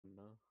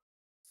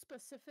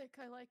Specific,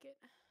 I like it.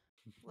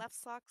 Left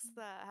socks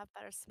that have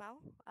better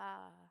smell.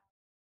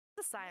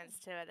 It's a science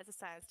to it. It's a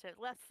science to it.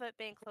 Left foot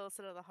being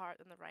closer to the heart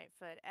than the right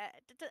foot.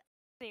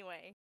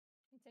 Anyway.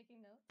 You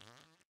taking notes?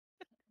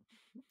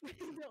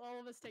 All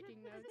of us taking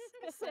notes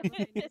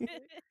simultaneously.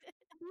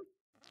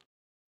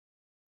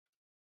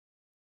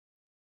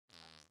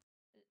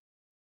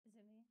 Is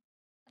it me?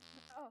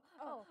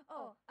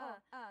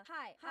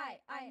 Hi,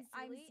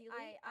 I'm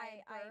Zeely.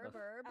 I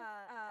burb.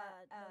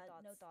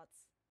 No thoughts.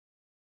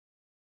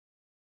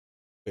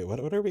 Wait,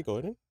 what are we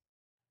going in?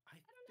 I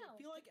don't know.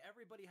 feel like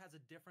everybody has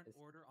a different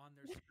order on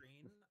their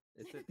screen.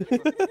 Is it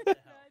What different? the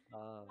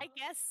hell? I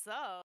guess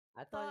so.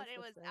 I Thought it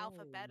the was same.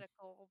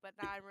 alphabetical, but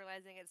now I'm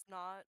realizing it's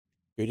not.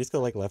 We just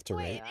go like left to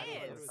Wait, right. I thought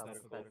it it was is.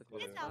 alphabetical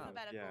It's as well.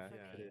 alphabetical for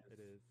me. It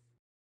is.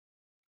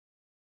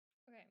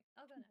 Okay,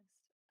 I'll go next.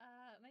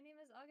 My name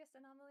is August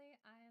Anomaly.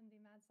 I am the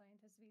mad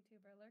scientist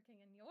VTuber lurking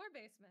in your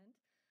basement.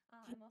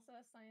 I'm also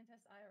a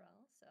scientist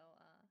IRL, so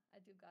I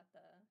do got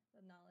the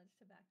knowledge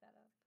to back that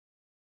up.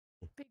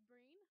 Big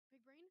brain? Big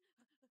brain?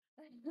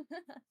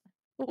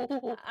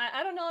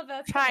 I don't know if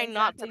that's Trying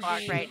not to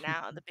exactly bark right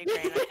now. The big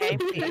brain, okay?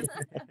 Please.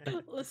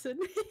 Listen.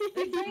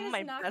 Big brain is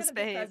My not going best to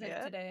be present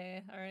behavior.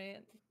 today,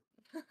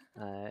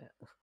 alright?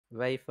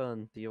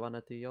 Raven, do you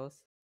wanna do yours?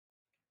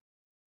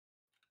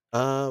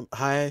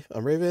 Hi,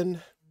 I'm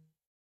Raven.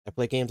 I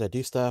play games, I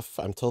do stuff.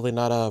 I'm totally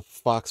not a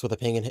fox with a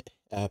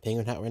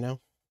penguin hat right now.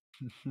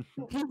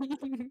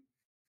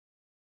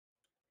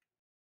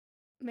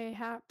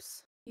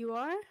 Mayhaps. You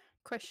are?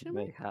 Question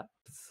mark?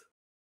 Mayhaps.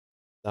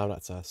 No, I'm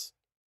not sus.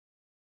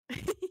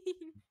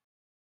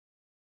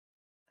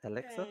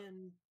 Alexa?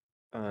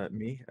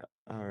 Me?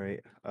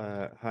 Alright.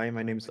 Hi,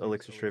 my name is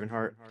Elixir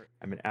Stravenheart.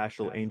 I'm an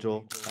astral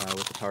angel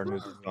with the power to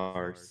move the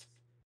stars.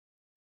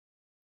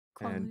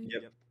 And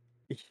yep.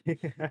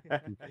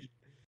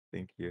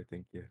 Thank you.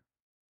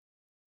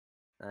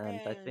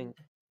 And I think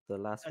the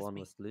last one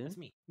was Loon. That's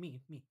me.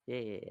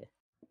 Yeah.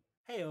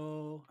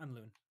 Heyo, I'm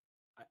Loon.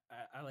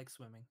 I like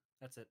swimming.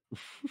 That's it.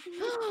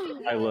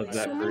 I love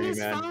that for Swimming you, is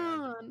man.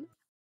 fun.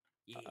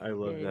 Yeah. I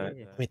love that.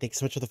 Wait, thanks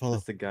so much for the follow.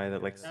 That's the guy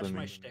that likes That's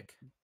swimming. my shtick.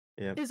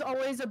 Yep. There's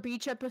always a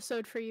beach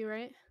episode for you,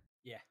 right?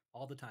 Yeah,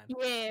 all the time.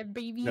 Yeah,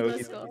 baby, No,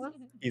 let's go.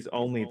 he's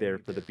only there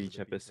for the beach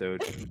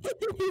episode.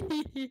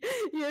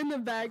 You're in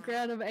the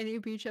background of any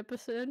beach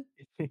episode.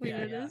 We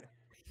Yeah. noticed.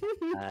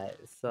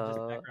 Just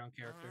So background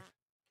character.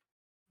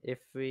 if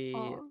we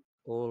Aw.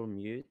 all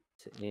mute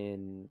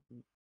in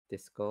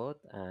Discord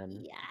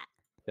and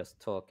just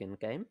talk in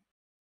game.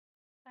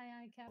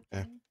 Aye,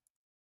 Captain.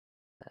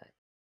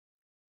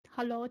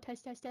 Hello,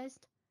 test.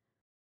 Test.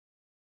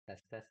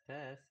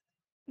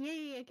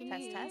 Yeah, can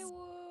Test, you test.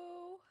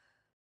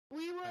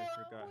 We will. I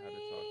forgot how to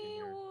talk in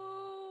here.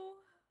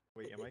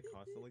 Wait, am I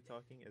constantly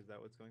talking? Is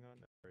that what's going on?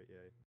 Right,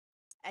 yeah.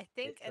 I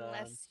think It's,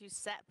 unless you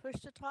set push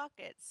to talk,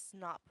 it's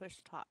not push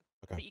to talk.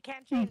 Okay. But you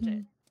can't change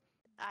it.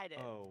 I did.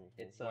 Oh,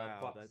 It's wow,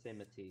 a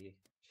proximity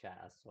chat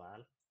as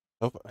well.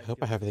 I hope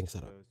I have everything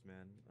set up.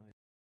 Man.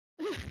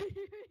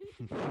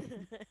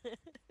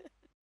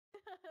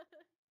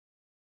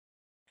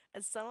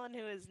 As someone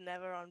who is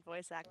never on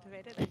voice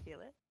activated, I feel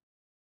it.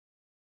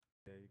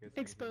 Yeah, you guys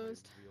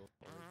Exposed.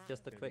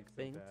 Just a quick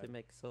thing to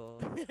make sure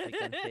we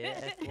can hear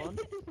everyone.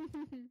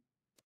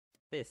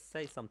 Fizz,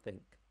 say something.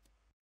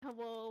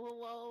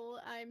 Hello,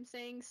 I'm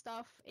saying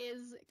stuff.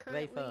 Is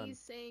currently Rayfern.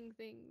 saying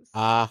things.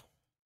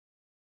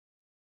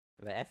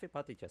 Wait,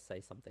 everybody just say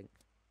something.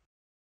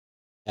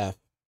 F.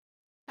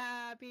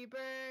 Happy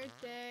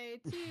birthday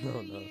to No,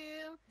 no.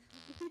 you.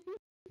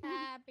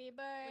 Happy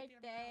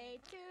birthday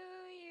to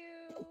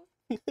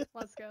you.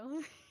 Let's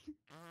go.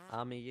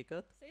 Army, you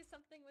good? Say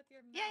something with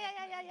your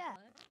mouth. Yeah.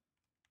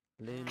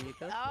 Loon, you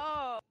good?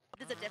 Oh,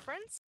 there's a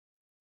difference?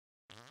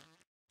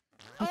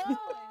 Oh!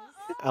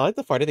 I like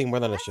the farting thing more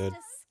than I That's should.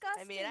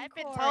 I mean, disgusting, I've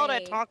been told I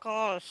Corey. talk a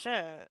lot of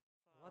shit.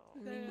 What do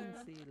you mean,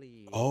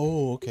 Sealy?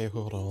 Oh, okay,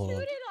 hold on.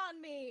 Tooted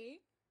on me.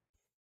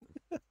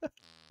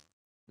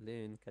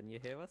 Loon, can you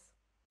hear us?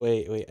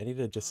 Wait, I need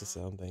to adjust the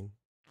sound thing.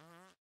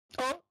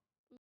 Oh.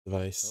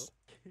 Device.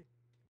 You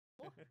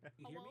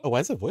hear me? Oh, why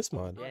is it voice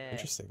mod? Yeah.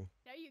 Interesting.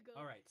 There you go.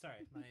 All right, sorry.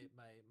 My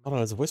Hold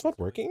on, is the voice mod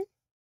going- working?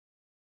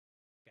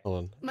 Okay. Hold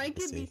on. Mike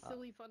let's could be see.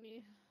 silly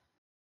funny.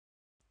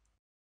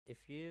 If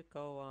you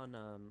go on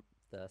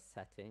the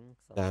settings,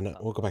 on Nah, the no,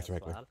 top we'll go back as to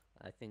regular. well,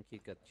 I think you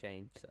could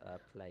change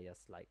players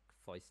like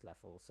voice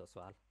levels as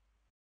well.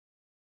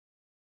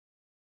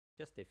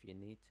 Just if you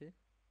need to.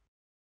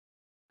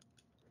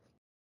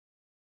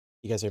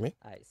 You guys hear me?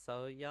 Alright,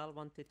 so y'all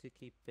wanted to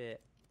keep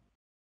it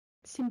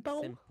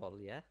Simple. simple,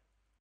 yeah?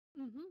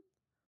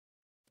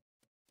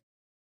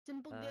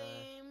 Simple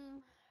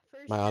game.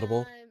 First Am I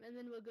audible? time, and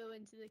then we'll go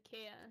into the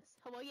chaos.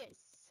 Hello, yes.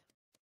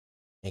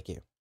 Thank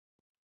you.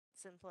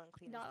 Simple and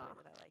clean Nah. is the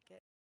way that I like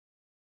it.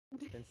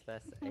 Since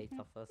there's 8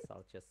 of us,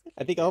 I'll just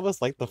I keep think all of it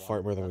us like the to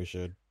fart more than one we touch.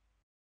 should.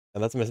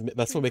 And that's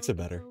what makes it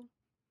better.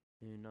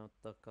 Uno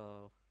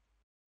toco.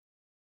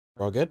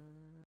 We're all good?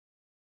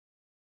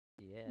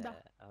 Yeah,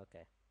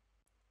 okay.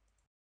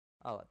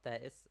 Oh, there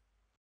is...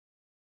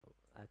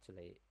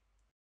 Actually,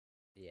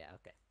 Yeah,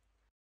 okay.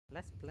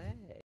 Let's play.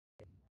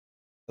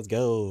 Let's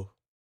go.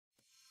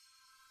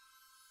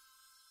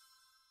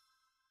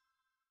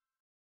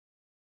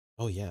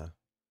 Oh yeah.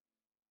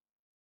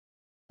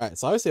 Alright,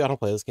 so obviously I don't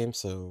play this game,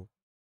 so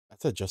I have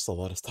to adjust a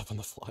lot of stuff on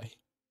the fly.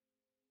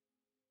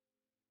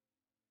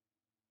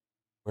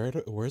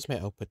 Where's my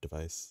output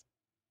device?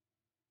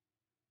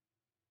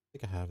 I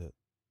think I have it.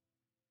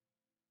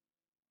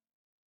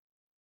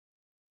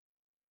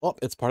 Oh,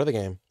 it's part of the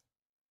game.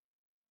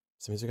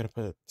 So means we're gonna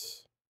put it.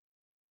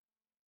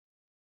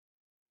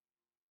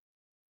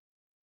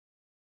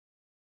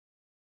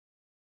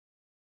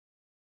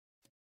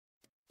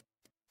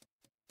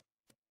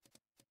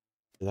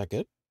 Is that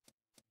good?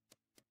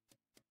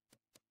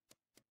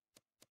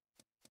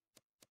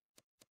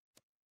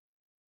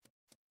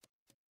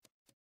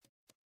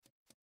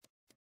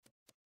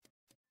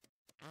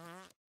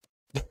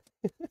 God,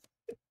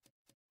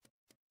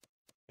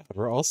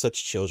 we're all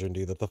such children,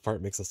 dude, that the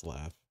fart makes us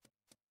laugh.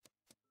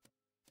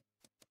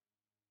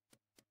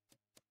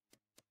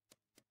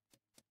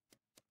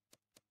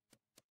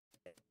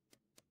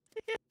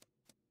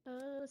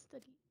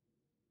 Study.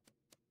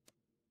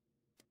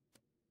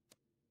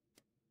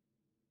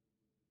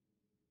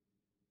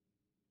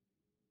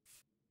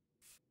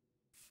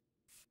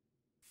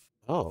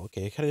 Oh,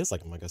 okay. It kind of is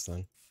like Among Us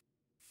then.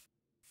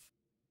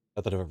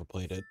 Not that I've ever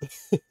played it.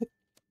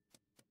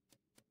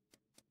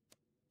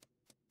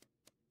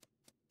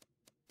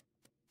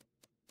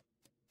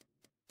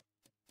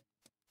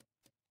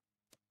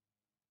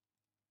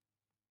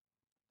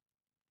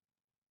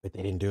 But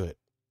they didn't do it.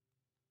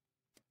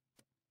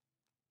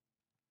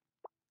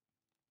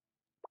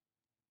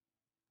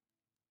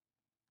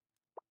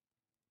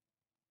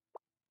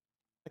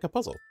 Like a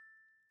puzzle.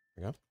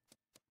 There we go.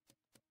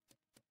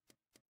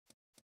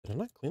 Did I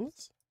not clean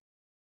this?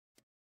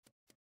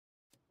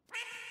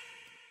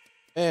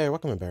 Hey,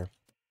 welcome in, Bear.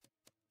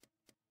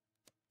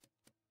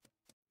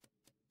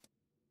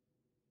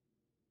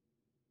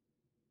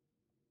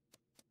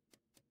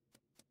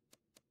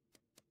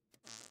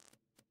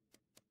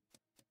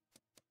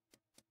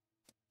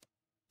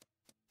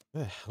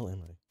 Where the hell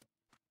am I?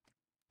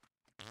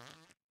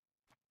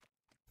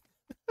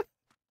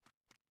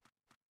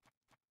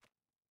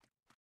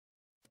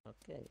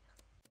 Okay.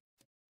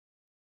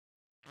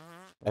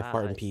 I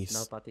fart in is peace.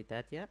 nobody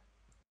dead yet?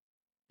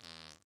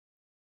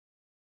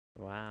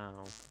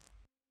 Wow.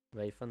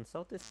 Raven,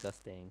 so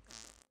disgusting.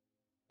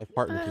 I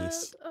fart in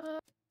peace.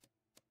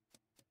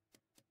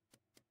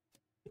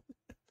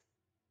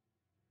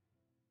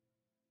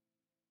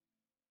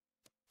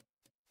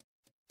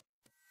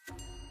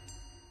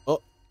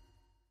 Oh.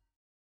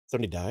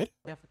 Somebody died?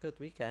 Have a good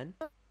weekend.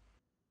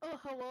 Oh,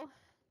 hello.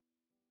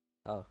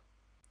 Oh.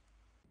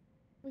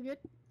 We good?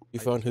 You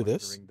I found just who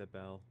wanted this? to ring the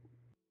bell.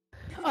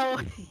 Oh.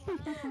 I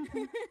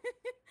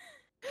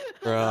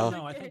Bruh. don't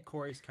know. I think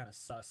Corey's kind of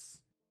sus.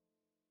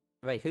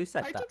 Wait, who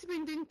said that? Arctic's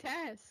been doing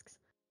tasks.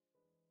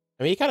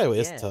 I mean, he kind of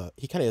is. Yeah.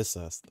 He kind of is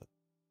sus.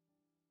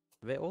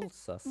 We're all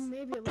sus.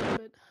 Maybe a little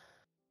bit.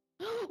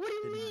 What do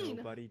you Did mean?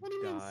 nobody What do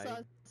you mean die?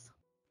 sus?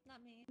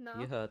 Not me. No.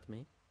 You heard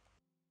me.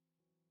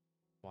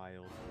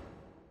 Wild.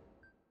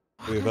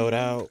 Do we vote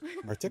out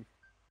Arctic?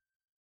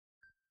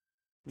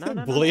 No,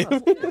 Bully him?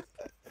 skip.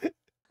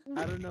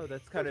 I don't know.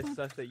 That's kind of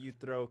sus that you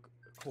throw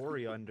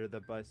Corey under the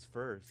bus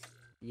first.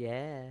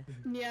 Yeah.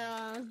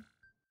 Yeah.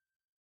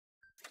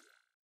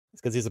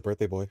 It's because he's a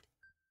birthday boy.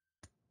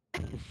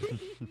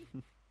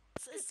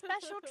 It's a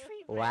special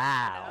treatment.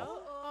 Wow.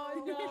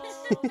 You know?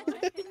 Oh no.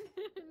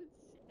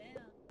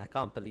 Damn. I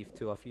can't believe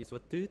two of you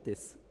would do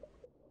this.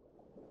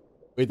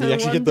 Wait, did you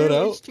actually get that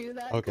out?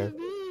 That Okay. could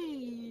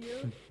be.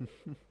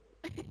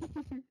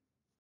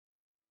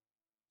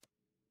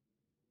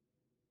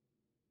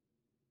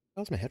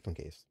 That was my headphone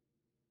case.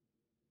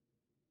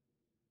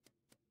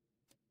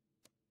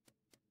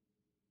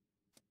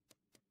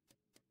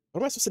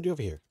 What am I supposed to do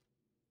over here?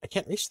 I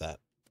can't reach that.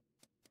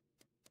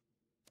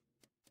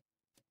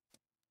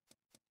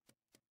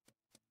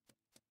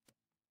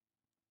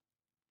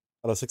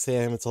 Oh, 6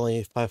 a.m. It's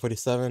only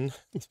 5:47.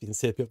 It's being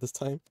stay up this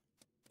time.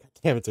 God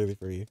damn, it's early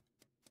for you.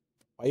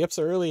 Why are you up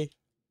so early?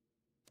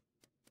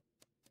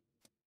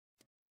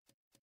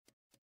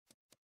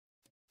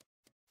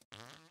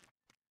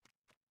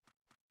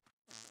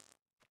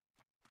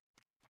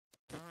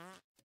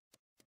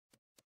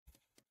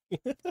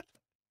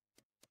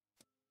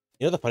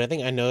 You know the funny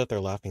thing? I know that they're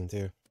laughing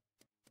too.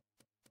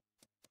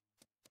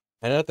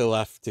 I know that they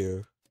laugh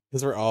too.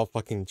 Because we're all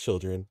fucking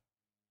children.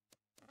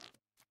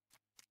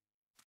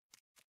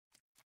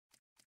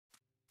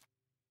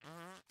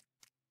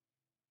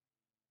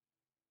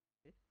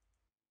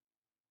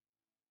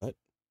 What?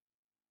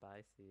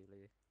 Bye,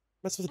 Seely.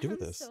 What am I supposed to do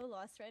with I'm this? so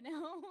lost right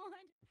now.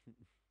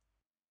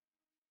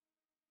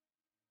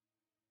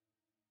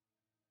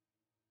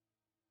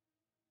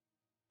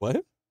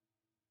 What?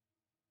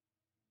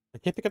 I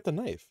can't pick up the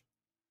knife.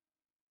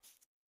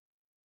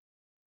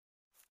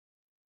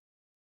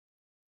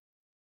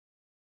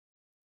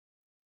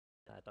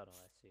 I don't know.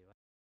 I see.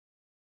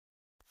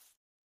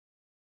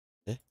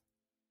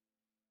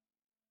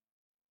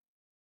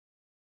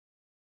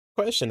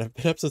 question. I've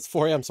been up since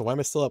 4 a.m. So why am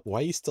I still up? Why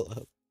are you still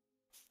up,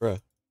 bruh?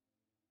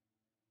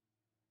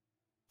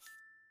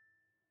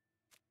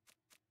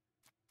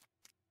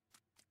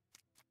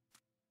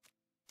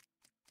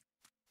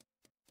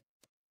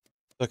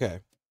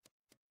 Okay.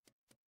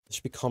 It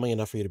should be calming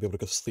enough for you to be able to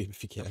go to sleep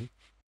if you can.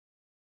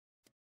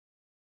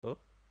 Oh.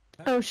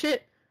 Oh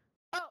shit.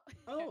 Oh.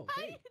 Oh,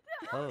 hey.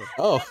 Oh.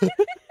 Oh.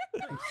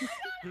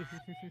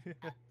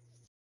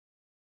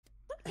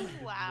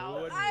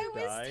 Wow. I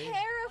was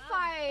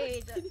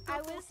terrified.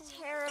 I was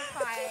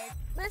terrified.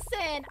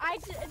 Listen,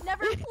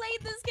 never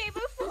played this game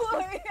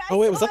before. Oh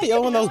wait, was that the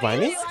other one that was by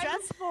me? It's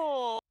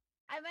stressful.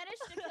 I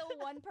managed to kill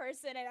one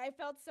person and I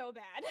felt so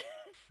bad.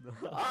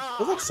 I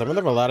feel like some of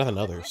them are louder than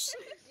others.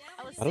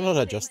 I don't know how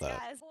to adjust that.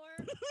 I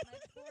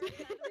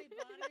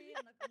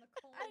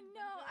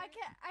know.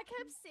 I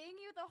kept seeing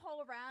you the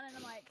whole round, and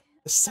I'm like,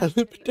 Silent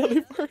but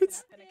deadly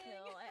parts. gonna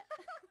kill it.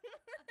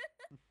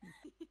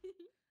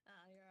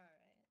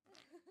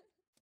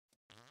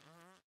 You're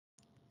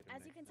alright.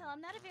 As you can tell,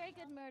 I'm not a very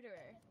good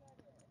murderer.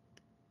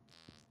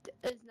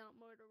 It's not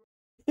murder.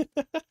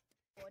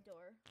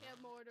 Mordor. Yeah,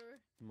 murder.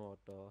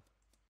 Mordor.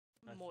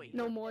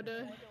 No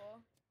murder.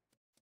 Mordor.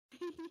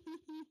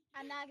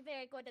 I'm not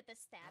very good at the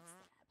stab.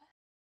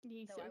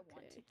 He's Though I okay.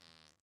 want to.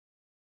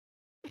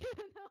 No,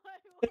 I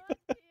want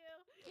you.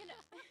 You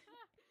know,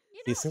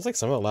 It seems like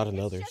some are louder than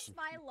it's others. just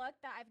my luck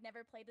that I've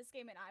never played this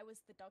game and I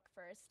was the duck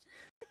first.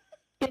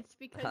 It's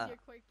because you're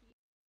quirky.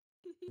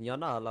 You're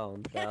not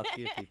alone. There are a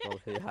few people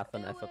who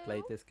haven't ever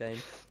played this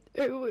game.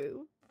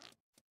 Ooh.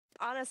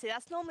 Honestly,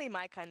 that's normally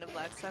my kind of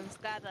luck, so I'm just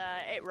glad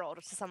it rolled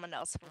to someone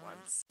else for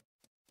once.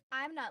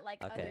 I'm not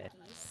like Okay. other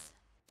geese.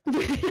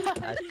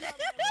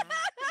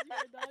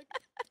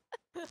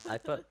 I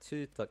put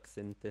 2 ducks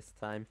in this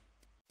time.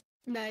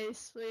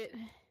 Nice, sweet.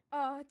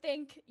 Oh,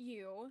 thank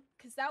you,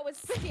 because that was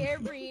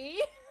scary.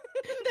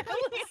 That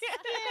was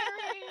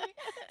scary.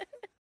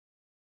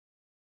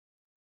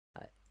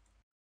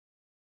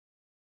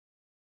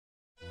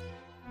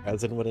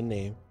 As in what a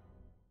name.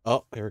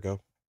 Oh, here we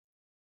go.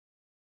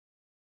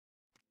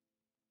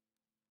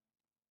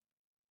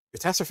 Your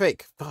tasks are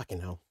fake. Fucking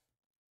hell.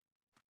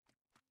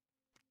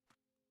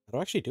 How do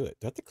I actually do it?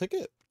 Do I have to click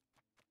it?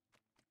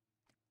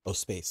 Oh,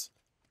 space.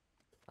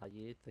 Are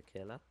you the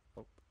killer?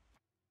 Oh.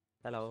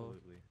 Hello.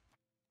 Absolutely.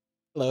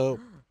 Hello.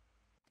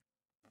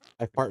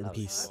 I fart in That was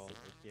peace. Well,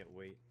 I can't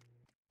wait.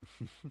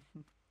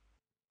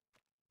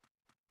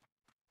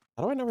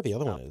 How do I know where the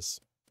other one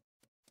is?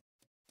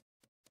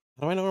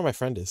 How do I know where my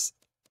friend is?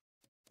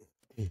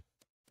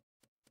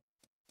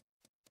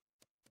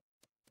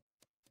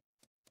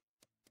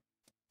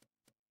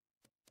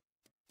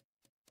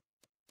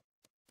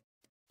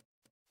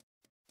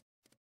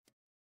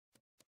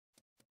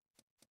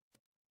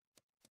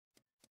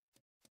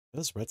 What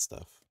is red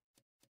stuff?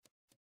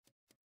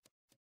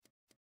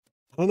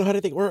 I don't know how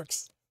anything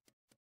works.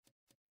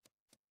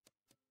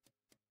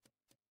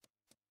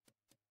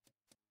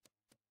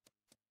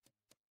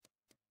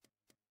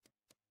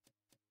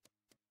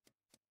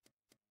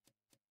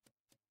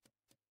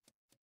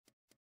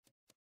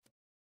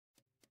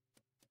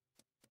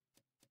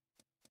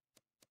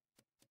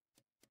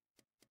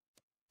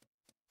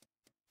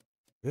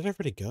 Where did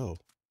everybody go?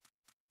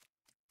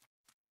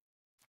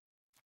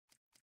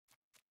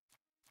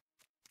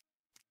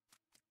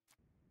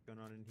 What's going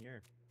on in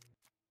here?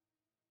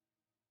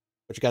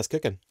 What you guys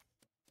cooking?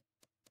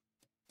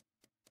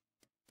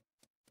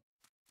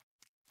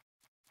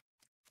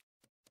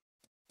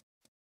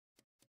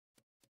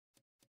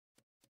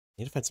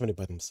 Need to find somebody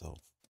by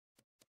themselves.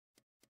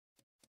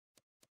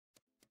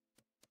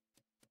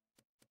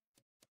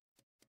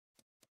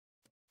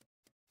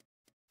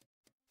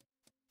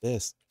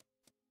 This.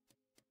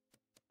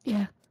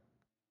 Yeah.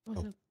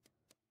 What's Oh. up?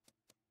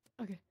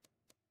 Okay.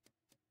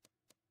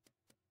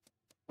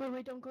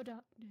 Wait, don't go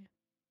down. Yeah.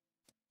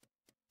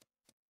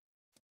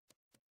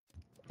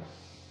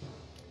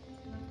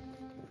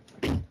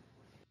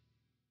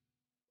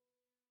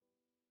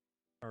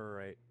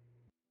 Alright.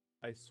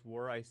 I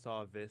swore I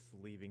saw Vis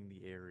leaving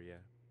the area.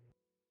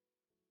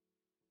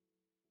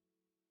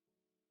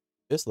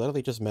 This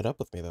literally just met up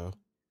with me though.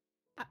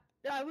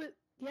 I was,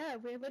 yeah,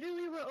 we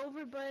literally were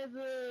over by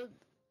the,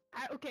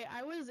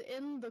 I was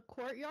in the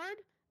courtyard,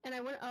 and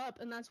I went up,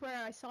 and that's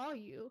where I saw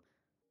you.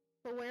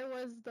 But where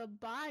was the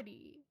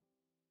body?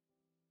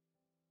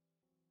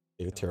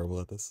 You're terrible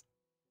at this.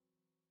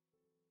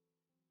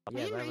 Yeah,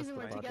 Me and where was Raisin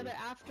the were body? together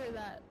after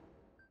that.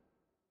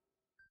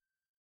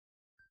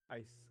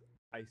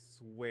 I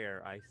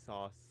swear I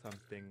saw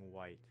something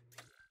white.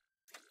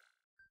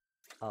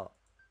 Oh.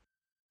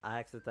 I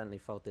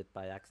accidentally voted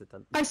by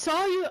accident. I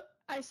saw you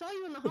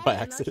in the hallway, By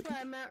and that's accident. where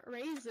I met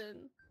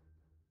Raisin.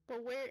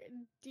 But where,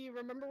 do you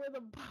remember where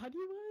the body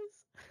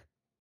was?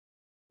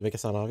 Make it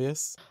sound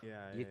obvious?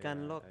 Yeah, You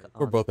can look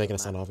We're on both the making it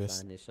sound map obvious.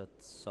 and it should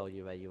show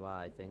you where you are,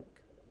 I think.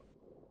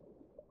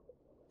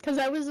 Because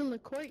I was in the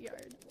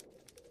courtyard.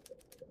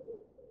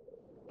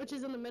 Which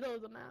is in the middle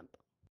of the map.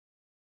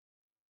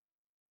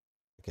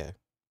 Okay.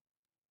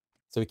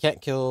 So we can't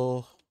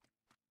kill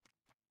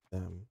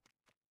them.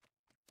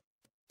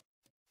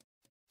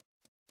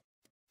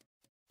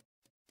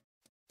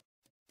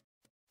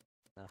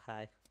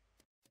 Hi.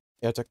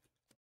 Yeah, Arctic.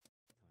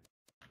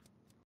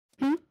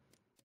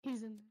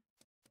 He's in.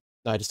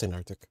 No, I just said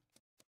Arctic.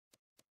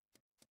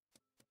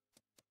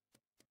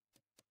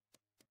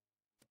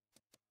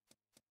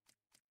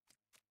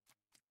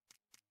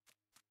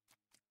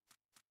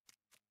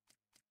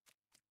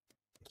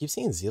 I keep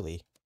seeing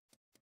Zeely.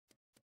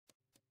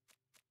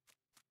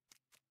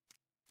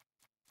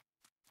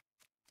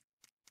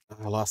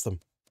 I lost him.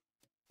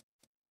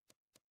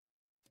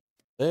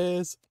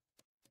 Liz.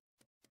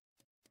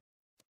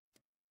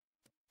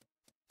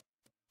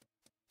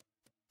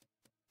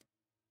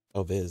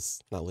 Oh,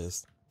 Viz, not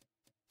Liz.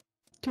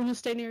 Do you want to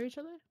stay near each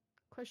other?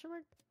 Question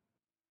mark.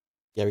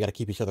 Yeah, we gotta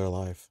keep each other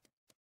alive.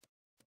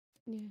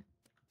 Yeah.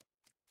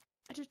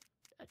 I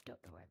don't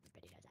know where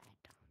everybody is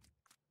at.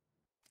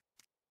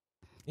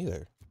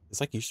 Neither. It's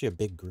like usually a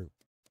big group.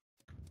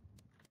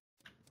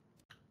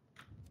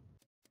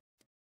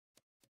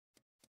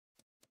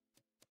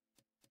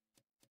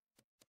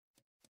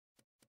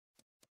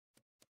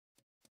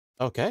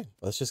 Okay,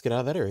 let's just get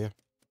out of that area.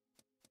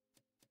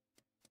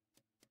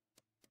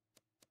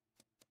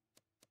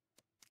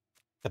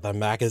 Got that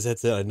Macca's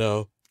headset, I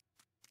know.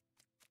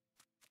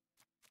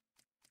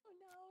 Oh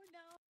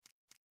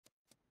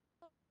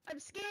no. I'm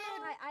scared.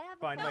 I have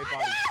Find a my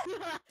body.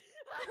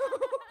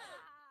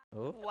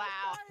 Oh. Wow.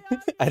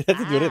 I didn't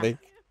have to do anything.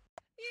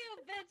 You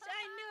bitch,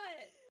 I knew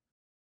it.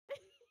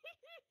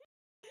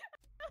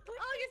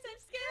 August, I'm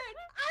scared.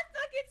 I'm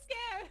fucking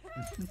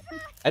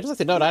scared. I just like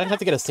to note I didn't have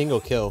to get a single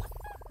kill.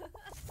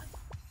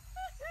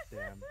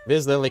 Damn.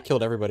 Viz literally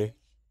killed everybody.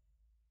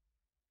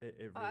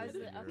 It Oh, really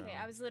is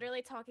I was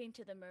literally talking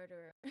to the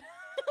murderer. I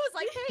was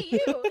like, hey,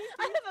 you,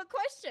 I have a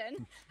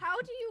question. How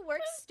do you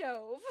work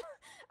stove?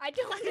 I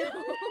don't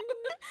know.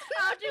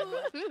 How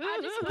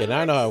does Okay, now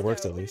I know how it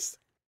works stove? at least.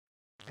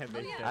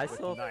 I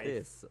saw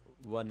this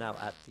one out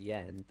at the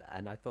end,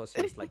 and I thought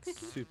she was like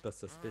super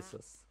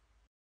suspicious.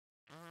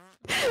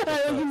 I just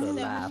heard her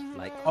laugh,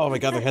 like, Oh my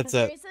god, the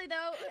headset. Seriously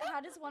though,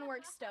 how does one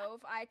work stove?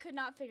 I could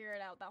not figure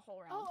it out that whole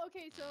round. Oh,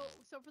 okay. So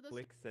for the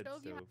Flick said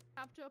stove, you stove.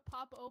 have to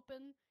pop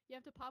open. You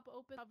have to pop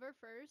open cover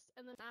first,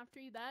 and then after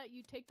that,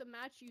 you take the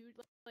match. You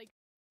like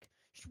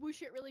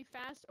swoosh it really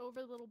fast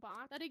over the little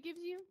box that it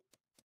gives you,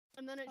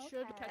 and then it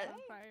should catch on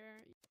Okay.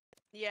 fire.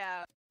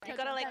 Yeah. You Catch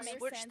gotta on like That makes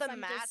switch sense, the I'm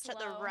match just at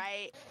the slow.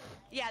 right.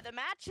 Yeah, the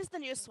match is the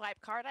new swipe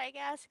card, I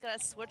guess. You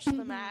gotta switch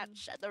the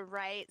match at the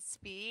right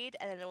speed,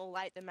 and then it will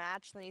light the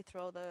match. Then you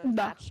throw the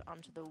match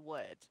onto the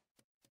wood.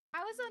 I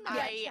was on the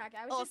right I track.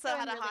 I was also just going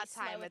had a really hot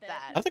slow time with with it.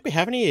 that. I don't think we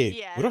have any.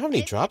 Yeah, We don't have any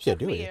it drops yet, took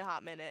do me we? a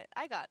hot minute.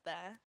 I got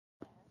there.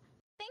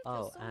 Thank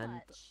Oh, you so and-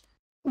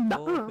 much.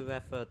 for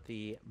whoever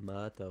the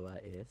murderer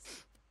is,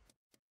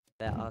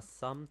 there are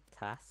some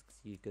tasks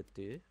you could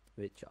do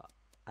which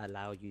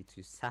allow you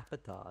to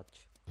sabotage.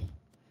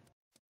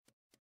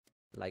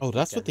 Like Oh, you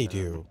that's what they can,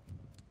 do.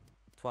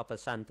 Drop a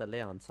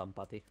chandelier on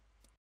somebody.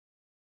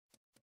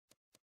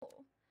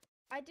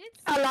 I did.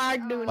 See, I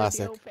like doing it the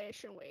Classic.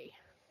 old-fashioned way.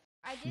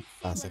 I did see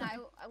Classic.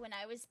 when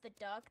I was the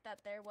duck that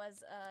there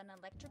was an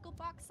electrical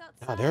box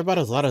outside. God, they're about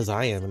as loud as I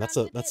wasn't am, and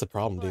messing that's around the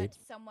problem, with it, dude.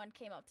 but someone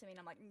came up to me and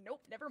I'm like,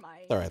 nope, never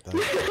mind. It's alright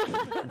then.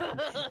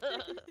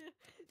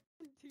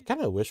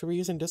 Kinda wish we were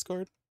using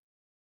Discord.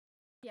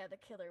 Yeah, the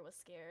killer was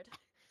scared.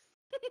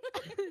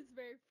 It's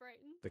very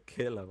frightened. The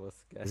killer was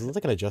scared. Isn't it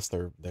like an adjust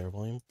their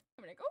volume?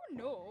 I'm like, oh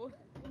no.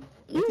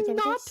 You think that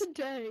Not was?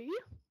 today.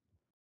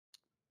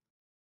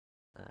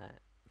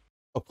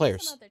 Oh,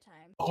 players. Some other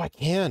time. Oh, I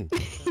can.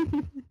 Look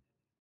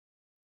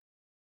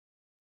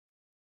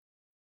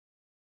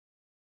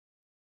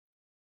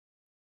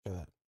at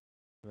that.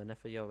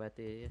 Whenever you're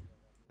ready.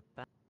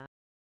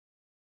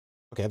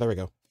 Okay, there we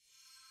go.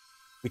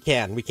 We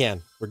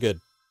can. We're good.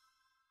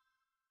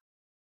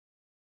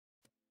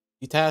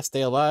 You task,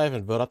 stay alive,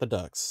 and vote out the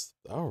ducks.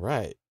 All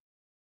right.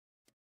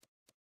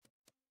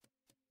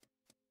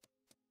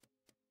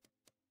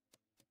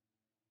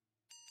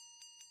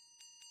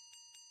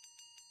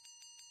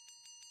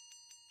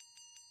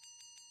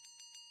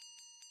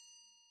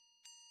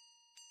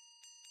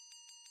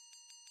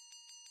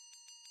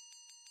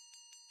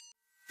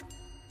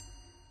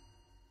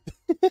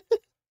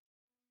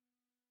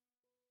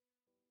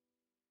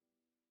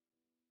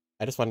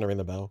 I just wanted to ring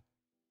the bell.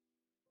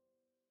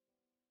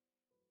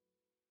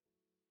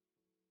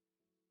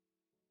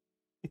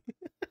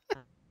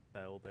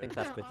 I think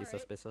that's pretty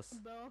suspicious.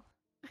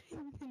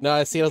 No,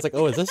 I see. I was like,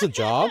 oh, is this a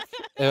job?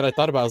 And I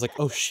thought about it. I was like,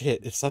 oh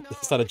shit, it's not.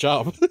 It's not a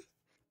job.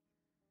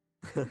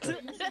 You said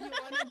you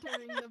wanted to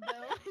ring the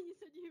bell.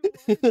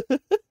 You said you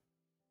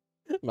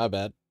wanted. My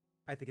bad.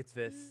 I think it's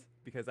Vis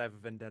because I have a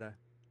vendetta.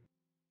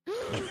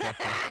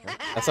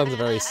 That sounds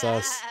very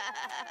sus.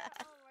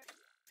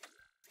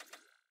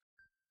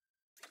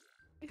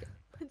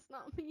 It's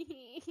not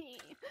me.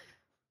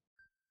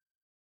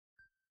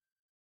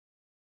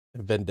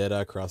 Vendetta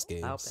across I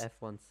hope games.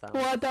 F1 sounds.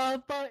 What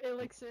the fuck?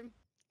 Elixir.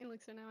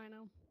 Elixir, now I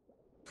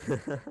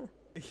know.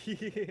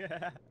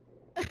 Yeah.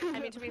 I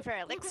mean, to be fair,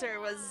 Elixir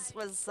was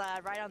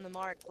right on the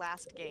mark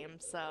last game,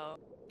 so.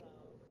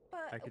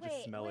 But I could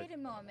just smell wait it. a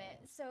moment.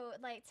 So,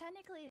 like,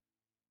 technically,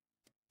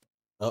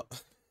 Oh,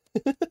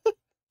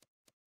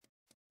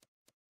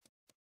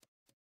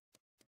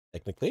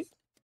 Technically.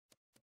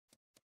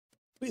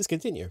 Please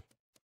continue.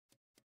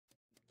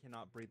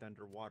 Cannot breathe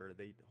underwater.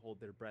 They hold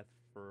their breath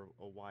for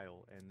a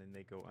while and then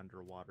they go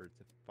underwater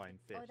to find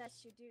fish. Oh,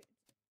 that's you do.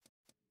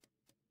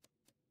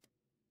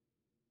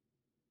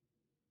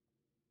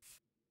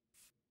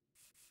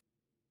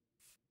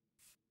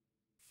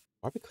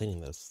 Why are we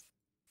cleaning this?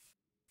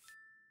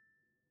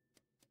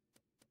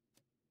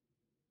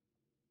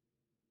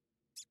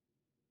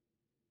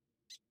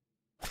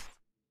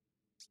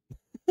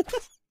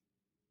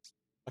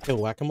 Okay,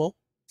 whack-a-mole.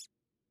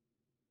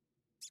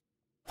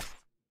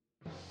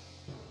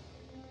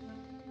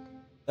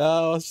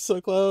 Oh, it's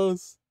so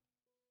close.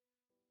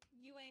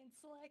 You ain't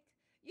slick.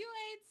 You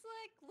ain't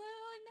slick,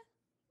 Loon.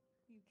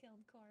 You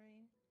killed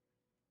Corey.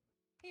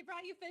 He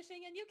brought you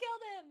fishing and you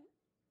killed him.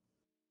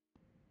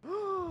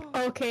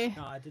 Okay.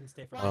 No, I didn't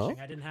stay for Oh?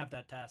 fishing. I didn't have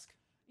that task.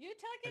 You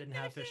took I him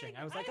didn't have fishing.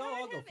 I was like, I oh, I'll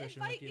heard go him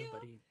fishing with invite you,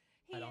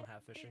 but I don't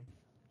have He- fishing.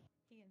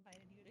 He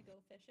invited you to go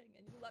fishing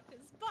and you left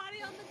his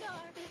body on the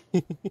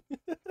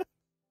dock.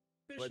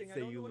 Fishing, say I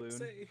don't you, know what to Loon?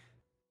 say.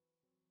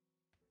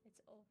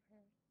 It's over.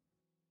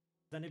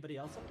 Is anybody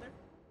else up there?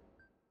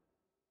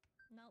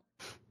 Nope.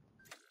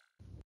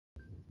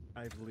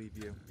 I believe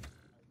you.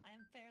 I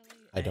am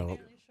fairly. I don't.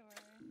 Fairly sure.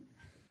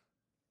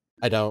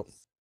 I don't.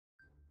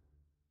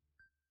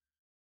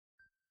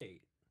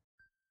 Hey.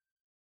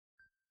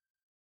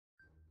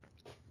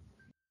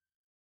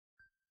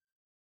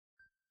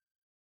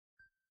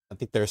 I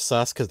think they're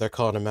sus because they're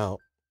calling him out.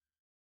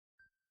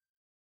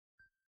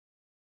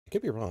 I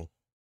could be wrong.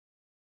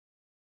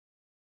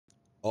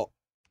 Oh.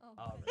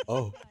 Oh.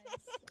 Oh.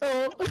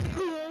 Oh.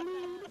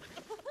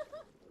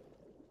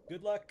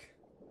 Good luck.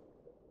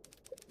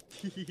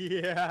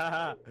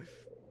 Yeah.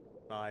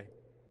 Bye.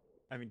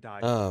 I mean, die.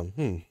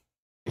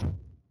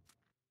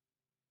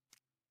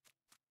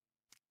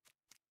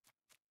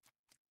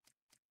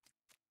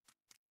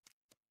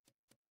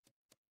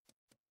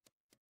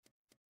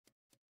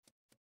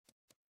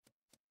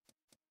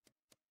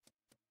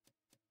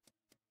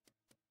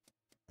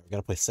 We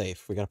gotta play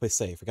safe. We gotta play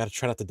safe. We gotta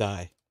try not to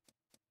die.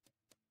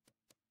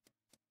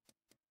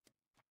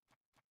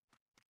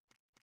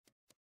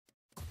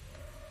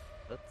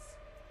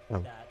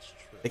 That's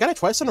true. They got it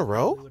twice in a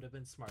row? Would have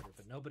been smarter,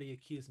 but nobody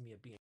accused me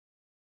of being.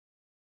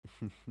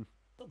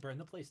 They'll burn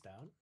the place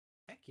down.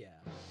 Heck yeah.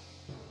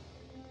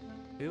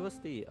 Who was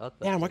the other?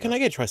 Damn, why can't I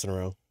get it twice in a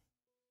row?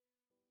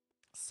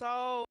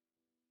 So,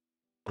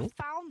 I Hmm?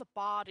 found the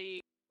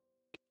body,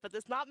 but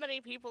there's not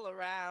many people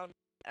around.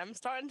 I'm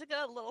starting to get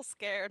a little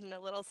scared and a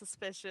little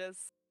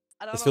suspicious.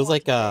 I don't This know feels what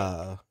like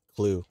to think.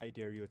 Clue. I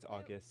dare you, it's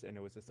August, and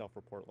it was a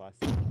self-report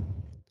last night.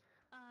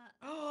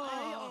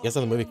 You guys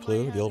saw the movie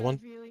Clue, the old one?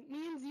 Me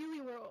and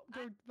Zeely were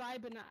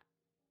vibing.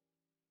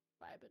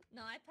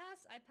 No, I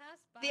passed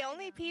by. The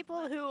only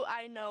people who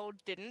I know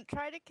didn't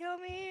try to kill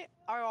me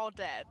are all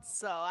dead,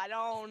 so I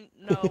don't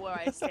know where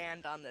I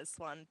stand on this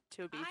one,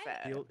 to be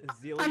fair.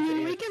 Zeely's I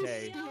mean, we can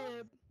AFK.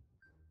 skip.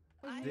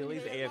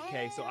 Zeely's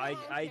AFK, so I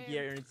okay.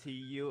 guarantee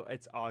you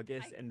it's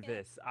August and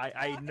this.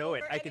 I know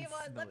it. I can smell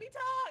Let me it.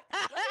 talk.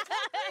 Let me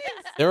talk,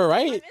 please. They were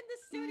right. I'm in the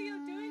studio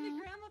doing the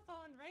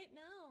gramophone right now.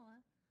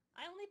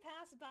 I only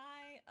passed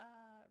by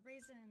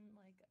Raisin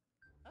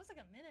that was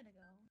like a minute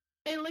ago.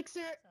 Elixir,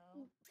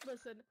 So.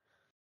 listen.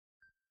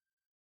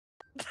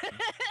 I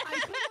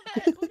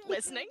could have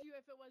Listening? killed you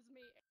if it was me.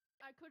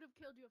 I could have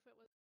killed you if it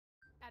was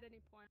at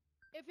any point.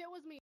 If it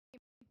was me.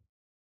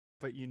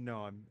 But you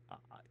know,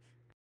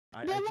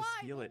 I Then just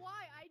why? feel Then it.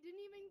 why? I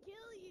didn't even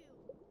kill you.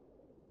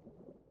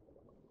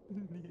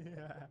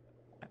 Yeah.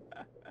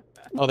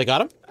 Oh, they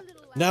got him? A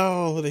little loud.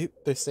 No,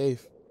 they're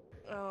safe.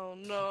 Oh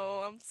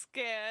no, I'm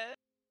scared.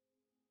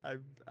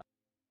 I'm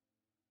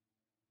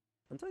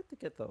trying to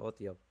get the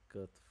audio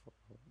good for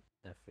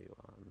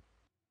everyone.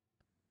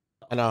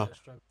 I know.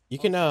 You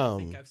can I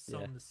think I've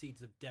sown the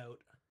seeds of doubt.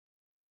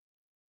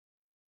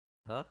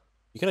 Huh?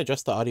 You can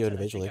adjust the audio I think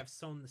individually. I've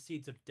sown the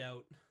seeds of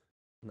doubt.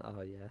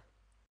 Oh yeah.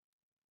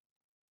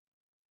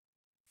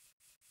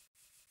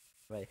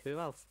 Wait, who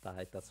else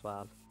died as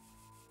well?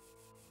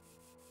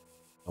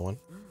 No one.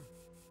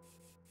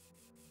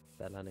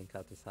 They're learning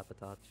how to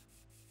sabotage.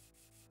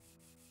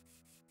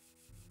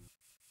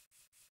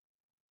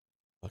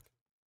 Fuck.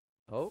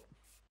 Oh.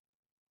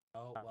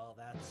 Oh well,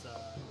 that's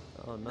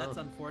Oh no. that's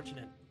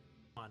unfortunate.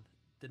 Come on,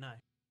 deny.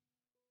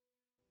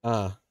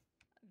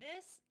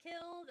 This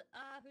killed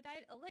who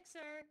died?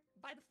 Elixir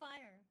by the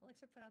fire.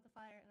 Elixir put out the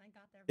fire, and I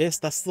got there.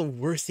 That's the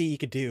worst thing you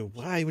could do.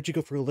 Why would you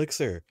go for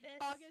Elixir? This.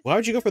 Why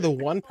would you go for the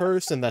one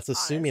person that's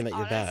assuming that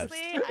you're bad? Honestly,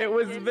 It I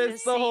was did Vince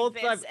just the see whole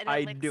Vince time. and I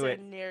knew Elixir it.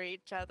 near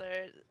each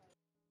other.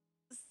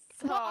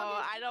 So Well,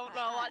 August- I don't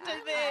know what to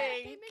Came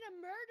think. in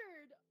and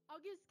murdered.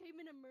 August came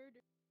in and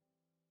murdered.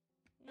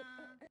 Nah.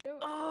 It took me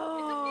a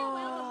Oh.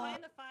 while to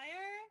find the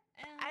fire,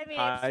 and I mean,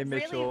 Hi,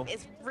 Mitchell.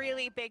 it's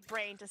really big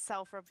brain to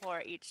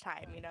self-report each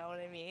time. You know what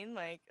I mean?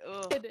 Like,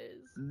 ugh. It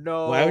is.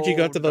 No. Why would you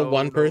go to the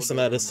one person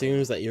that no.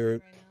 assumes that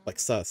you're like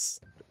sus?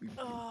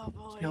 Oh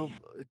boy.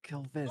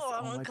 Kill this. Oh, Oh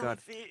I'm my god.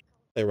 uncomfy.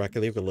 That Rocket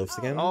League lives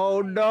again.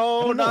 Oh I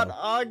no, don't not know.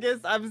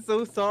 August. I'm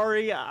so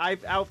sorry.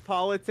 I've out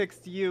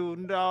politicsed you.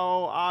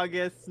 No,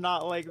 August,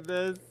 not like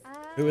this.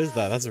 Who is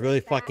that? That's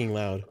really fucking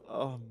loud.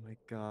 Oh my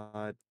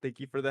god. Thank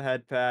you for the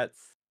head pats.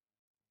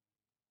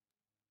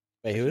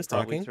 Wait, I who should is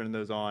probably talking? turn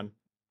those on.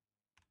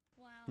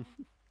 Wow.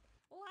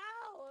 Wow.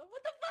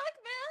 What the fuck,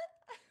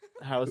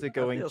 man? How's it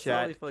going, feel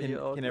chat? sorry for you,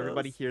 Can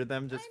everybody August. hear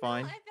them just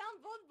fine? I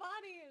found both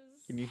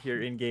bodies. Can you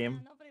hear in Yeah,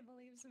 game? nobody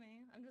believes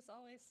me. I'm just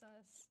always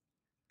sus.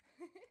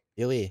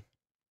 Yui.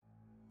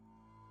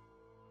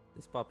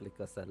 It's probably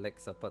because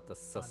Alexa put the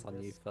sus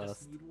on you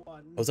first.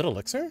 Was it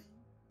Elixir?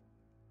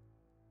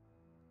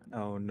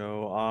 Oh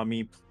no,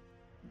 Ami,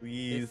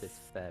 please. This is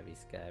very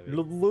scary.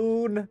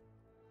 Loon.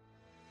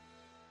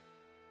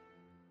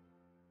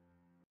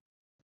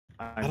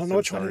 I don't know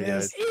which one it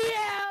is.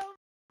 Yeah,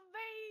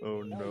 baby.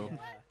 Oh no.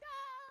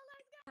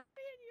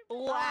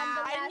 Wow,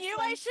 I knew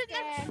I shouldn't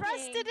have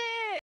trusted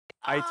it.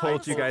 I Oh,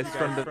 told you I'm guys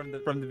so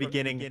from the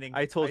beginning.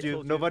 I told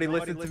you nobody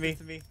listened to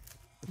me.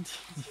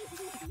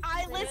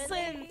 I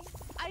listened.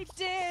 I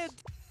did.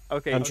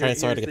 Okay, I'm trying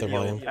sorry to here's get the the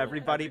deal. volume.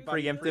 Everybody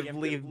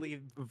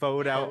preemptively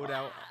vote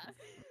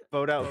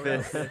out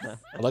this.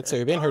 Alexa,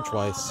 you're being heard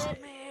twice. Oh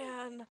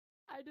man.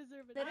 I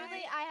deserve it.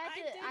 Literally, I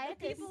had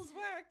to people's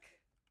work.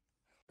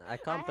 I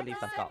can't believe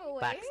I got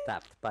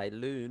backstabbed by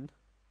Loon.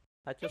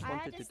 I just I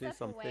wanted had to to do step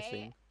some away,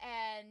 fishing.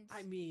 and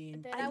I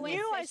mean, then I went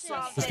knew I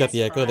saw fishing. Just got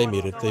the echo, they Viss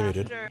muted, go they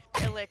muted. after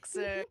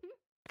Elixir.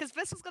 Because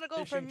Viss was gonna go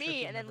for Fishing me,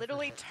 tricky and then never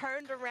literally forget.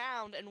 turned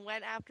around and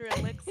went after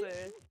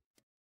Elixir.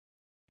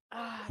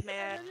 Ah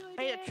man,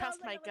 I need to trust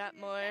my gut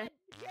more.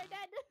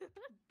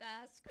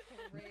 That's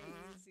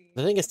crazy.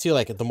 The thing is too,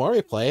 like, the more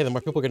we play, the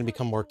more people are gonna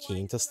become more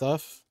keen to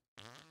stuff.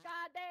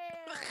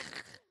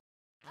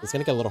 It's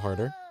gonna get a little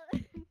harder.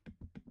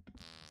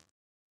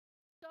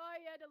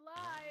 Sorry, I had to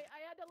lie. I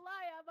had to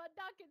lie. I'm a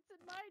duck. It's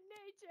in my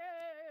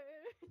nature.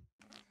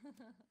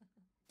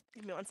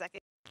 Give me 1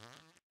 second.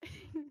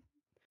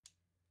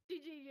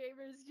 GG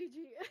gamers, GG.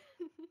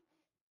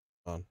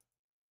 On.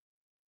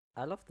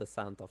 I love the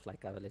sound of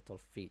like our little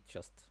feet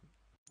just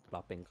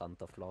flopping on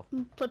the floor.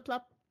 Plop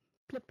plop.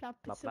 Plop plop.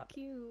 Plop, It's so plop.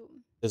 cute.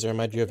 Does it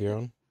remind you of your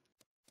own?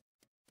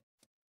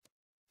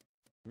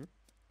 Hmm?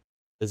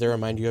 Does it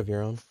remind you of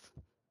your own?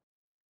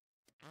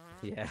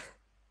 Yeah.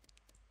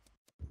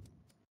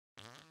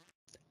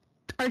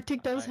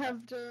 Arctic does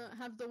have the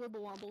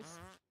wibble wobbles.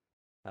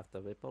 Have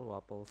the ripple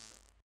wobbles.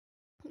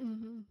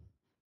 Mm-hmm.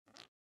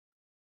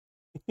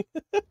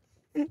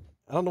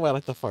 I don't know why I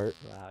like the fart.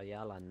 Wow,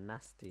 y'all are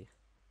nasty.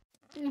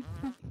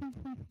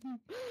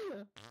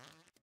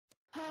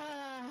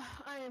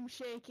 I am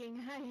shaking.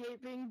 I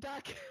hate being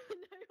duck. I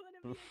want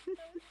to be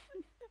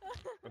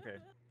a Okay.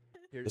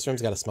 This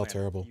room's gotta the smell plan.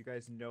 terrible. You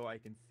guys know I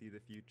can see the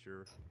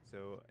future,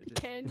 so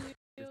Can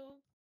you?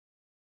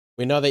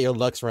 We know that your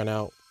luck's run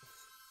out.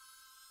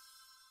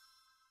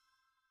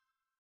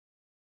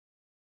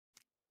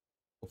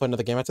 We'll put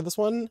another game after this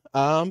one?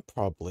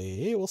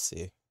 Probably. We'll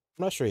see. I'm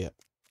not sure yet.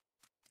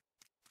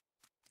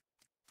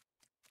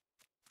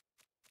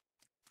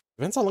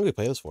 Depends how long we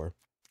play this for.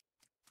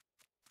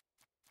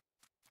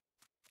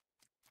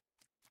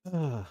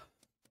 This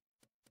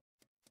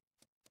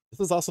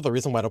is also the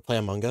reason why I don't play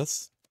Among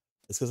Us.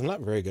 It's because I'm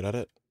not very good at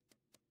it.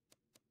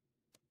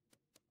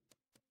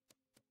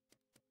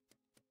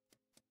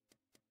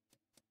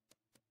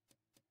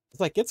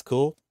 It's like, it's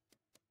cool.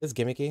 It's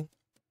gimmicky.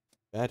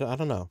 I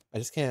don't know. I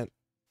just can't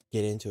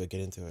get into it.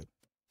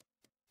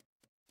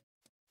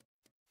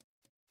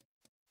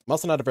 I'm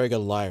also not a very good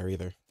liar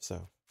either,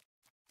 so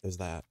there's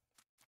that.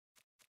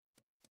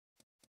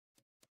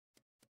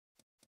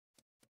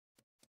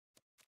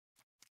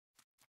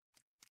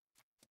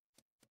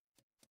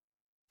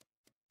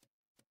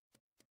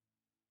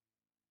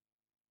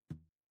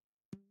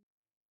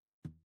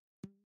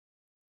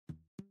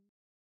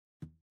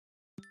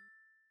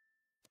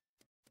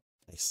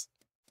 Nice.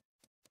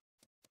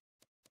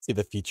 See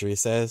the future, he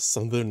says.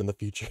 Something in the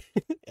future.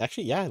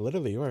 Actually, yeah,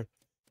 literally you are.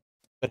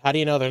 But how do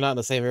you know they're not in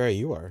the same area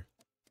you are?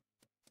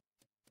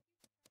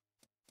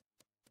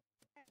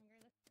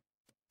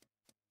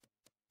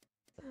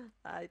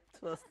 I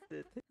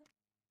trusted him.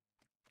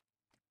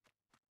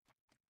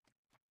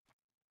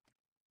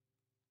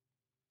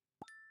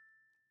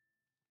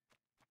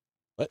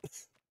 What?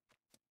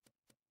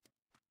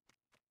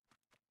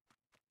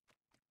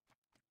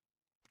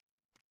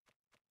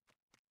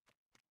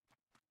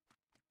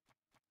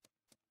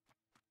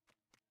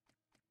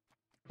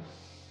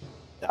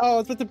 Oh, I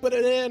was about to put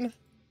it in.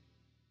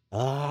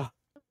 Ah.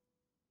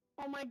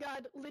 Oh my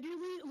god,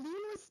 literally,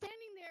 Loon was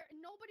standing there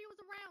and nobody was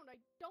around. I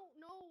don't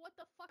know what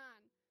the fuck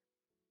on.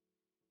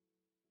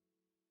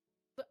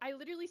 But I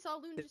literally saw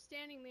Loon just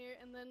standing there,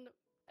 and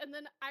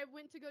then I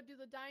went to go do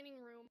the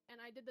dining room, and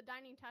I did the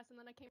dining task, and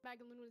then I came back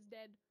and Loon was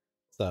dead.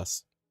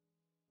 Sus.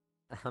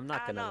 I'm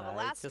not I don't gonna know. The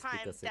lie, last just time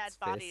because dead it's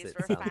bodies fish,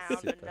 were it sounds found and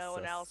super no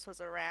one sus. else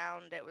was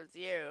around, it was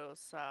you.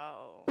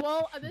 So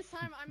Well, this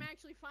time I'm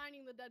actually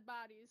finding the dead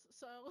bodies,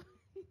 so.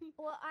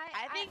 Well,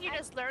 I think you're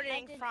just I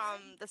learning did-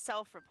 from the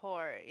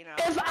self-report. You know,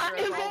 If I- you're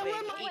if it evolving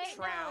were my- each Wait,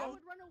 no. round.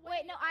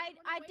 Wait, no,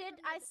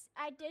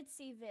 I did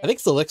see Vis. I think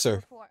it's Elixir.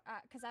 Before,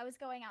 because I was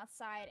going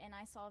outside and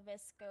I saw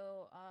Vis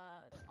go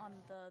on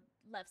the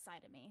left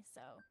side of me, so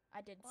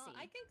I did Well, see.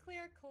 I can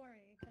clear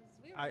Corey because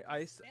we were.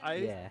 I just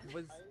standing Yeah.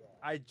 there.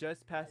 I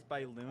just passed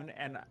by Loon,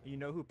 and you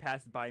know who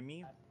passed by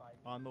me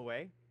on the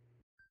way?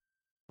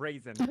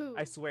 Raisin. Who?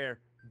 I swear,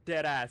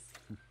 dead ass,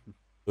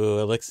 Ooh,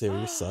 Elixir,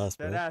 you're sus,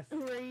 dead bro. ass.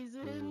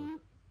 Raisin.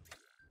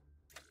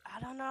 I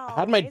don't know. I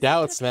had my Raisin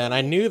doubts, could man. kill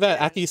I knew that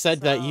anything, after you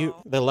said that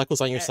so- the luck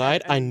was on your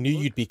side, I and knew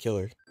look- you'd be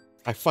killer.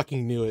 I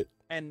fucking knew it.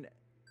 And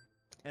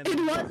It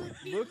look,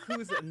 wasn't. look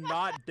who's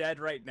not dead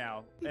right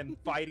now and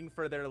fighting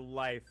for their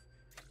life.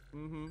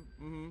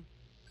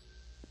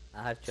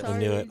 I've just I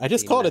knew it. I been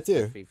just called it left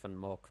with too. even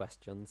more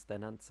questions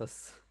than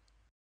answers.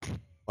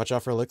 Watch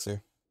out for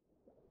Elixir.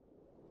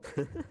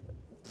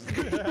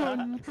 Oh,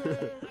 no.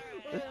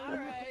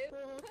 Alright.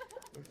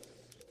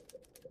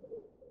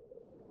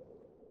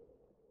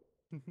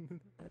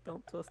 I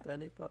don't trust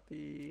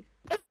anybody.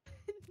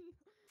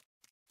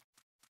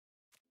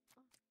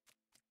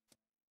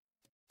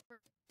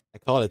 I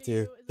called it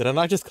too. Did I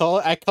not just call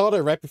it? I called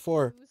it right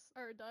before. Goose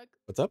or a duck?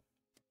 What's up?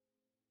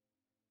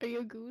 Are you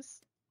a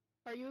goose?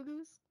 Are you a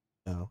goose?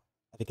 No.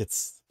 I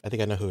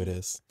think I know who it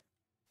is.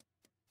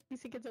 You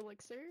think it's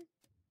Elixir?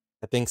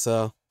 I think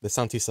so. They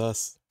sound too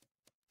sus.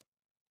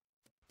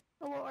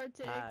 Hello,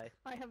 Arctic. Hi.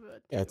 I have a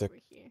Yeah, thing Arctic. over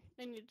here.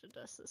 I need to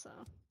dust this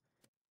out.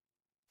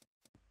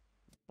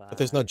 But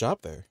there's no Bye. job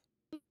there.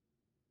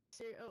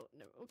 Oh,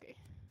 no, okay.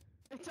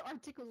 It's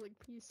Arctic was like,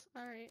 peace.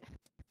 Alright.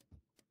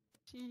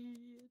 Shit.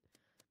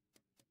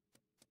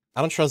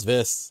 I don't trust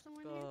Vis.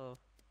 Someone here? Go.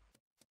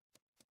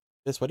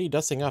 Vis, what are you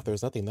dusting off? There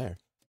was nothing there.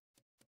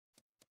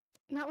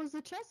 That was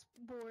the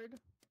chessboard.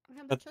 I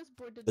had the But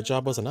chessboard to The dust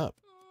job wasn't off. up.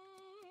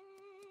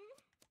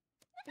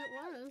 It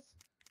was.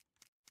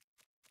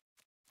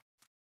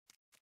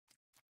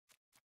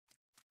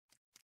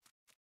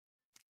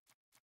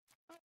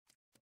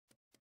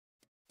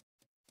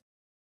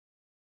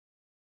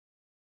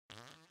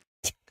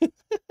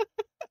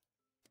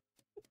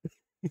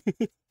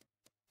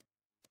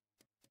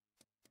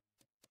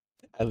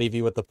 I leave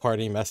you with the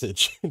party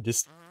message.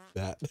 Just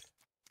that.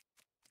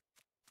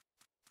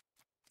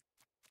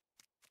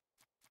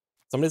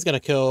 Somebody's gonna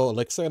kill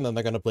Elixir and then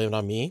they're gonna blame it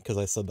on me because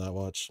I said that.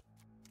 Watch.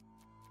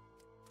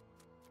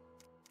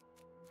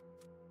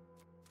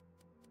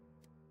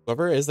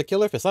 Whoever is the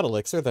killer, if it's not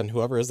Elixir, then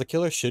whoever is the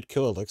killer should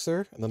kill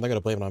Elixir, and then they're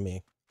gonna blame it on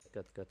me.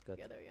 Good, good, good.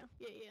 Yeah, there we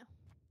go. Yeah.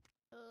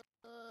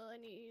 I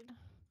need...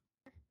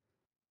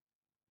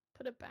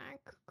 Put it back?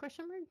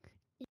 Question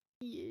mark?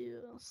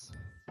 Yes.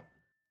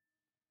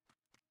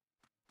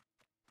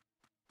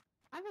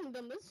 I haven't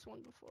done this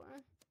one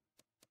before.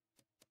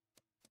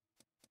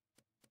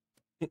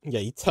 Yeah,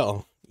 you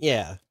tell.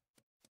 Yeah.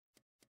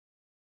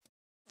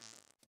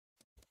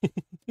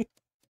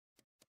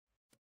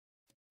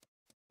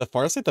 The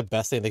far's like the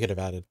best thing they could have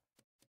added.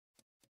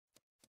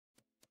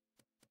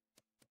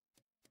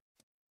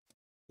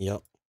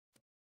 Yep.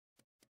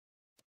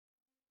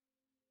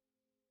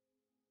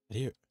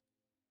 Here.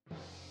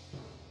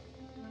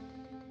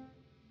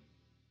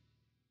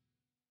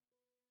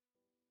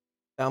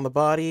 Found the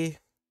body.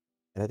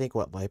 And I think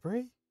what,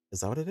 library? Is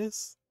that what it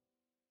is?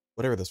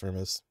 Whatever this room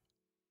is.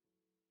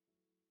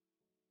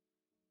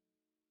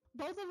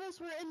 Both of us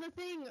were in the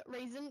thing,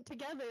 Raisin,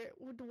 together.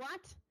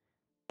 What?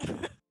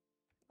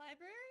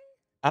 Library?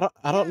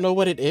 I don't know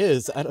what it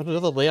is. I don't know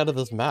the layout of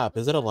this map.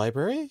 Is it a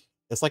library?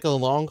 It's like a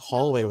long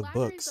hallway No, the with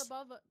library's books.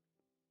 above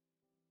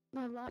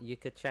it. You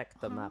could check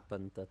the Huh? map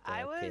under the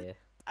I would- pier.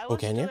 I Oh, was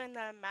can you? doing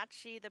the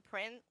matchy the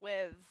print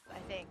with I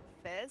think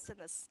Fizz in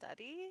the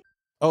study.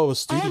 Oh, it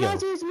was Oh, studio.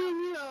 that's just me and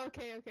you. Oh,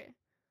 okay.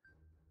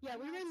 Yeah,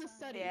 we were in the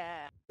study.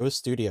 Yeah, It was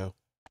studio.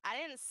 I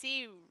didn't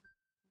see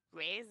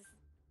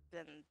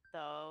Raisin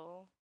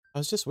though. I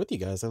was just with you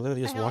guys. I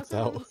literally just I walked also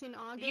out. haven't seen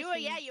August You were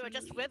and you were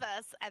just Steve. with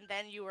us, and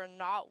then you were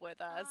not with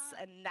us,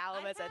 and now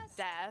I it's a passed-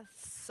 death.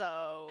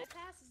 So I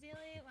passed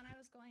Zelie when I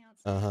was going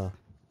outside. Uh-huh.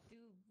 Do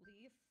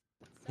leaf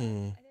stuff,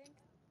 Hmm. I think.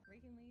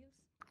 Raking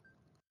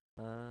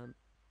leaves.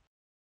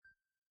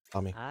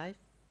 Tommy. I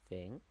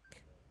think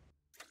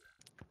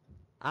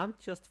I'm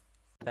just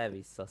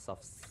very sus of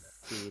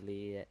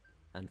Sealy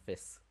and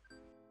Fizz.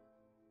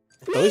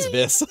 It's always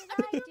Vis.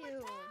 What did I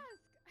do?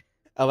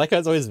 I like how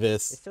it's always It's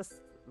Vis. just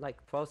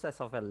like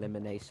process of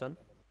elimination.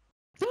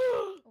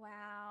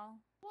 Wow.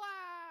 Wow.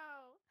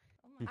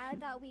 Oh my I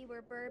thought we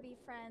were Burby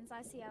friends.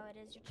 I see how it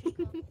is, you're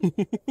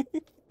Chico.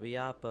 We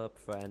are burp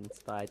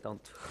friends, but I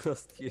don't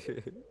trust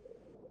you.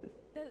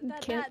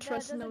 Can't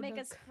trust doesn't no make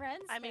us duck.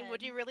 friends. I mean,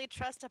 would then. you really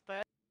trust a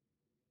bird?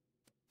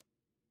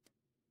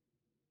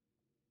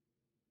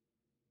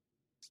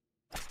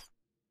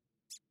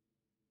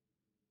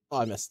 Oh,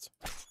 I missed.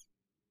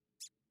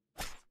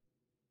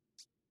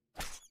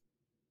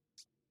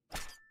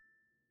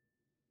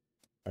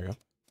 There you go.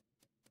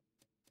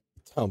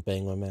 Don't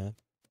bang my man.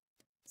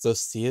 So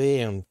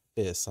Celia and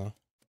Fizz, huh?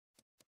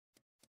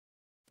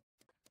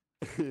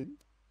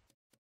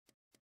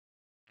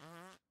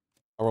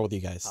 I'll roll with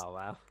you guys. Oh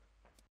wow.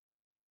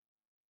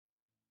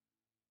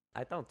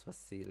 I don't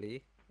trust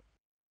Sealy.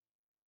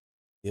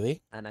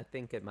 Really? And I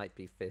think it might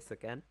be Fizz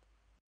again.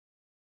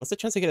 What's the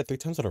chance to get it 3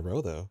 times in a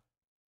row, though?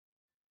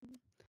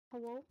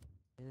 Hello?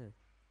 Yeah.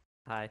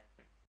 Hi.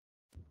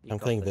 You I'm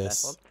got cleaning the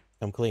this. devil?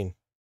 I'm clean.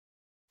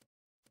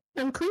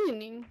 I'm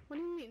cleaning. What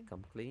do you mean?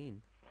 Come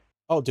clean.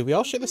 Oh, do we all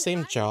I'm share the clean- same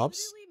I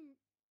jobs?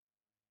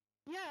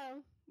 literally- Yeah,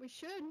 we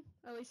should.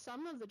 At least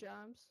some of the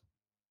jobs.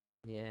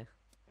 Yeah.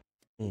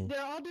 Hmm.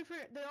 They're all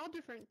different. They're all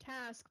different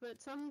tasks,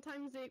 but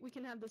sometimes we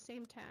can have the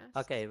same task.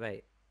 Okay,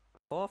 wait.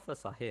 4 of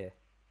us are here.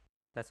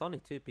 There's only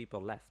 2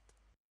 people left.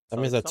 That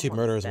So means if that 2 someone's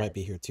murderers dead- might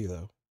be here too,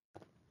 though.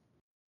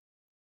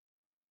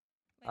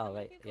 Wait, how Oh many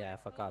wait, people yeah, are I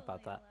forgot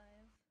about totally that. alive?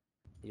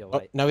 You're Oh,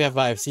 right. now we have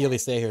What are Vive. you Celia,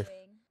 guys stay here.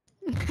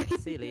 doing?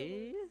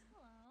 Silly.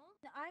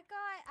 Hello.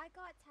 I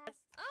got tasked.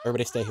 Oh,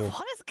 Everybody stay here.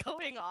 What is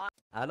going on?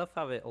 I love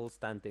how we're all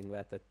standing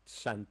where the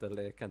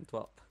chandelier can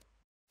drop.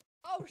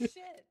 Oh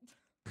shit!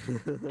 I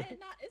did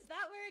not. Is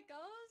that where it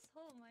goes?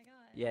 Oh my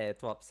god. Yeah, it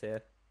drops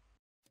here.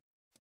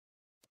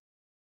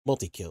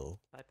 Multi-kill.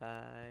 Bye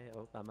bye.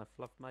 Oh, I'ma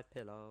fluff my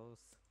pillows.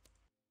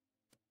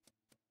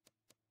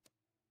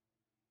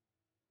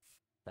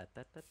 Da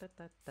da da da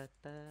da da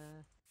da.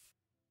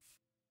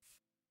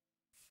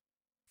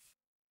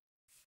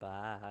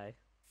 Bye.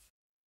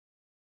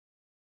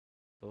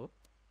 Oh.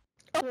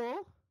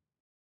 Cool.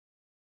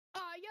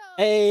 Ah, yo.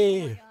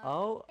 Hey!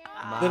 Oh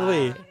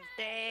Literally. my.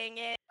 Dang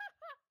it.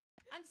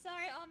 I'm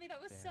sorry, Ami.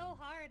 That was so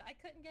hard. I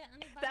couldn't get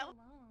anybody That- alone.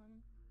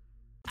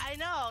 I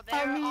know,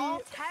 they're all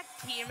tag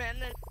teaming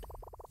and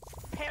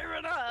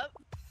pairing up.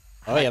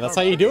 Oh yeah, that's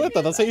how you do it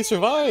though. That's how you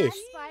survive. Tasked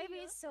by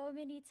me so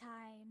many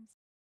times.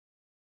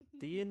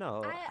 Do you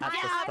know I, at I, the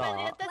I start?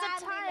 would There's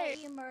a gladly time. let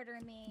you murder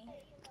me.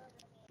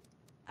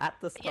 At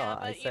the start, Yeah,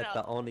 I but, you said know.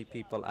 the only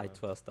people I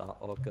trust are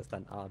August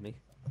and Army.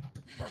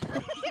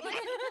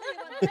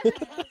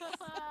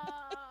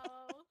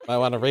 I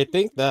want to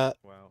rethink that.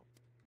 Wow.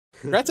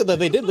 Granted that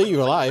they did leave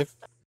you alive,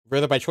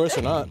 whether by choice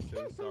or not.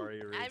 So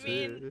sorry, I Razor.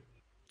 mean,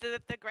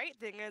 the great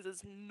thing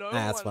is no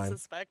That's one fine.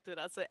 suspected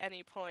us at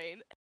any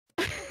point.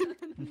 No, we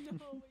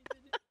didn't.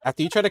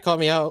 After you tried to call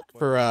me out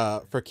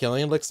for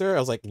killing Elixir, I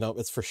was like, nope,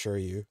 it's for sure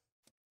you.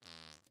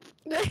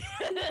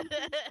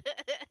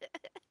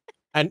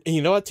 And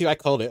you know what? Too, I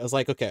called it. I was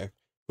like, okay,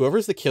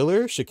 whoever's the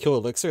killer should kill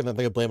Elixir, and then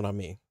they would blame it on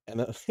me. And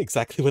that's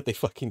exactly what they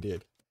fucking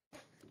did.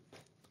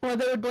 Or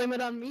they would blame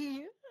it on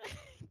me.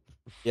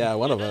 Yeah,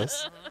 one of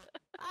us.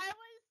 I was.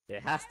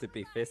 It has to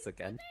be Fizz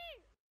again.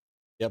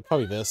 Yeah,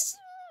 probably this.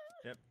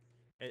 Yep.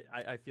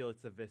 I feel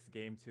it's a Vis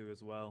game too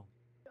as well.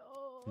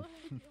 Oh,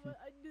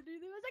 I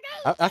literally was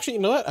like, Actually, you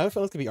know what? I have a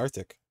feeling it's gonna be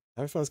Arctic.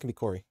 I have a feeling it's gonna be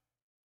Corey.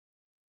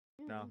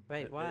 No.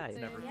 Wait, why? It's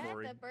never Yeah,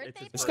 Corey. the birthday It's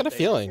his Just got a birthday.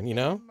 feeling, you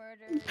know?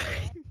 Murder.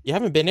 You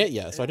haven't been it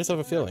yet, so I just have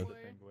a It's feeling. the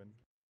penguin.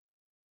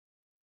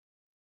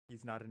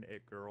 He's not an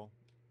it girl.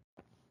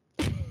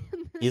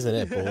 He's in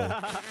it, boy. You're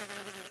a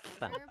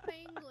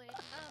penguin.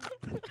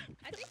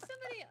 I think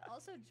somebody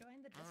also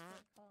joined the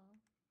Discord call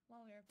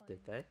while we were playing.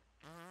 Did they?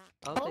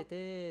 Oh, they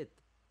did.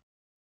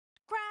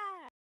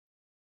 Crash!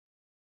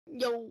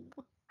 Yo.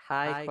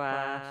 Hi,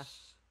 Crash.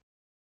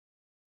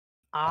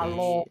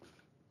 Hello.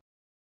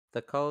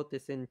 The code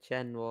is in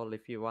general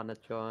if you wanna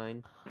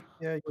join.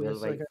 Yeah, We'll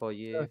yes, wait for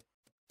you.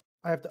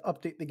 I have to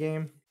update the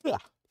game.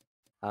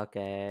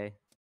 Okay.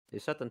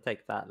 It shouldn't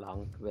take that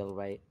long. We'll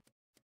wait.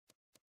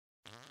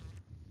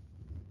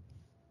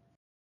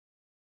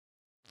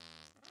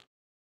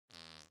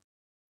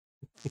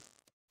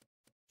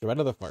 Should I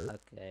another fart?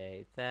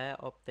 Okay, they're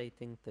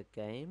updating the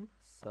game,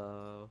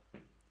 so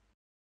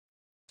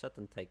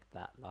shouldn't take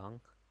that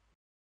long.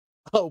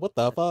 Oh, what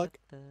the fuck?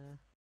 Da-da-da.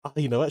 Oh,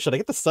 you know what? Should I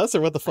get the sus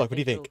or what the I fuck? What do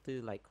you think? We'll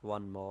do like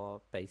one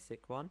more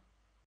basic one,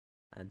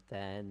 and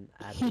then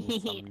adding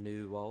some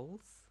new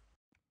roles.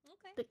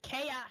 Okay. The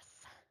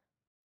chaos.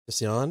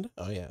 Just yawned?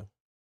 Oh yeah.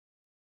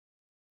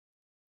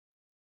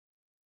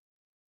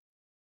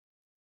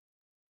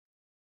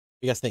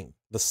 You guys think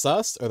the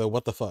sus or the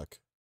what the fuck?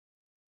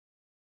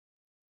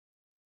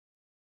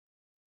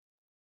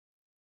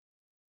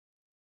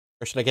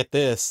 Or should I get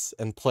this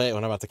and play it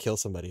when I'm about to kill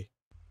somebody?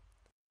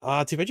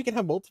 Ah, too bad you can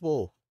have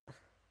multiple.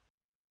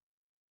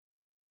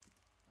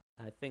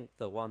 I think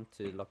the one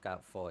to look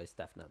out for is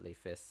definitely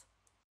Fizz.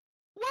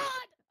 What?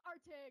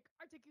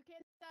 Arctic, you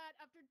can't do that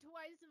after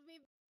twice of me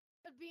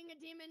of being a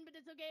demon, but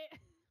it's okay.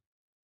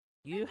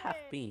 You have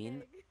Okay, been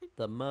okay.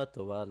 the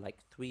murderer like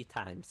 3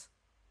 times.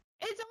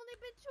 It's only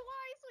been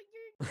twice. Like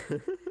you're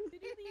literally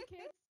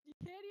you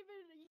can't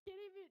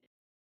even.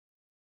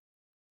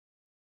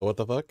 What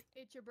the fuck?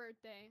 It's your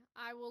birthday.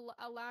 I will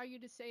allow you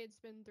to say it's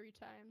been 3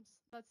 times.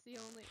 That's the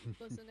only.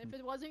 Listen, if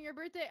it wasn't your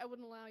birthday, I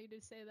wouldn't allow you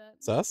to say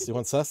that. Sus? You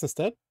want sus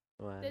instead?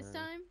 This Well,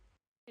 time,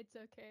 it's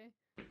okay.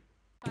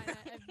 Fine,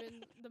 I've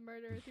been the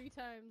murderer 3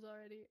 times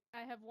already.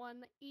 I have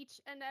won each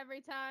and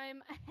every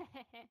time.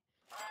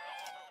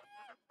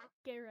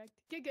 Get wrecked.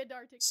 Get good,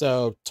 Arctic.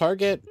 So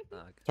target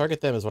Okay.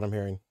 them is what I'm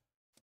hearing.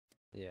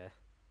 Yeah.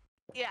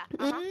 Yeah.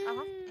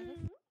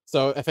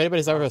 So if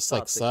anybody's I'll ever like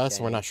start the sus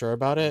and we're game. not sure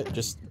about it,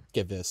 just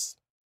give this.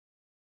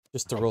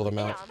 Just to I rule can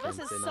them Hang out. on, this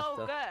is Soon so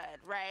after.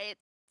 good, right?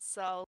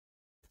 So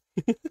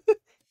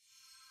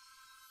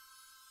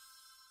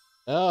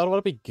Oh, I don't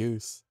want to be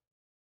Goose.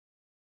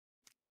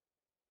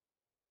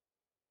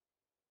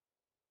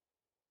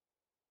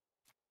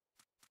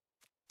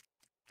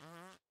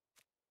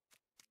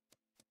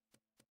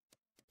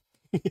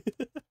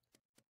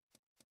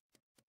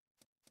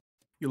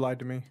 You lied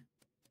to me.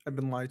 I've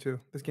been lied to.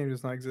 This game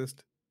does not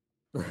exist.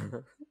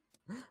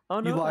 Oh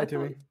You no! lied to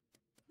me.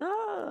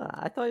 No,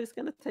 I thought it was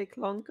gonna take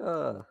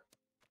longer.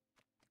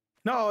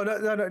 No, no,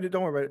 no, no,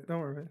 don't worry about it. Don't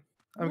worry about it.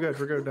 I'm good.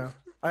 We're good now.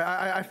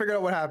 I figured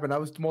out what happened. I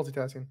was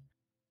multitasking.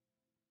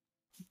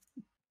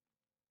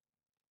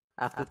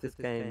 After this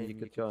game, you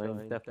could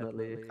join,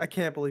 definitely. I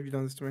can't believe you've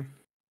done this to me.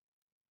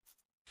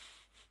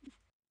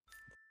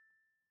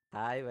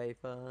 Hi,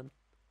 Rayfun.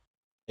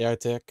 Hey,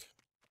 Arctic.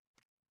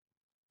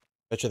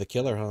 Bet you're the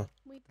killer, huh?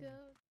 We go.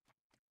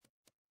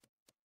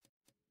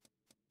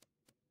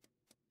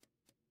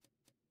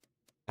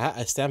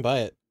 I stand by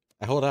it.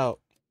 I hold out.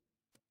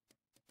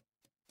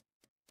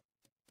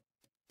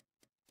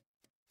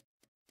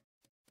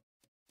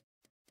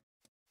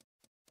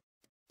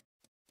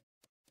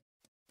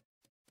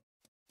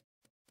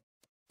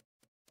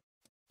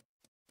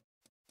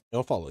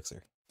 No fall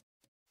elixir.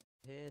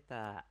 Hear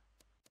that?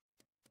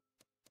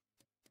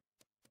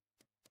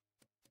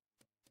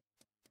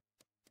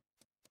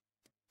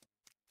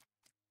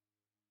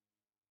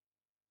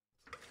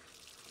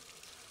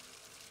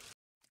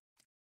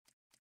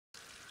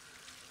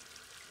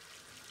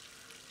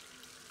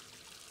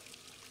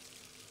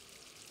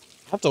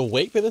 I have to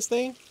wait for this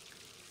thing?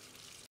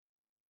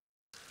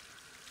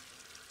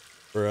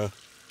 Bruh.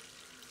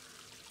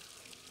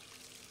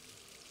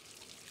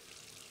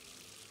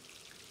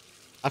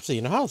 Actually,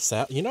 you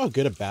know how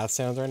good a bath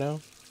sounds right now?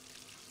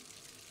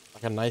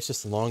 Like a nice,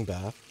 just long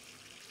bath.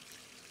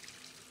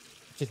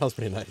 Actually sounds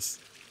pretty nice.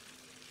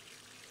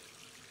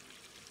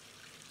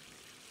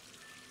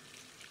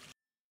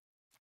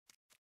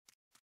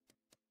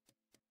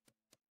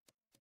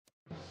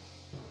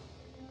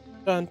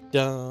 Dun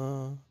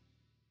dun.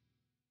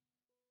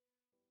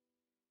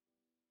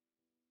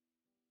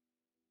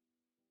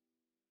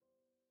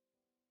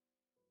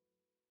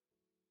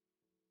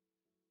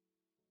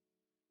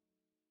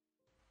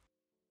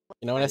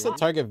 You know, when I said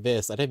target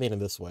this, I didn't mean it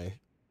this way.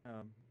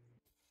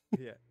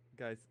 Yeah,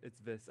 guys,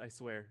 it's Vis. I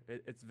swear,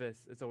 it's Vis.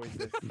 It's always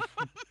Vis.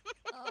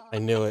 I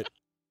knew it.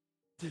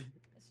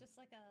 It's just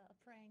like a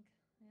prank.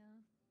 Yeah.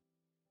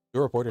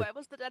 You reported. where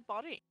was the dead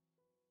body?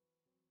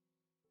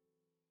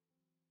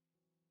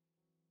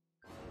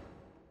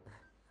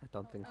 I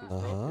don't think he's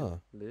Uh-huh.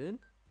 broken. Loon?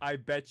 I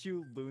bet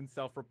you Loon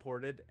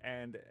self-reported,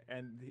 and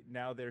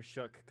now they're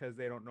shook because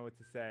they don't know what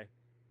to say.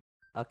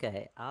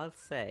 Okay, I'll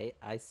say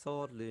I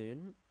saw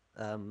Loon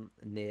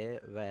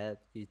near where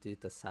you do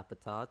the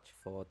sabotage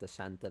for the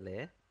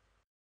chandelier,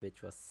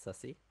 which was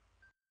sussy.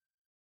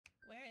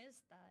 Where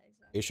is that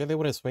exactly? Are you sure they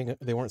wouldn't swing?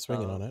 They weren't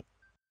swinging on it.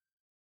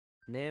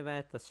 Near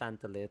where the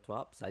chandelier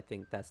drops, I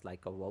think there's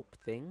like a rope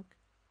thing,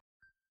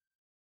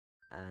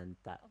 and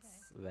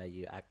that's where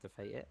you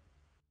activate it.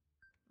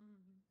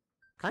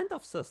 Kind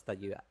of sus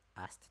that you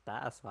asked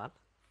that as well.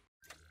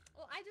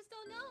 Well, I just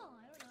don't know.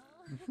 I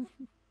don't know.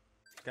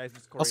 Guys,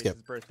 it's I'll Corey's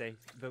skip. birthday.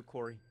 Vote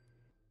Corey.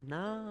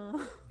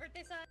 No.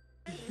 Birthday sign.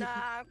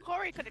 Nah,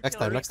 Corey could have Next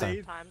killed time, me next time.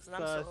 5 times and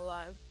I'm still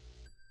alive.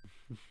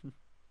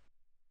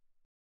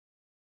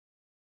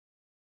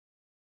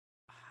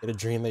 You had a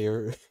dream that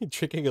you're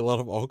drinking a lot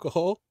of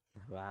alcohol?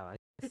 Wow,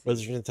 What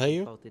is it trying to tell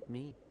you? voted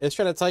me. It's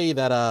trying to tell you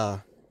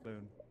that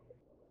Boom.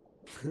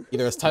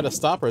 either it's time to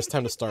stop or it's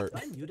time to start.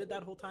 Was I muted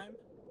that whole time?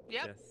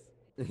 Yep.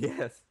 Yes.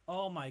 Yes.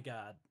 Oh my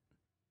god.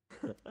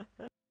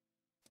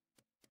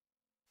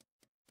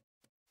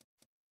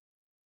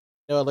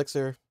 No,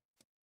 Elixir.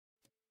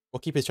 We'll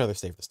keep each other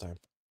safe this time.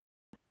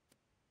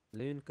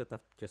 Loon could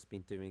have just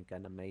been doing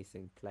an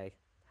amazing play.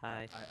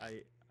 Hi.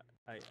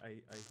 I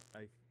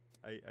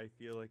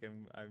feel like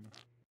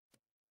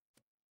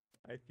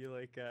I feel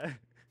like I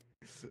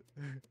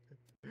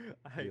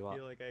You are-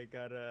 feel like I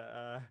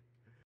gotta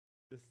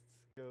just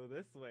go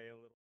this way a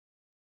little.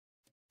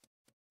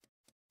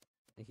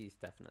 He's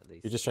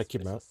definitely. You just try to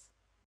keep him out? suspicious.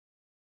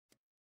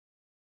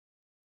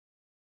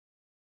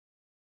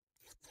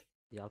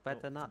 Y'all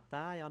better not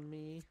die on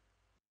me.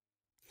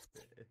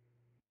 I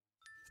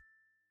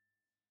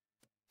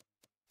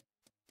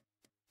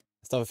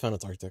still haven't found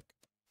its Arctic.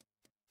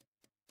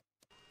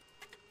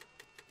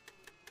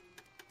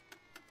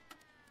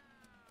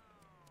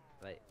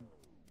 Right.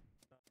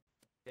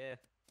 Yeah.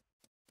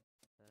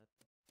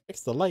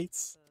 Fix the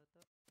lights.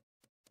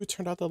 Who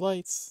turned out the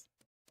lights?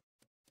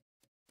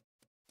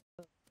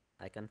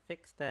 I can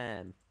fix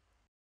them.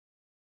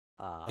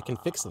 I can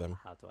fix them.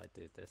 How do I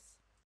do this?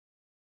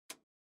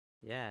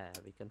 Yeah,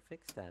 we can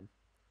fix them.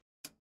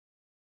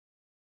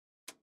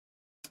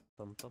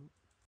 Bum bum.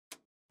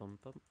 Bum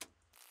bum.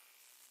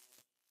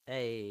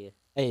 Hey,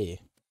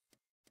 Hey,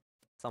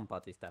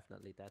 somebody's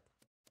definitely dead.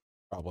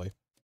 probably.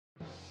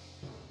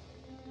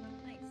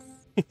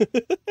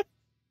 Nice.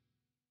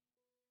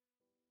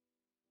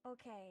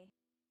 Okay.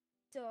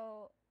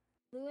 So,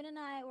 Loon and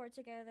I were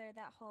together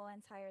that whole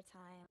entire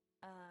time.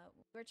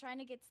 We were trying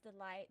to get to the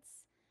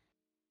lights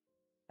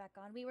back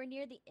on. We were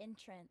near the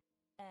entrance,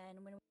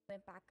 and when we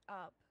went back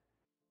up,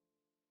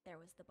 there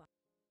was the body.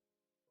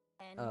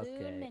 And Okay.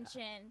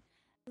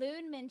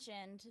 Loon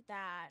mentioned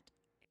that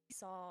he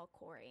saw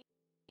Corey,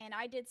 and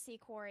I did see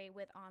Corey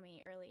with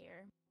Ami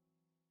earlier.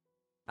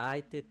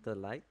 I did the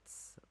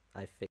lights.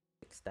 I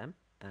fixed them.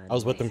 And I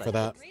was with them once for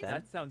I that. fixed them,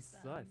 That sounds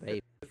sus.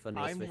 Raven was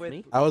I'm with with-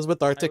 me. I was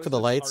with Arctic I for was the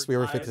with lights. We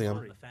were Arctic. fixing I them.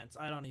 was on the fence.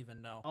 I don't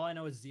even know. All I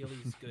know is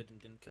Zeely's good and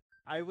didn't kill.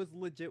 I was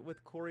legit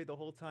with Corey the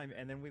whole time,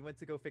 and then we went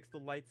to go fix the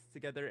lights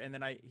together, and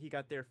then he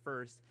got there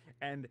first,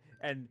 and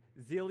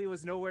Zeely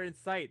was nowhere in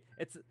sight.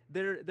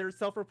 They're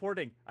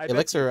self-reporting. I bet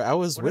Elixir, you, I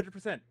was with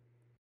 100%.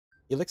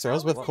 Elixir. I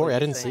was with What Corey. were I you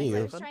didn't saying, see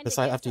you. Raven?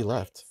 Besides, after you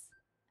left.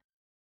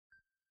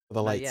 For the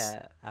No, lights.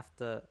 yeah,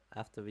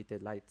 after we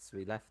did lights,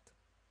 we left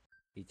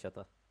each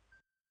other.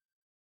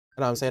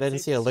 No, I'm Is saying it I didn't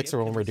safe see to Elixir skip?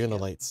 when Can we were we doing the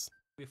skip? lights.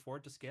 We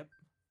afford to skip.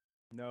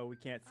 No, we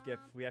can't skip.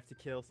 We have to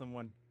kill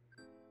someone.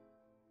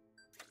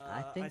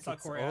 I think saw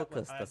it's Corey at-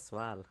 August I- as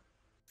well.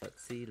 But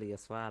Sealy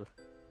as well.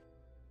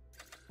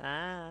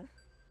 Ah.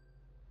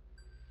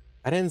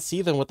 I didn't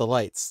see them with the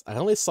lights. I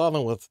only saw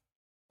them with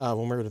when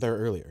we were there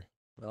earlier.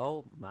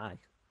 Oh my.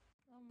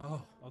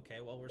 Oh, okay.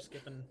 Well, we're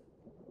skipping.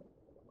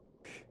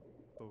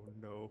 Oh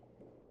no.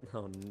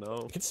 Oh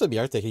no. It could still be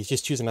Arctic. He's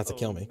just choosing not to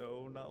kill me.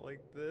 No, not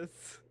like this.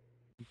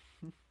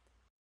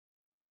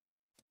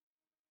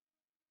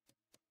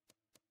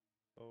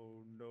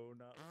 Oh no,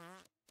 not.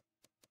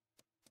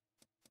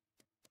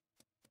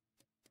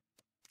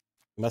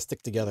 We must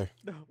stick together.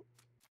 No.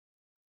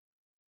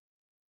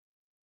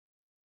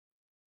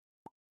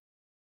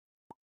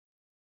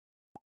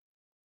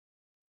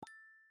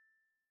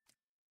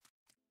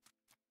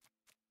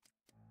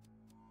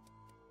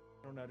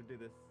 I don't know how to do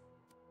this.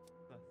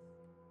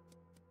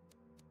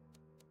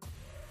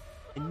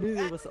 I knew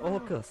it was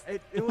August.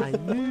 It was I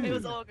knew. It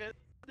was August.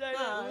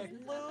 Yeah, it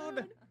was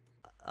Loon.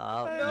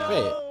 Oh Hey. no.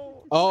 Wait.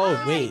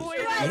 Oh, wait. boy,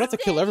 You don't have to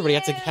kill everybody. You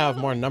have to have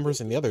more numbers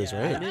than the others, Yeah.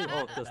 I right? knew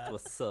August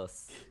was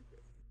sus.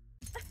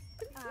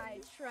 I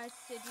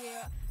trusted you.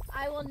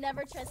 I will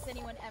never trust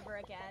anyone ever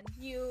again.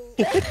 You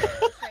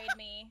betrayed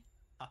me.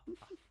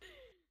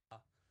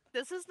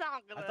 This is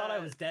not gonna. I thought I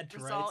was dead to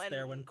result rights in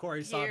there when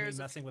Corey saw me years of-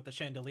 messing with the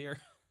chandelier.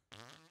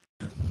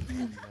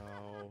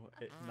 No,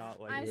 it's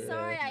not like I'm this,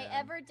 sorry I man.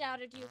 ever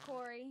doubted you,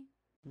 Corey.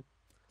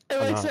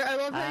 Elixir, I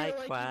love how Hi, you're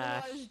like, even though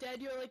I Quash. was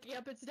dead, you're like,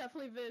 yep, it's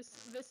definitely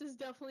this.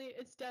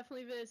 It's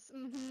definitely this.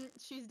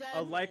 She's dead.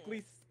 A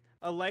likely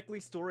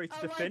story to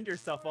A defend likely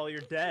yourself while story.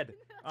 you're dead.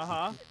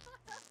 Uh-huh.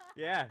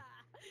 Yeah.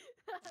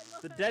 I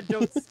love The how dead you-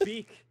 don't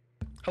speak.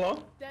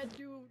 Hello? Dead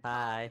dude.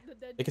 Hi. The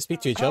dead They can dude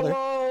speak to talk. each other.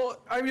 Hello?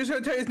 I'm just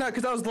gonna tell you it's not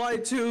because I was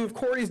lied to. If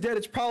Corey's dead,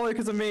 it's probably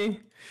because of me.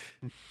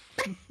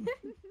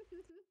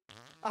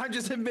 I'm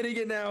just admitting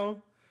it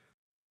now.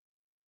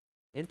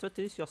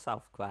 Introduce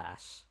yourself,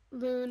 Crash.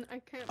 Loon, I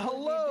can't believe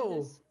Hello. you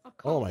did this. I'll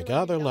call Oh my you god,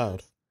 when they're you loud.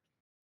 jealous.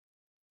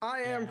 I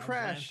Yeah, am I ran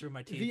Crash, through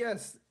my teeth.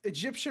 VS,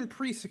 Egyptian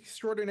priest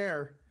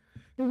extraordinaire.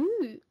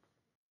 Ooh,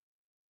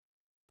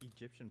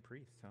 Egyptian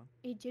priest, huh?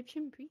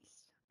 Egyptian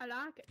priest. I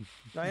like it.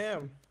 I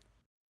am.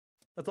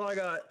 That's all I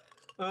got.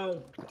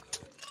 Oh,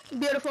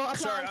 Beautiful. Applause.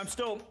 sorry,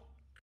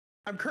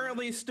 I'm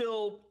currently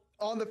still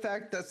on the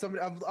fact that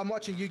I'm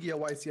watching Yu-Gi-Oh!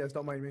 YCS,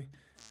 don't mind me.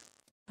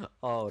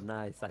 Oh,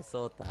 nice. I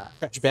saw that.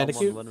 Crash Someone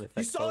Bandicoot? won with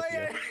You saw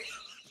Exodia. it?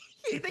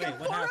 You think Wait, I'm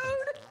what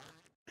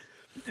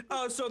happened?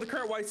 borrowed? So the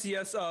current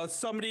YCS,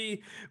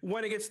 somebody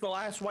went against the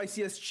last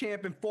YCS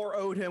champ and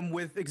 4-0'd him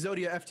with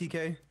Exodia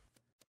FTK.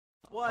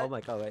 What? Oh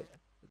my god, wait.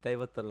 They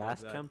were the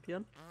last that?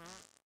 champion?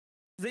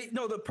 The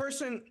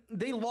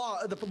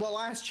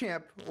last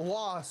champ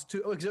lost to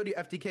Exodia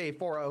FTK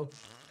 4-0.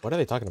 What are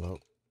they talking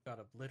about? Got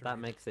obliterated. That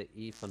makes it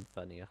even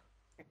funnier.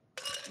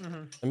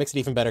 It makes it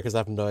even better because I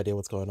have no idea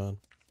what's going on.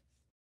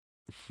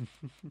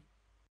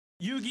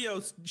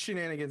 Yu-Gi-Oh!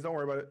 Shenanigans, don't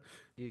worry about it.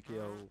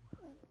 Yu-Gi-Oh!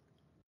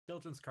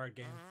 Children's card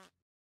game.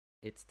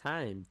 It's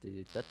time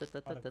to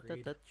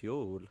Agreed.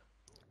 duel.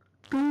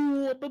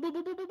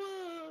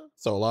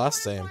 So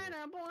lost, same.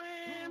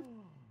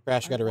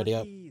 Crash, you got it ready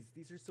up.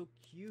 These are so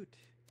cute.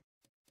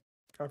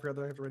 I forgot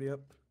that I have to ready up.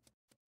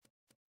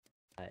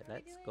 Alright, Are we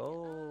let's doing,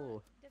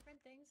 go. different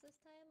things this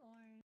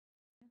time,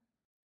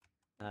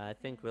 or? I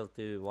think we'll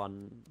do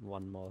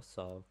one more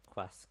so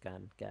Quest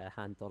can get a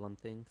handle on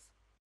things.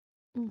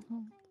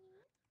 Don't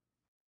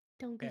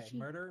Okay, get cheap.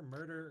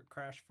 murder,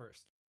 Crash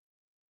first.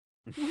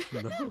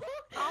 No.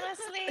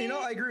 Honestly. You know,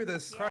 I agree with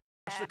this. Crash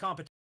the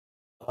competition.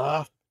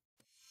 Ah.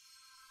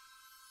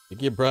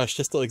 Yu-Gi-Oh! Brush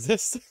just still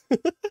exists.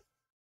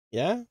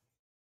 Yeah?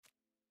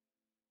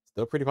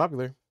 Still pretty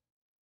popular.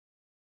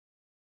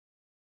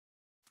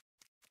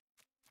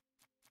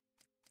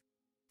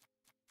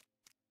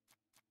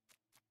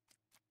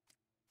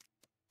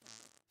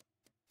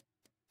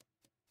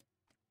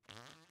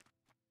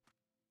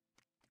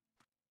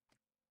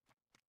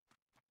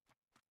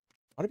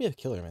 I want to be a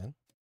killer, man.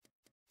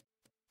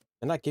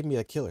 They're not giving me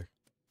a killer.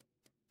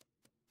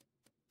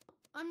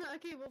 I'm not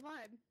okay. We'll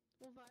vibe.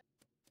 We'll vibe.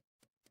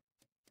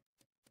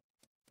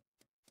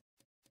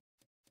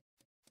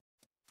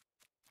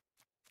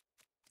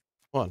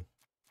 Come on.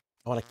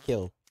 I want to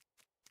kill.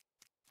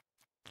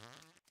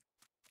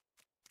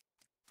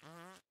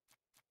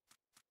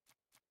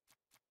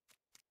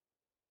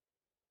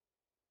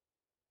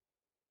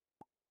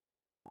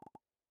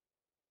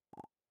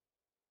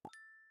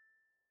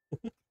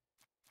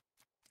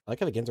 I like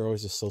how the games are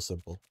always just so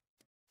simple.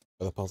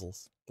 Or the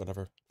puzzles.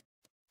 Whatever.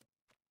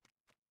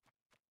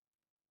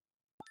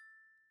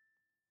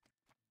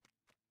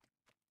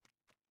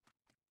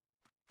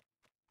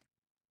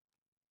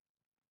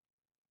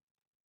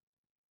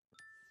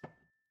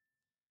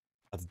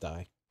 Let's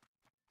die.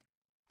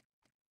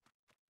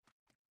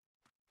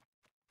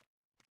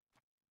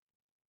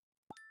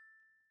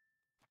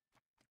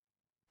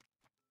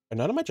 Are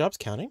none of my jobs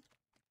counting?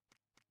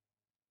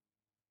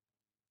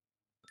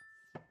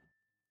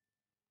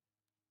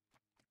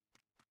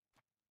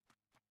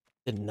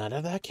 Did none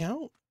of that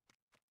count?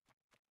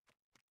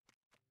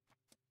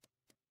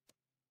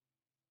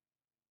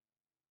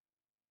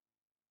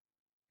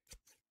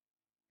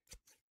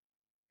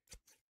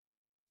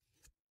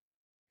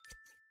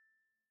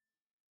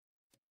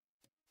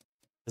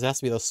 It has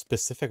to be those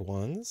specific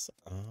ones?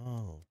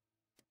 Oh.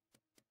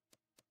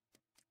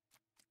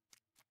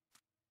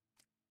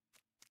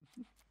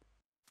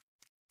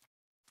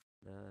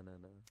 No, no,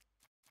 no.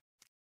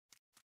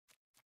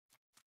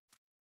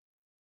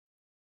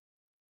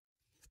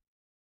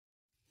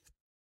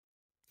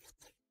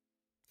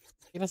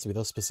 It has to be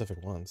those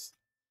specific ones.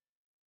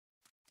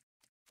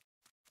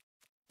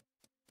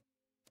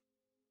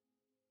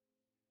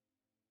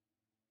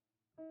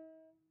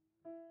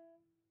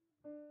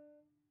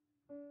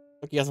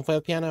 Look, you guys can play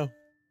the piano.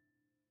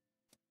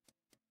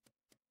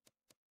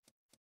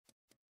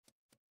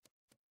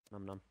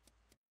 Num num.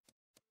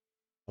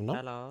 No?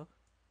 Hello.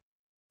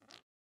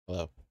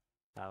 Hello.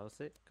 How's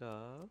it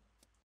go?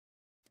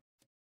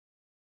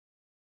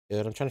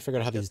 Good, I'm trying to figure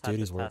out how these Just had the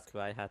duties work. task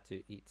where I had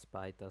to eat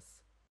spiders.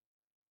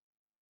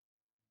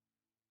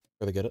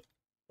 Were they good at?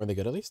 Were they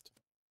good at least?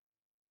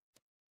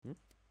 Hmm?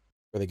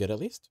 Were they good at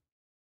least?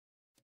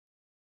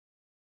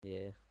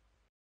 Yeah.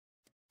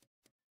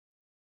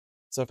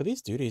 So for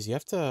these duties, you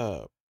have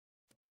to...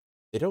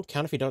 They don't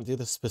count if you don't do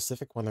the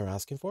specific one they're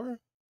asking for?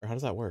 Or how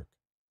does that work?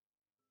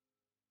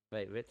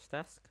 Wait, which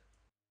task?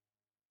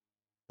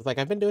 It's like,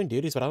 I've been doing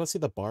duties, but I don't see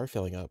the bar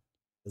filling up.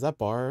 Is that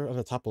bar on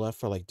the top left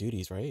for, like,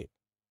 duties, right?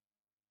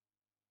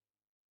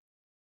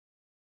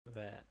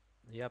 Where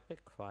you're a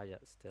bit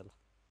quiet still.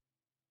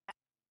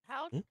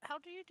 How Hmm? how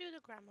do you do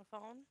the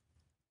gramophone?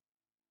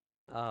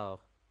 Oh,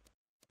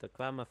 the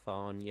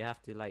gramophone, you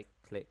have to like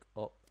click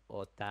up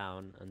or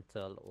down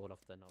until all of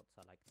the notes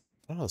are like.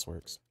 I don't know how this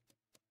works.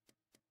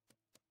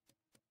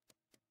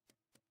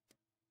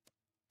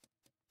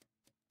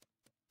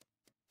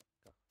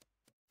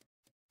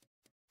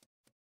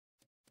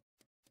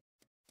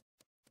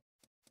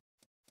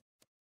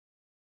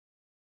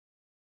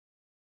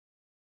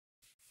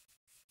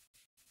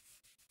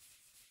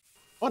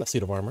 I want a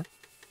suit of armor.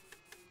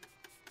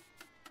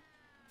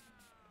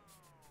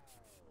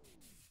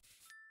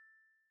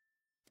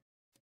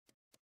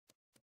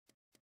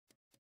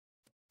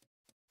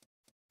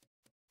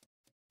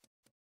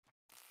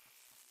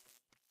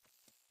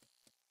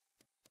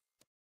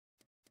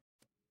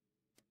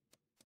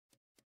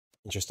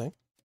 Interesting.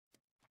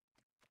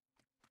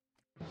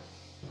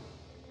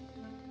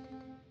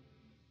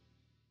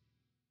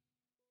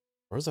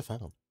 Where's the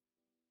found?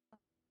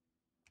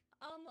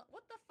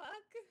 What the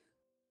fuck?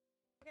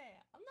 Okay,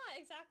 I'm not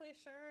exactly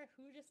sure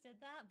who just did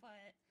that,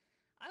 but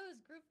I was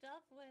grouped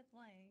up with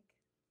like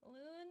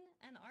Loon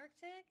and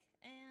Arctic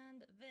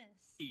and Vis.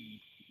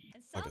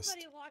 And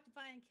somebody walked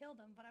by and killed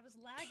him, but I was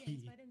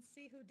lagging, so I didn't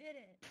see who did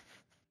it.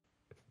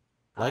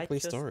 Likely I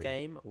just story.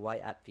 came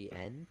right at the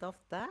end of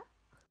that.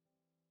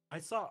 I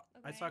saw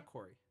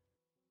Corey.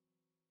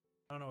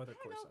 I don't know whether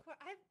Corey saw.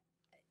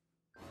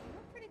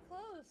 We're pretty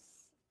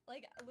close.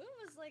 Like Loon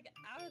was like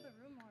out of the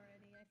room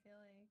already, I feel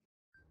like.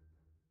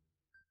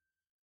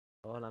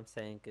 All I'm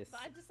saying is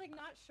But I'm just like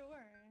not sure.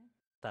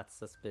 that's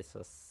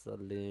suspicious.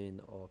 Loon,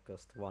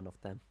 August, one of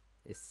them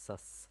is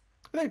sus.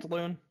 I think it's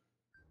Loon.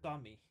 Saw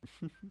me.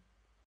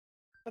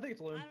 I think it's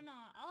Loon. I don't know.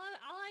 All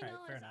I know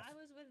fair is enough. I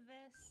was with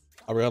Vis.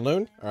 Are we on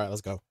Loon? Alright,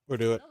 let's go. We'll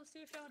do it. Those two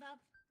showed up.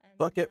 And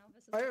Fuck it. now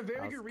Vis is I have a gone. very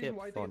I'll good reason skip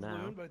why I for think it's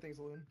now. Loon, but I think it's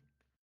Loon.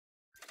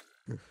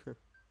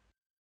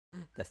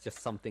 There's just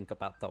something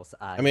about those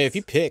eyes. I mean, if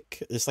you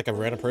pick just like a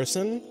random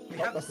person, We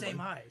have the same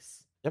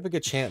eyes. you have a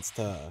good chance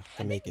to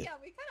make it. Yeah,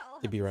 we kind of all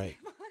To have be the right.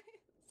 same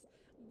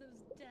eyes.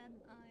 Those dead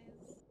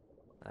eyes.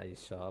 Are you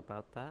sure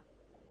about that?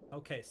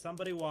 Okay,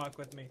 somebody walk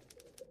with me.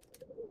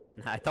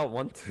 I don't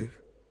want to.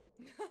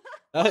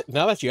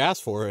 Now that you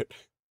asked for it.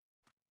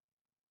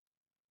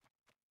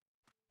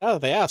 Now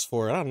that they asked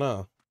for it, I don't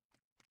know.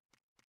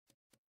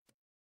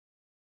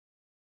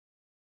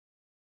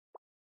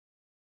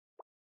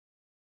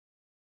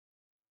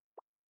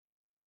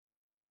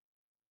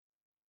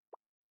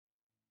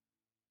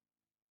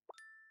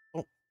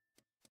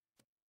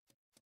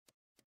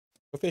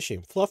 Go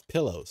fishing. Fluff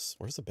pillows.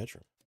 Where's the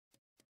bedroom?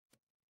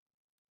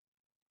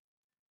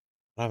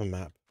 I have a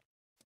map.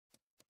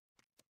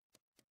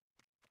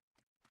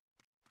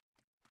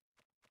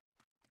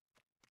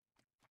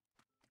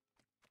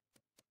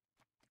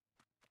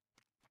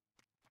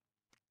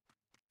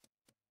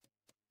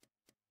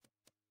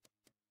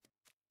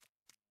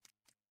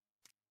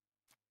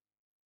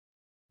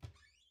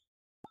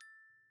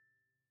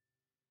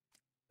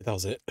 That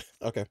was it.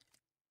 Okay.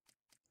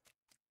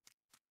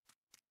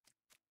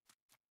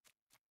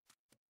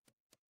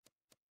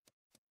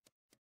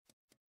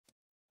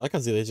 I like how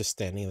Zelia's just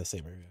standing in the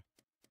same area.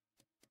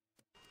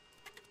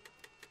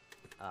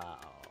 Oh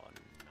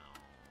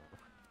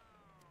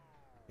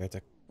Here,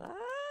 take. no.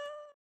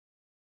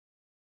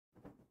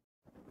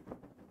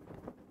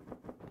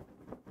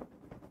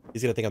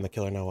 He's gonna think I'm the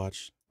killer now.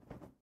 Watch.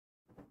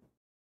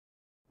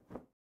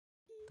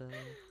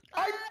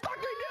 I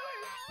fucking knew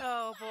it!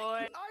 Oh boy.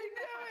 I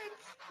knew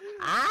it!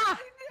 Ah!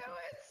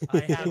 I knew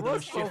it! I have It was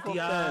those shifty both of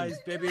them. eyes,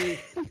 baby.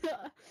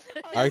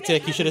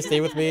 Arctic, you should have stayed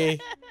with me.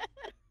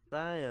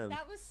 Damn.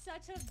 That was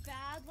such a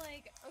bad,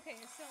 like, okay,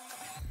 so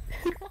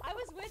I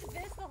was with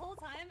Vis the whole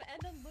time,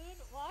 and then Loon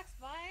walks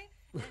by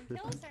and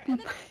kills her, and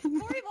then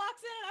Tori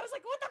walks in, and I was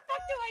like, what the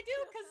fuck do I do?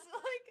 Because,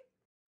 like,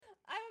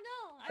 I don't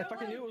know. I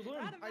fucking knew it was Loon.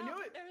 rat him I knew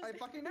out. it. There was- I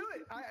fucking knew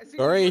it. I see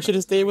Sorry, you should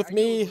have stayed with I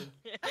knew it me. was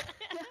Loon.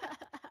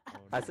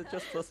 I should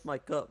just trust my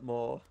gut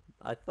more.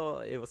 I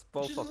thought it was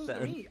both Just of listen to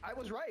them. me. I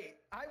was right.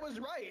 I was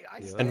right. I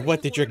Yeah. said And it what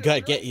was did your Loon, I was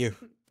gut get right. you?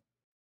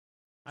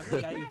 I'm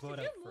the guy you Crash, vote did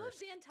out you move first.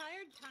 the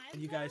entire time?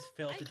 And you guys though?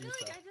 failed I to do feel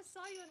so. like I just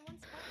saw you in one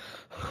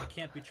spot. I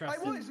can't be I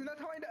trusted. was, and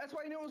that's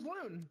why I knew it was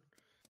Loon.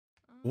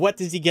 What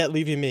did he get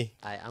leaving me?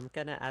 I am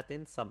gonna add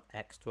in some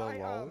extra I,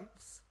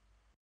 rolls.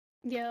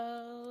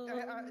 Yo.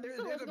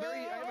 There's a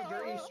very, I have a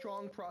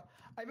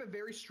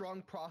very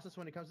strong process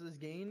when it comes to this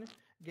game,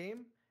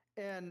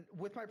 and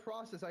with my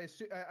process, I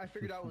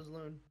figured out it was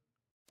Loon.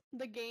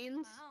 The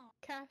gains. Wow.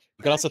 Cash.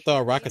 You could also Cash. throw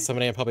a rock at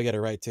somebody and probably get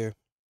it right too.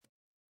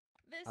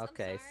 Vis,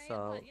 Okay, I'm sorry,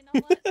 so- but you know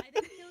what? I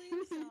didn't kill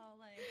you, so like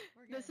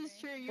we're good. This is right?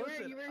 true. You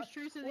Listen, were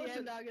true to the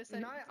end, August. I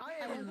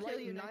won't am kill right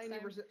you next time.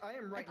 90%. I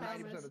am right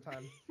 90% of the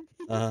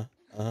time.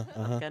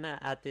 I'm gonna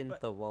add in But-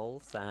 the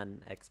rolls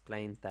and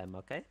explain them,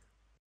 okay?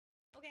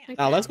 Okay.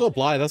 Ah, let's go I'm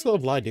blind. Let's go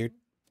listening. blind, dude.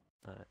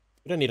 Alright.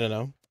 You don't need to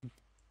know.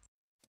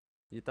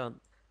 You don't.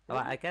 Well,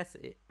 I guess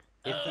if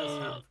That does you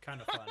sound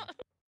kind of fun.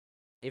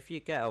 if you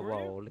get a Were you?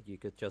 roll, you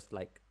could just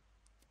like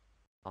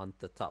on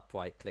the top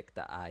right click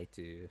the eye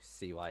to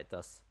see what it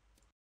does.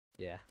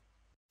 Yeah.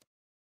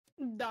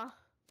 Duh.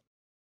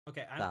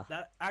 Okay, Duh.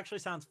 that actually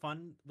sounds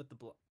fun with the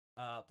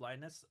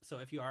blindness. So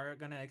if you are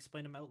gonna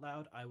explain them out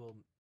loud, I will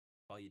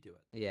while you do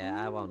it.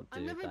 Yeah, I Ooh, won't do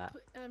I've that.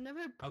 never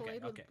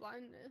played okay. with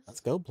blindness.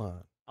 Let's go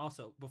blind.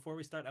 Also, before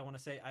we start, I want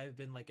to say I've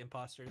been like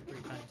imposter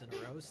 3 times in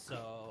a row,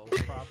 so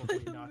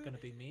probably not gonna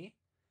be me.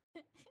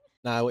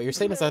 Nah, what you're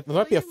saying is that there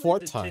might be a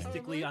fourth time.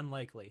 Statistically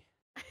unlikely.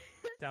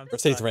 Down Or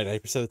say it's right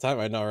 90% of the time.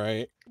 I know,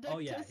 right? Oh,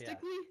 yeah, yeah.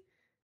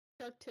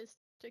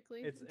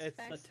 Statistically. It's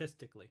facts.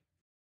 Statistically.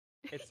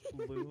 It's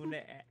Loon.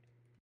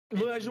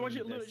 Loon, I just want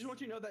you, Loon, Loon, I just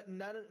want you to know that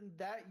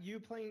that you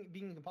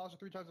being a composer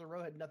 3 times in a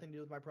row had nothing to do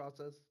with my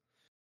process.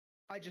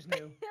 I just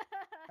knew.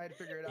 I had to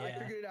figure it out. I Yeah.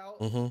 figured it out.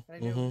 Mhm, And I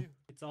knew it was you.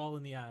 It's all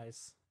in the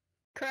eyes.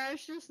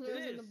 Crash just knows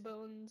in the is.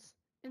 bones.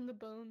 In the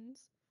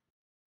bones.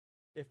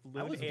 If I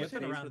Loon was whipping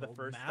answers around for the the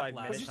first map 5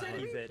 last minutes, time.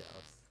 he's it.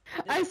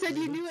 I said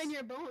you knew in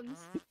your bones.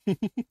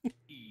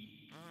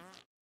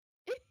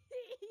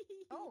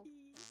 Oh.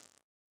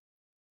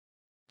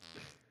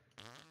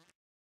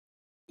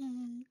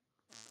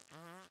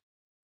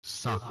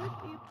 Suck.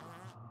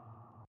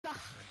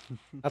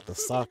 Not the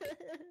suck.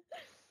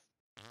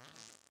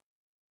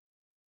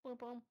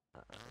 Boom.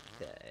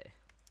 Okay.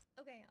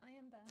 Okay, I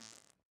am back.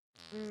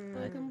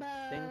 Welcome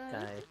I think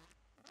back.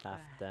 I have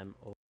them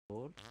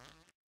all.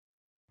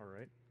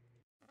 Alright.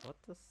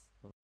 What's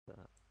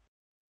that?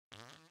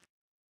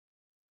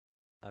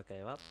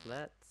 Okay, well,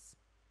 let's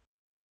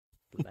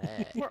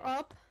play. We're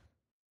up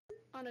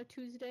on a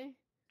Tuesday.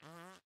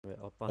 We're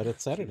up on But it's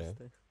a Saturday.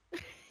 Tuesday.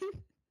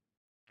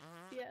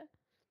 Yeah.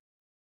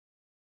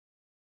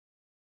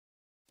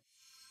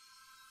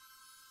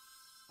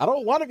 I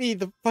don't want to be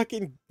the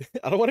fucking.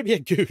 I don't want to be a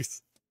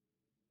goose.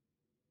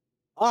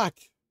 Fuck.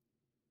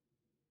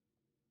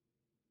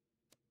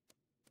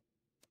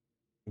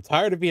 I'm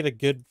tired of being a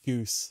good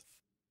goose.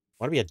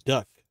 I want to be a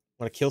duck. I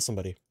want to kill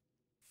somebody.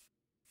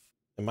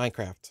 In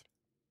Minecraft.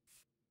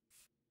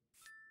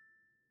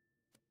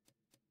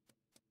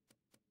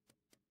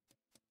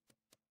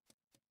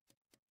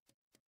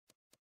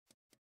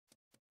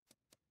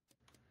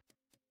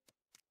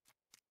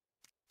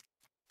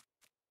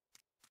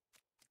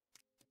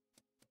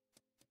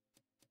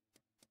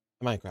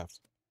 Minecraft.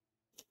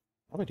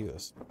 How do I do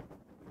this?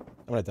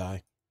 I'm gonna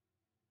die.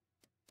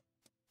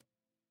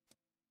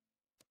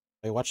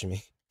 Are you watching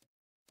me?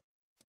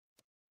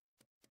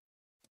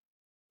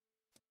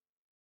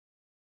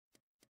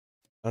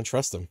 I don't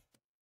trust him.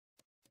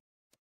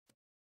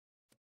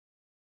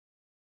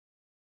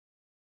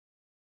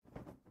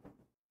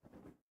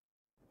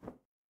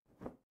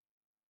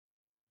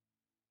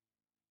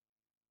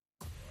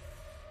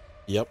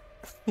 Yep.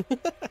 I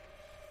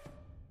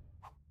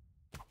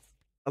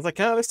was like,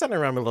 oh, they're standing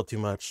around me a little too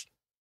much.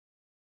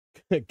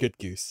 Good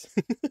goose.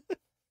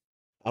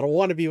 I don't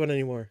want to be one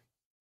anymore.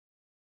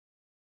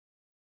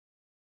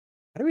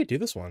 How do we do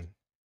this one?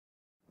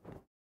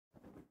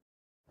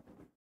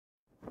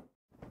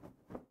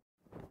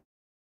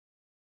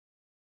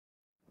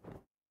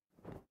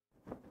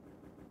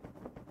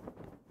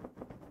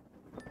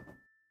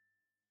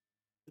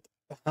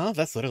 Huh?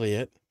 That's literally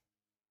it.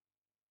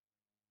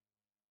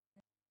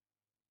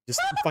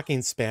 Just fucking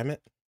spam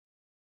it.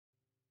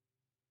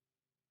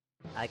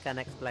 I can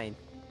explain.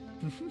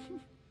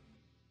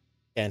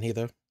 Can he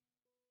though?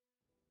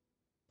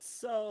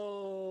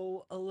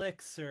 So,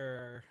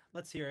 Elixir.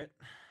 Let's hear it.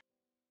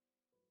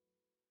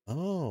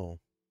 Oh.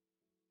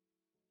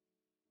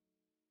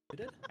 You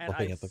did? And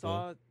Looking I at the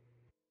saw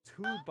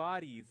 2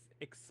 bodies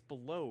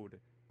explode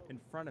in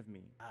front of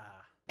me. Ah,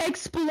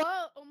 Explode!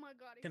 Oh my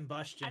god.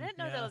 combustion. I didn't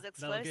know yeah, that was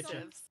that'll get ya.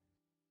 explosives.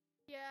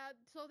 Yeah,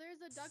 so there's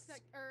a duck that,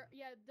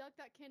 duck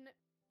that can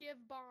give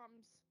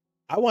bombs.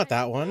 I want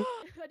that one.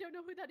 I don't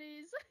know who that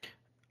is.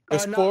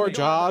 There's No, 4 we don't have that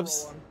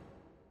jobs. role on.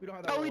 We don't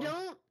have that Oh, we role on.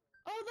 don't?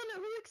 Oh,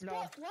 then who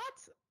explode?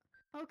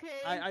 What? Okay.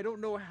 I don't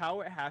know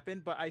how it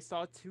happened, but I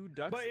saw 2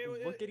 ducks But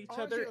it- look at each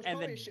honestly, it other was and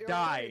probably then a sh- it was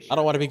die. probably a I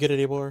don't want to be sheriff good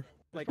anymore.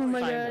 Like Oh my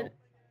final. god.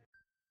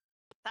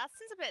 That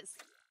seems a bit.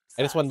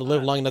 I just wanted to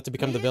live long enough to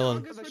become Me the and villain.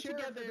 August If were the sheriff,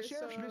 together, if the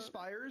sheriff so...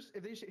 misfires,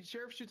 if the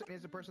sheriff shoots an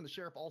innocent person, the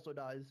sheriff also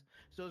dies.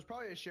 So it's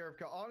probably a sheriff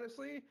kill.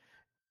 Honestly,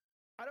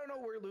 I don't know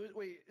where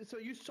Wait, so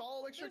you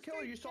saw Elixir kill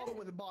or you saw them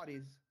with the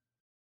bodies?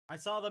 I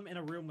saw them in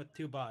a room with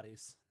 2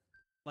 bodies.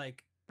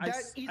 Like, That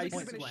s- easily could have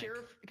point been a blank.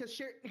 sheriff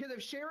because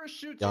if sheriff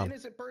shoots Yeah. an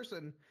innocent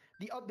person,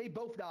 they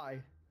both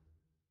die.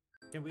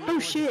 Can we? Oh,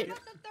 afford to shit. skip?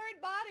 The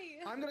third body.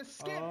 I'm gonna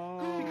skip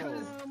Oh.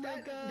 because Oh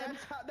my God.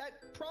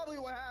 that's probably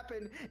what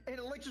happened, and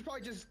Elixir's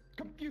probably just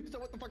confused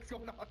on what the fuck's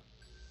going on.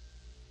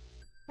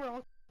 We're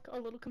all a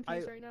little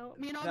confused right now.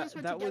 Me and that- August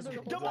were that was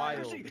together the whole wild.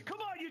 time. Democracy! Come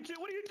on, you two!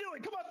 What are you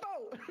doing? Come on,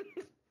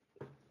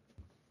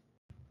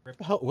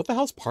 vote! What the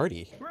hell's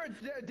party? We're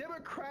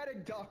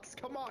democratic ducks.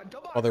 Come on,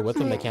 democracy. Oh, they're with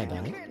them, they can't You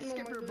die? can't Oh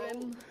skip my your God.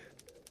 vote.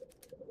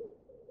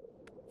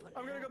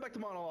 I'm gonna go back to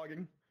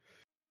monologuing.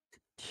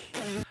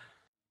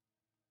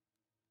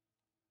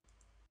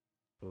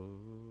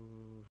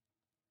 Ooh.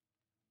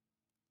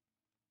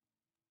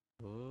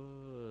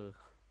 Ooh.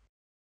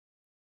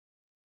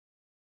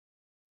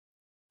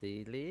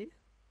 Really?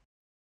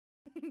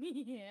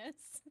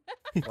 Yes.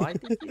 Why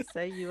did you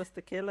say you was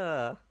the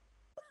killer?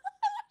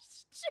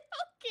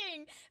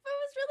 Joking. If I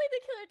was really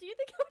the killer, do you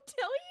think I would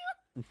tell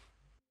you?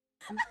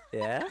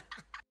 Yeah?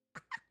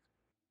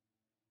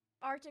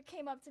 Archer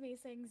came up to me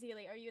saying,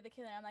 Zeely, are you the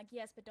killer? I'm like,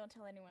 yes, but don't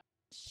tell anyone.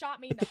 Shot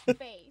me in the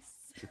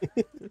face.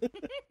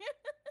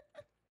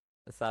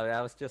 Sorry,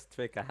 I was just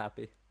trigger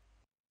happy.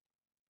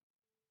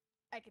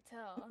 I could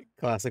tell.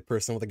 Classic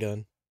person with a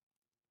gun.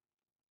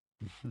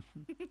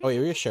 Oh,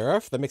 you're a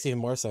sheriff? That makes even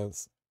more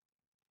sense.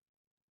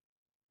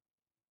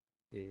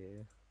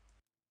 Yeah.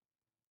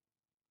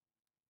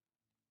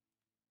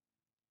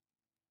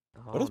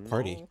 What is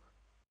party?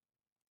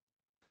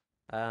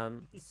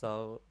 No.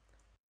 So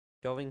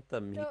during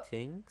the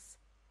meetings,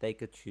 they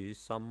could choose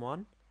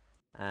someone,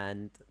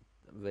 and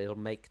will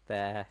make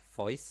their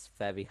voice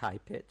very high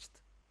pitched.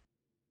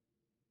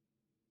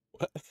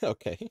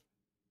 Okay.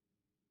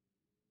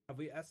 Have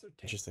we ascertained?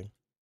 Interesting.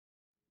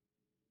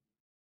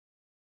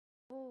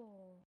 Oh.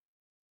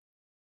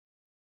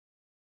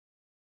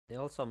 It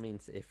also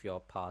means if you're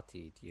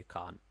partied, you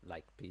can't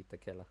like be the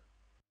killer.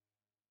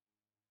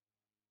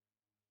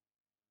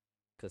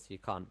 Because you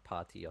can't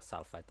party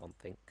yourself, I don't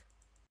think.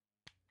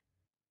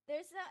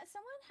 There's that.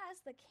 Someone has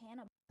the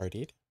cannibal.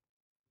 Partied?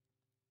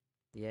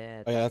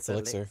 Yeah. Oh, yeah, that's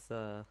Elixir.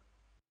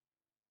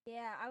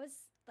 Yeah, I was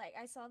like,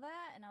 I saw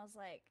that and I was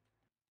like,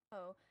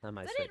 oh. I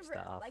might I switch didn't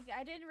that off. like.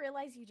 I didn't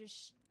realize you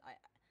just.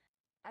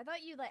 I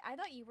thought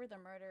you were the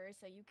murderer,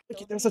 so you. Okay,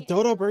 killed there's a me, and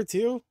dodo then bird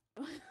too.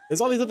 I-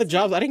 There's all these other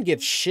jobs. I didn't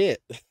get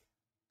shit.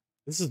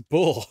 This is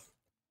bull.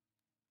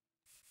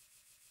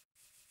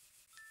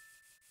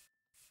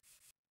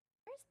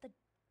 Where's the?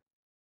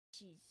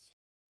 Jeez.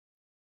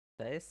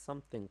 There is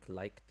something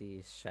like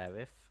the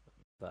sheriff,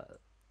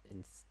 but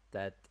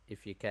instead,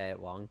 if you get it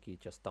wrong, you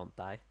just don't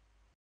die.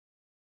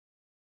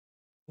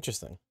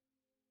 Interesting.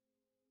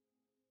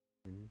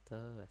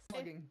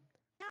 Interesting.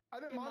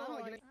 I've been You're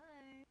monologuing.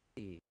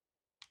 Hi.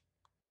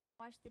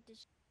 Wash the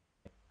dish.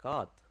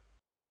 God,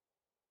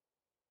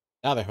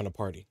 Now they're having a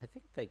party. I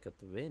think they could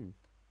win.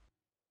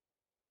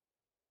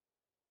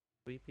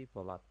 3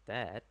 people are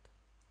dead.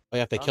 Oh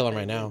yeah, if they Can't kill him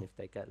right win now. If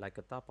they get like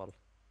a double.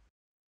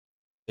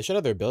 They should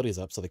have their abilities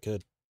up so they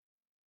could.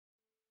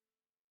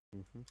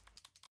 Mm-hmm.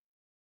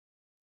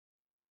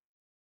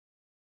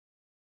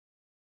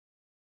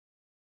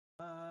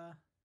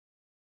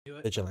 Do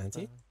it.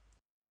 Vigilante?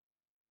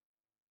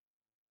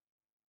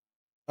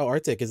 Oh,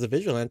 Arctic, is the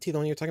vigilante the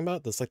one you're talking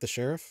about? That's like the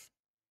sheriff?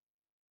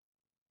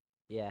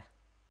 Yeah.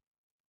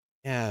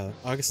 Yeah,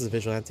 August is a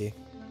vigilante.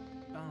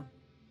 Oh.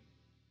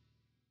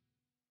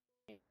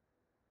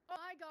 Oh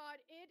my god,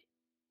 it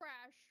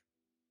crash.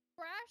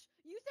 Crash?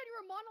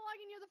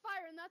 monologuing near the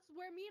fire, and that's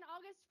where me and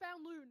August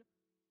found Loon.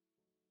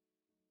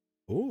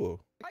 Ooh.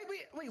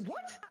 Wait,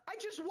 what? I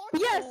just watched.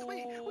 Yes.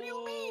 Wait, what do you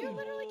mean? You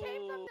literally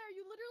came from there.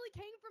 You literally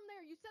came from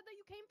there. You said that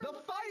you came from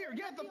The fire.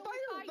 Yeah, and the that's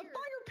only fire. The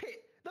fire pit.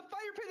 The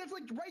fire pit that's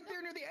like right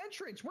there near the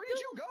entrance. Where did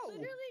you go?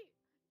 Literally.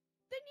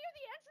 Then near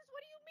the entrance.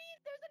 What do you mean?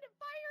 There's a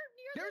fire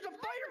near. There's a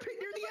fire pit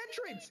near the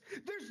entrance.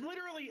 There's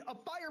literally a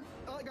fire,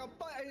 like an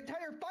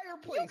entire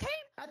fireplace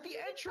at the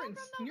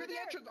entrance, near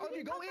the entrance. Oh,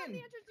 you go in.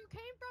 The entrance. You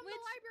came from the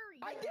library.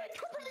 I did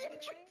come from the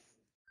entrance.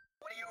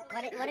 What do you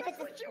What mean? if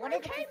it's what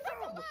if came it's from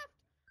the left?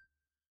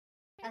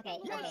 okay?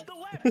 Yes, Okay. the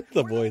left.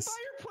 The Where voice. The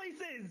fireplace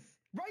is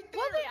right there.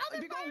 Well, the other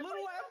if you go a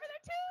little left. over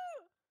there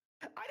too.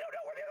 I don't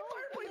know where the other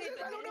fireplace is.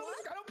 I don't know.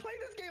 I don't play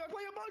this game. I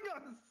play Among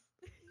Us.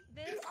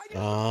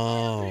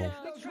 Oh.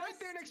 No, it's right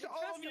there next to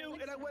all of you,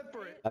 and I went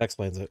for it. That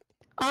explains it.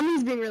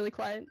 Ami's being really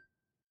quiet.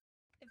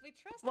 If we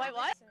trust Wait,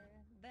 what? Elixir,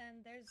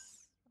 then there's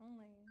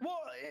only. Well,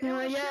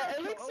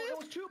 it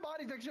was two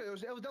bodies next to it. It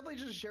was definitely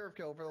just a sheriff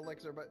kill for the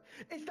elixir, but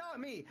it's not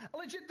me.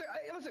 Legit,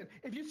 listen.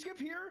 If you skip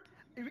here,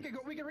 if we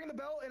can ring the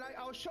bell, and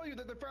I'll show you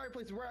that the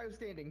fireplace is where I was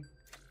standing.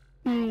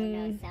 I don't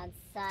know. Sounds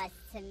sus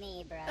to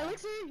me, bro.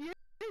 Elixir, your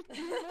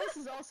voice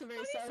is also very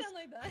sus. Why do you sound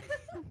like that?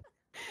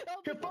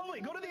 Here, follow me.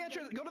 Go to the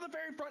entrance. Go to the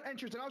very front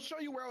entrance, and I'll show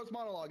you where I was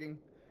monologuing.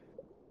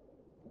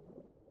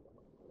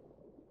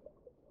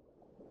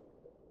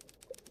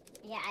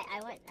 Yeah, I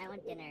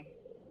want dinner.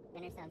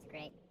 Dinner sounds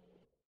great.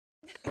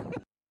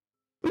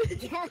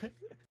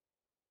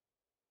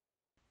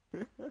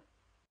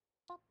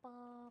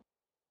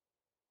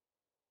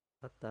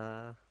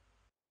 Ta-da.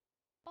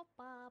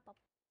 Ba-ba-ba.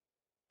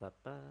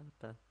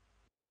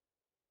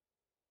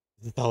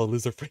 That'll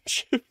lose their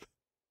friendship.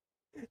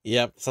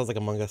 Yep, sounds like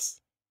Among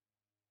Us.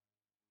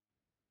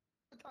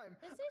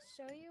 Does it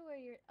show you where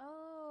you're?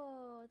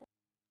 Oh.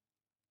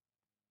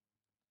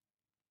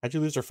 How'd you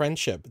lose your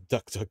friendship?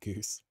 Duck, duck,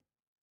 goose.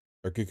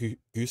 Or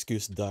goose,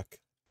 goose, duck.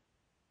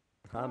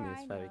 Hami's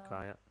I very know.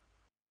 quiet.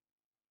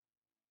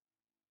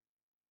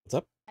 What's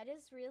up? I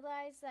just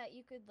realized that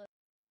you could look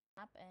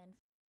up and.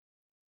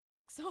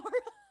 Sora.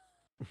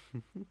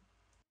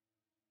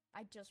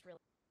 I just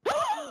realized.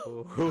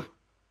 Ooh.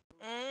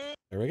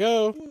 There we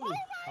go.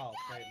 Oh,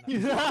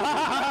 great.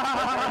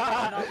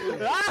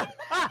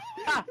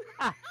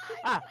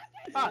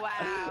 Wow.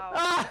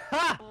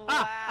 Wow.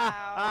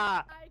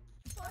 I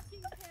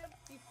fucking can't.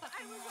 I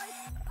was like,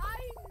 I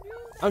knew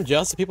that. I'm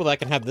jealous of people that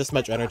can have this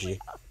much energy.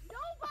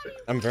 Nobody.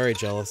 I'm very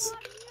jealous.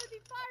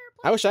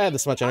 I wish I had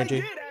this much energy.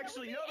 I did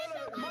actually.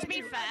 No.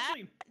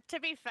 To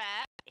be fair,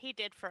 he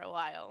did for a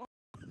while.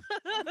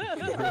 See,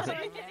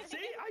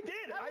 I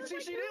did. I see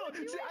she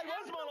did. See,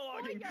 I was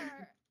monologuing.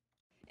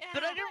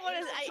 But I didn't want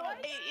to.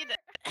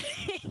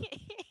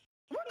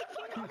 What the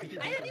fuck?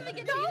 I didn't even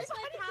get to use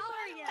my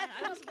power yet.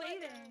 I was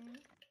waiting.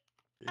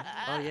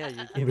 Oh yeah, you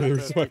I'm gave gonna us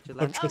lose those my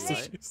vigilantes, trust right?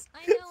 issues. I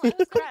know. I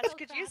was Crash, so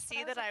could you fast, see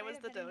I that I afraid was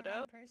of the hitting the dodo?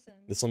 wrong person.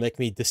 This will make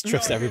me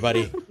distrust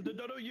everybody.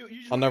 You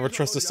I'll never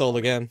trust a soul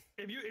again.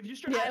 If you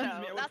start I pushing know.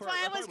 me, I would That's probably- why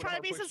I probably was would trying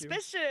to be hard push you.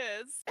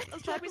 suspicious. I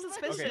was trying to be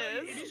suspicious.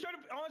 If you started,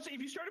 honestly, if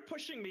you started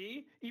pushing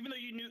me, even though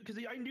you knew, because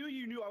I knew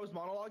you knew I was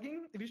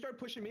monologuing. If you started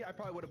pushing me, I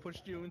probably would have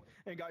pushed you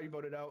and got you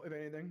voted out, if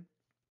anything.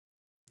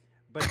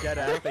 But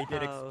deadass, they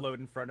did Oh. explode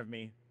in front of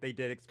me. They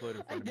did explode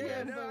in front of me.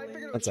 Yeah, no, I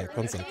figured it One was sec,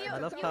 one sec. Do you, I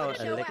love do you how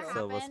wanna know what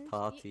Elixir was happened?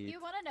 partied. You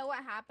want to know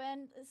what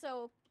happened?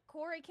 So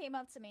Corey came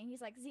up to me and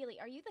he's like, "Zeely,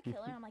 are you the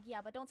killer?" And I'm like,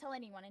 "Yeah, but don't tell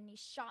anyone." And he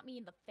shot me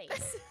in the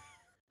face.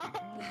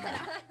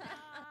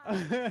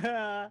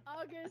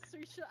 August,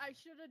 I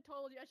should have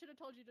told you. I should have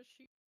told you to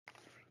shoot.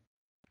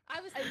 I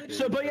was.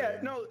 So, but yeah,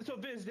 no. So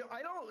Viz,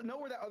 I don't know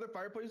where that other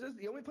fireplace is.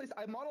 The only place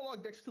I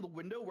monologued next to the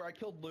window where I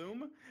killed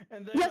Loom,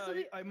 and then Yeah, so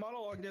I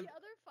monologued in. The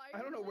other fire.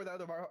 I don't know where that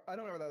other I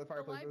don't know where that other The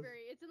fireplace is.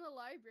 library. It's in the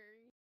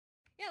library.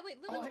 Yeah, wait,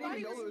 Oh, I Lumen's didn't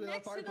body even know was there was a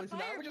next to the fireplace.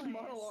 And I was just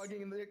fireplace.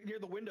 monologuing near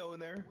the window in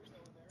there.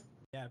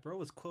 Yeah, bro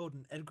was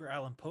quoting Edgar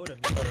Allan Poe to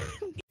me.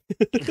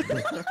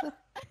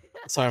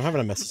 Sorry, I'm having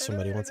a message And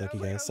somebody. then- One sec, you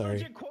I was guys. Sorry.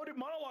 legit quoted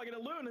monologuing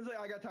at Loon, and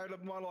I got tired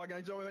of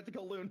monologuing, so I went to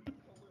kill Loon.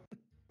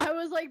 I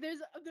was like, there's.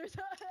 I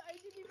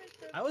didn't even.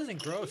 I was me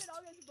engrossed. and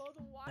August both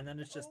walked And then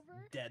it's just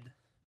over. dead.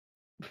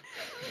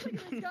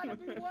 Like, there's gotta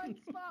be one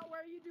spot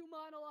where you do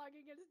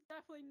monologuing, and it's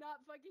definitely not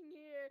fucking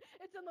here.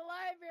 It's in the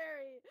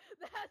library.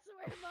 That's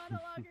where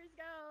monologuers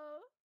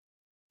go.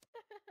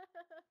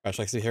 Crash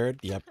likes to be heard?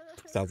 Yep.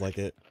 Sounds like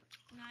it.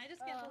 No, I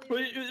just can't But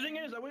believe the thing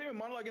is, I wasn't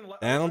even monologuing in the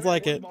Sounds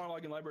like it.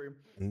 Monologuing in the library.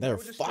 And I they're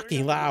was just staring fucking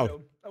out the loud.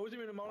 window. I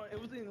wasn't even it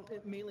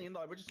wasn't mainly in the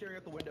library, just staring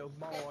out the window,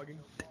 monologuing.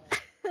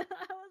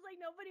 I was like,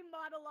 nobody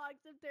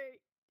monologues if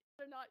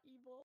they're not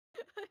evil.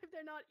 If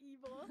they're not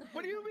evil.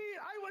 What do you mean?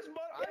 I would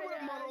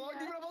have monologued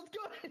even if I was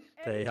good.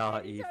 They are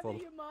Anytime evil.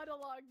 that you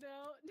monologue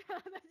now,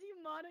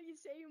 that you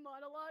say you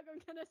monologue,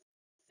 I'm gonna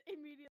say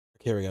immediately.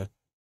 Here we go.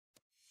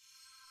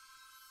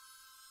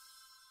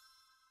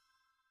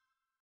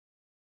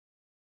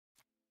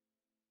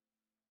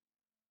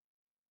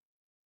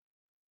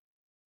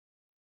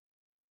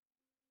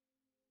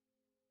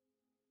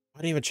 I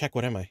didn't even check.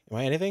 What am I? Am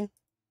I anything?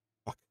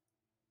 Fuck.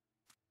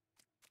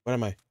 What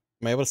am I?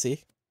 Am I able to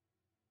see?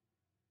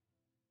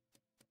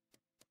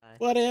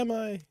 What am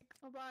I?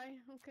 Oh, bye.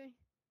 Okay.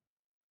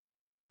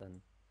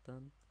 Dun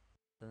dun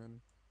dun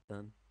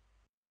dun.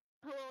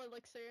 Hello,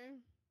 Elixir.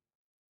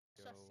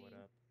 Yo, what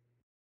up?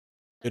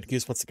 Good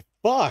goose wants to.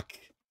 Fuck!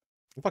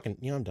 I'm fucking.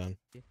 Yeah, I'm done.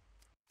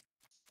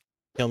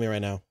 Kill me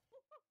right now.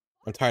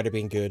 I'm tired of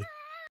being good.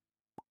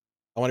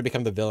 I want to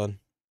become the villain.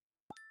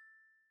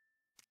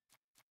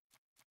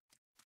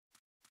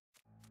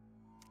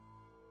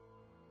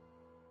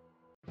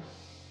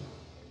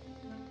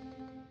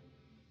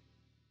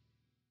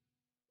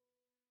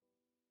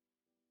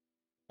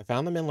 I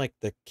found them in like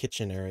the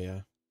kitchen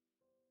area.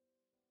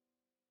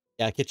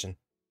 Yeah, kitchen.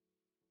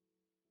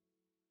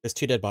 There's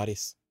 2 dead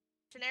bodies.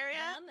 Kitchen area?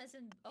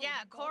 Yeah,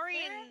 Corey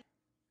and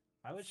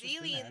I was just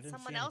in Zeely there. I and didn't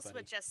someone see else were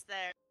anybody. just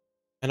there.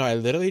 I know. I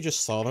literally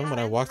just saw them when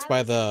I walked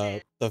by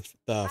the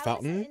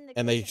fountain,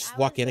 and they just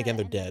walk in again.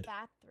 They're dead.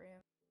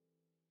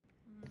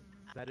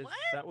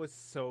 That was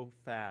so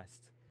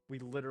fast. We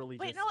literally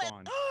Wait, just no,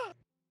 spawned.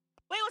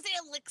 Wait, was it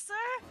Elixir?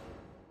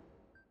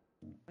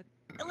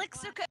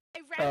 Elixir, I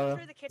ran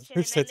through the kitchen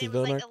Who and said then to it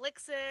was like villain?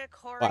 Elixir,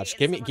 Corey, Watch, and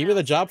give me someone the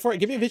else job in for the it.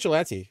 Give me a kitchen.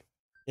 vigilante.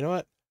 You know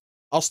what?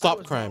 I'll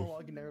stop crime.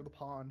 Logging there the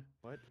pond.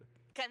 What?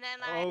 And then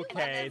Okay, and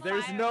then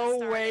there's fire no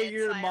started, way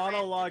you're so I ran through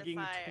the monologuing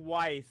fire.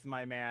 twice,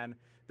 my man.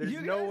 There's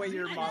no way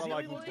you're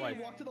monologuing twice.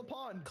 Walk to the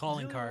pond.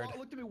 Calling card.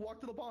 Looked at me.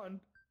 Walk to the pond.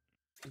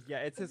 Yeah,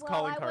 it's his Well,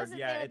 calling I card. wasn't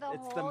Yeah, there it's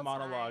the the whole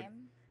monologue.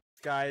 time.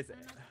 Guys,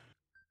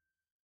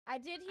 I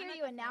did hear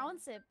you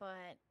announce it,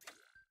 but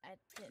I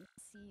didn't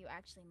see you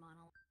actually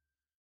monologue.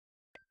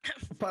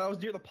 But I was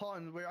near the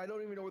pond where I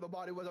don't even know where the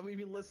body was. I'm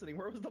even listening.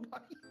 Where was the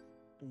body?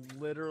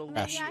 literally.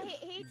 I mean, yeah,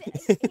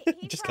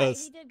 he Just tried,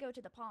 'cause. he did go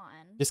to the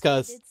pond. Just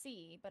 'cause. I did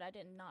see, but I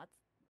did not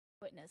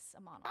witness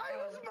a monologue. I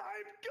was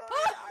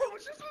I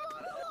was just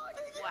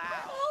monologuing.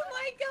 Wow. Oh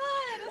my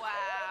god!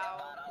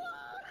 Wow.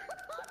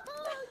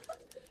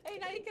 Hey,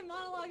 now you can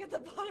monologue at the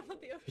bottom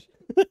of the ocean.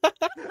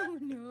 Oh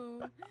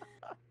no.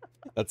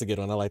 That's a good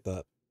one. I like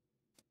that.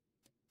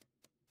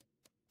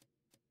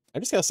 I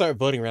just gotta start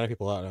voting random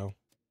people out now.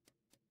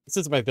 This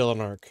is my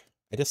villain arc.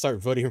 I just start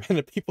voting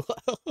random people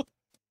out.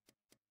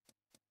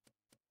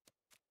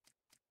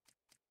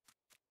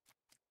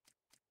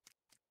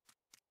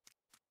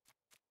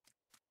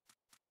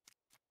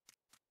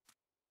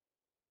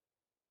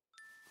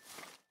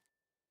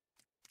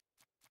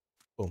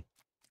 Boom.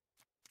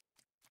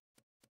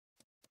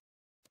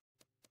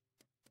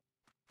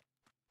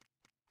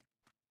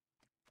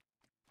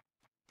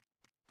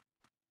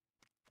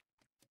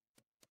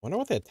 Wonder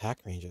what the attack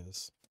range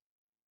is.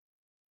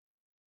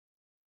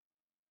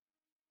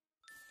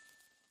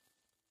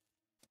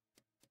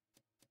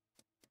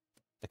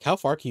 Like, how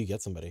far can you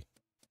get somebody?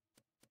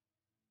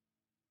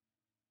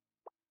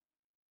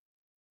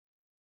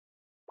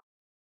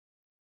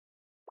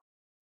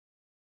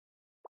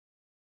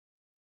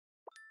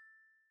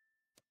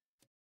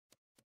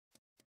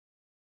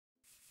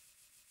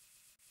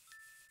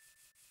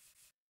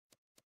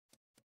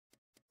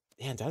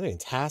 Man, I'm doing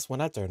tasks one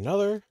after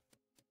another.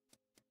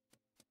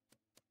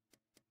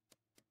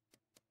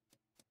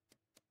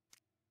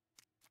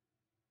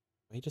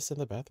 Why you just in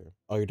the bathroom?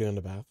 Oh, you're doing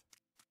the bath?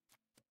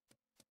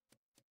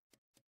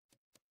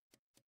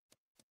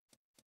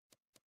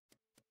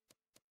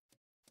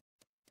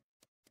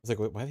 I was like,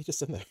 wait, why are they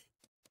just in there?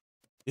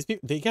 These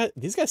people,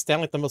 these guys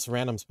stand like the most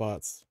random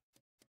spots.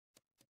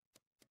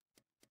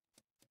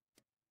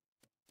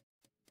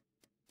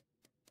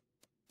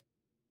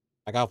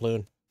 I got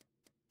Loon.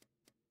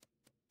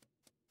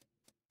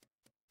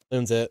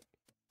 Loon's it.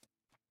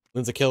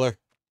 Loon's a killer.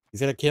 He's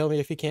gonna kill me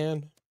if he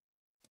can.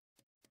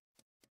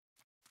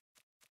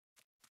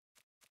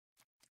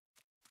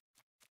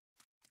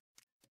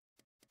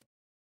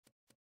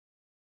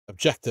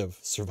 Objective,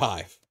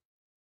 survive.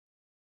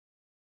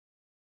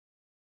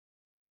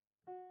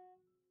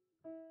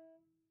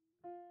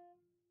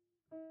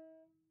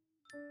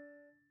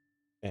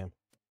 Bam.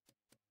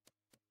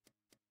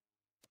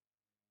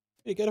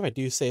 Pretty good if I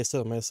do say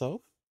so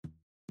myself.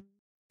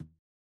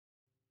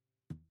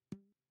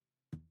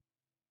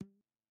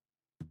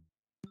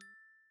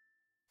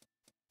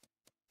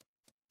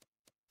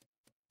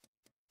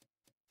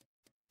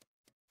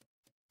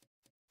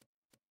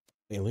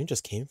 Wait, Loon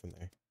just came from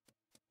there.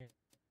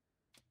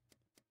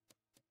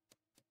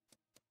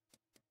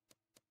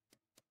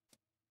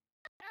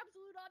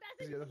 Absolute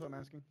audacity. Yeah, that's what I'm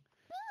asking.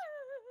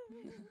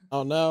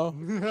 Oh no.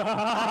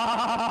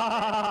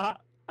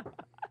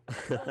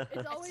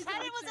 It's always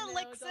said it was now,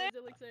 Elixir. It's always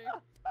Elixir.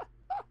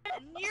 I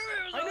knew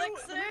it was I knew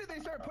Elixir. the minute they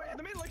started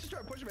the minute Elixir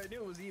started pushing me, I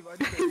knew it was evil. I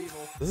knew it was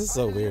evil. This is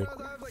so weird. I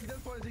was like, this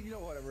point, you know,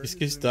 whatever. This It's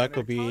goose just duck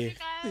will a minute.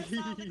 be.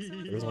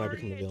 The reason why I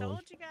become a villain.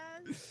 told you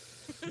guys.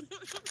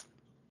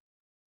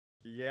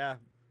 Yeah.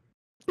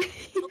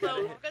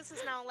 Although August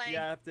is now like You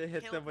have to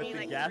hit them killed with me the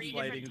like 3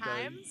 gaslighting different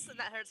times, and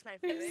that hurts my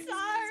feelings.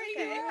 Sorry.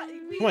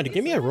 It's Come on,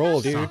 give me a roll,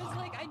 dude. I was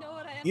like, I know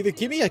what I have Either to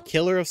give do. me a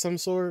killer of some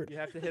sort, You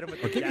have to hit them with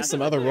or the give me gaslighting.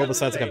 some other roll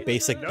besides like a Hey,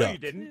 basic no, duck. you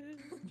didn't.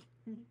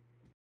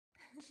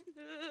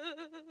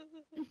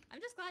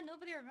 I'm just glad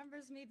nobody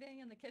remembers me being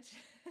in the kitchen.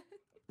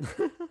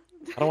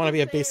 I don't want to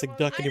be a basic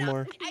duck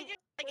anymore. I just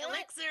like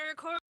Elixir,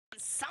 Corey,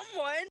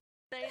 someone.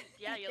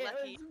 Yeah, you're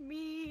lucky. It was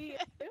me.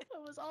 It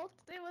was us.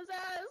 It was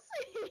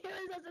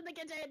us in the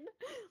kitchen.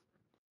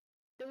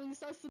 Doing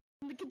sus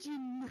in the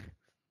kitchen.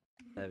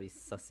 Very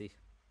sussy.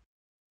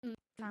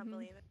 Can't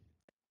believe it.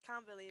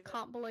 Can't believe it.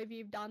 Can't believe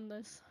you've done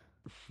this.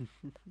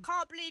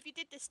 Can't believe you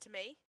did this to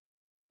me.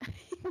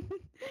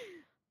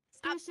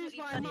 This is Absolutely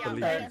why bloody Can't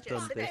believe outrageous. you've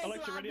done this.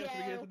 Alexa,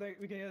 ready?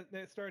 We can get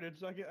it started.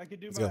 So I can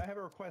do Let's my. go. I have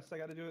a request. I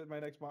got to do it in my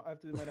next one. I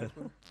have to do my next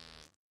one.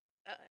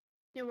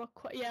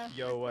 Yeah.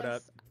 Yo, what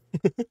up?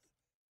 request.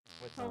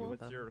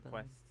 What's your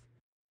request?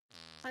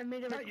 I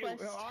made a Not you.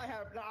 request.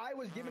 No, I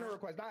was given a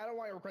request. No, I don't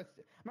want a request.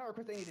 I'm not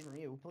requesting anything from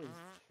you, please.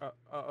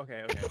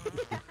 Okay.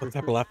 What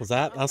type of laugh was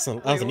that? That was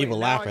an evil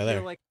now laugh I right feel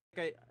there. like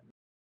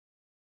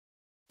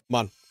Come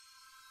on.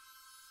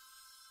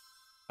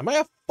 Am I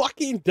a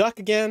fucking duck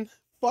again?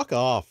 Fuck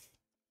off.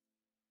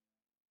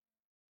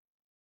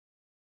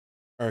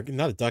 Or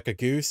not a duck, a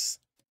goose.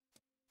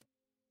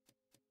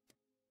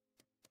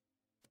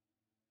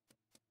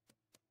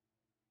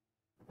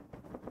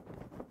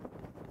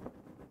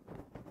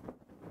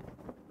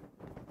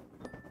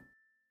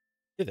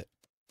 Did it.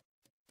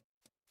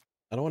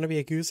 I don't want to be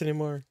a goose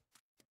anymore.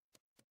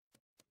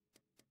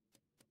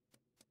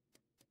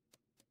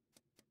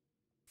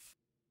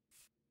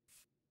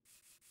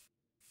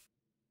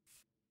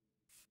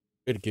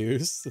 Good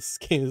goose. This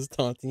game is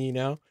taunting you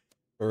now.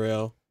 For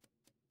real.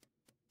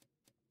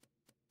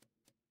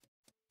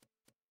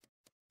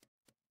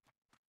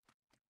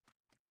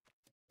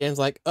 Game's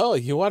like, oh,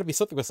 you want to be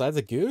something besides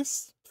a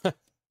goose?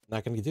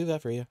 Not gonna do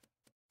that for you.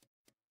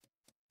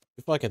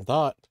 You fucking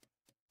thought.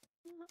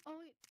 Oh,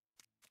 wait.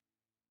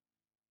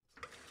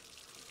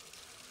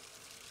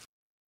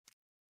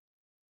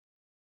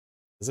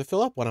 Does it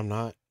fill up when I'm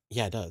not?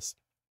 Yeah, it does.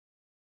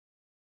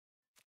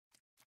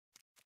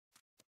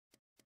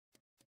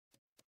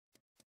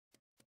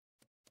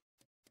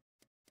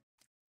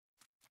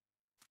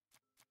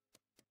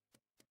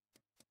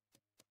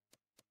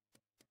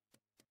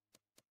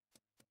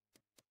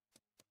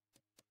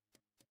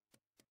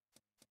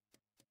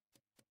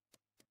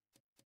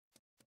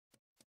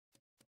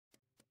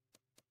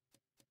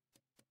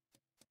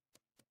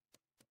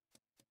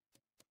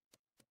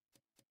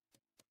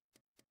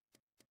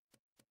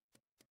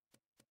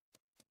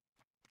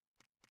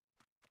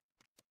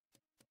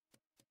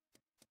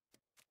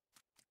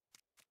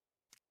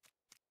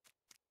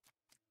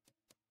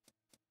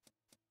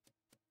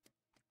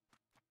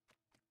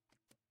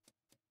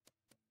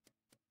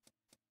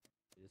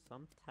 Do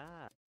some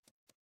tasks.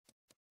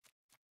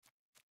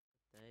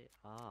 They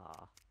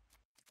are.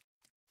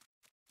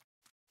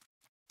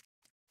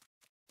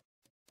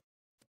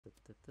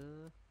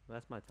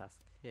 Where's my task?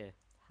 Here.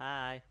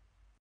 Hi.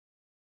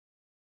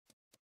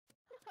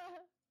 Hello,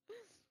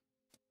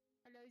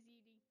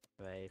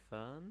 ZD.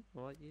 Raven,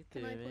 what you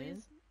Can I doing?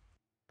 please?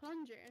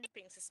 Plunger.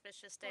 Being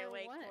suspicious. Stay For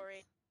awake, what?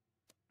 Corey.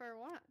 For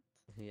what?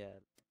 Yeah.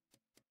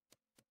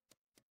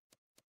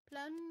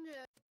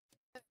 Plunger.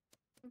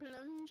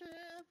 Plunger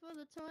for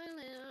the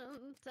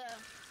toilet.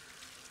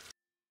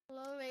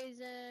 Hello,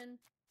 Raisin.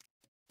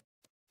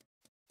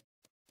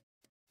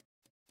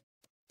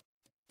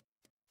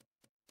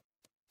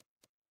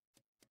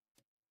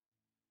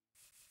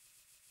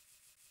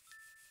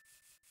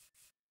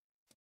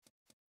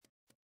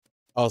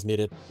 I was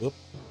muted. Whoop.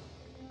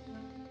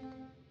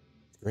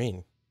 It's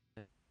green.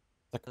 Is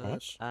that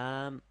crush?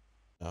 No.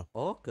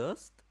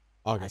 August?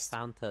 August. I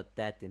found her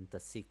dead in the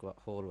secret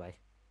hallway.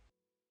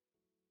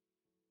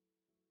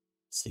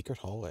 Secret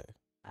hallway.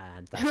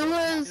 And Who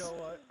was? You know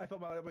what? I thought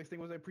my thing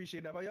was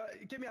appreciated enough.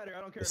 Get me out of here.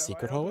 I don't care The enough.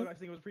 secret I hallway? thought my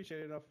thing was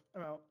appreciated enough.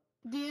 I'm out.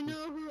 Do you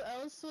know who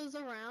else was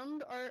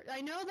around? Or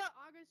I know that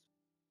August.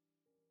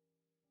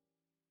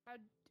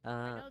 I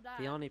know that.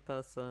 The only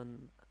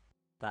person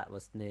that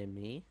was near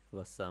me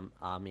was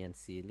Army and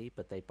Seely,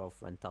 but they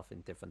both went off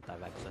in different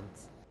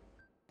directions.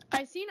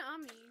 I seen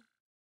Ami.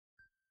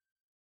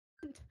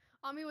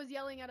 Ami was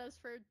yelling at us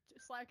for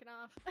slacking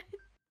off.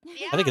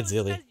 Yeah, I think it's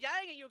was Zilly. just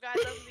yelling at you guys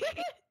on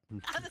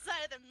the other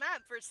side of the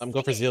map for I'm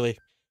going for singing. Zilly.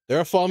 They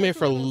were following me That's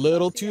for a a little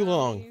little sussy, too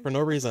long, Ami. for no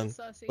That's a reason.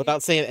 little sussy.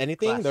 Without saying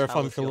anything, Clash, they were how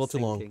following me was for a your little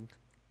too long. thinking?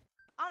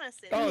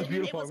 Honestly, That was it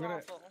beautiful. was I'm gonna-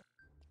 awful.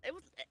 It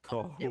was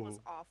Cool.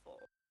 awful.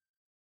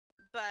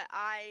 But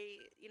I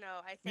You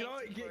think. know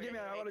what? Get me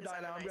out. I want to die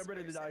now. I'm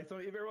ready to die. So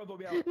if everyone vote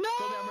me out, No! vote me.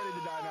 I'm ready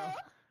to die now.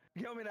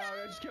 Kill me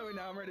now. Just kill me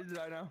now. I'm ready to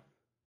die now.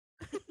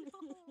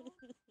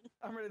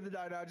 I'm ready to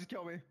die now. Just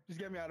kill me. Just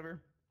get me out of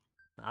here.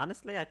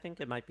 Honestly, I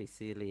think it might be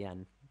Seely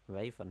and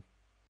Raven.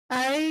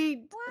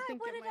 I What?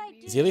 think What it did might I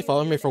be do? Zilly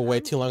followed me for way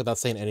Ami. too long without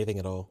saying anything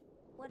at all.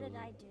 What did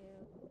I do?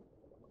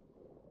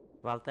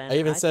 Well then, I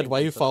even said, think "Why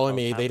we you should following vote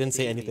me?" out They didn't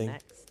say Seely anything.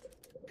 Next.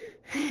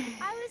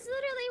 I was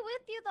literally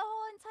with you the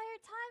whole entire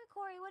time,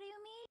 Corey. What do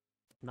you mean?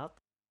 Not.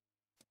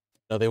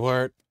 No, they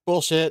weren't.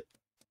 Bullshit.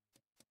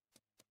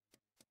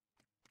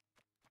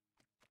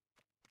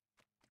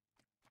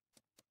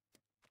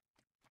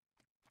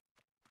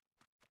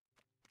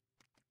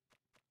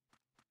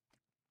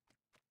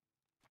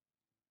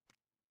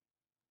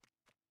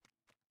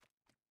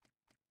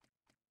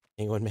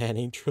 Penguin Man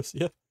ain't trust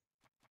you.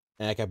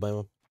 I can't blame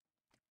him.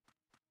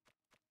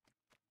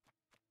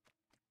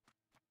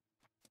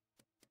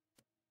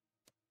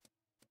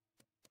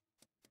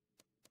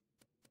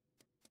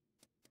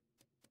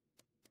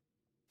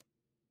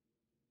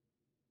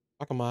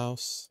 couple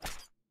miles.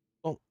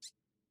 Oh,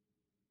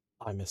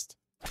 I missed.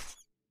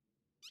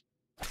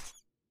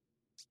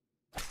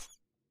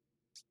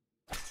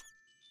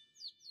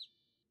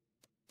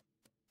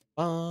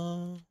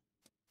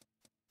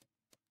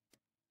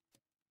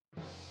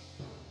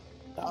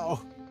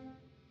 Oh,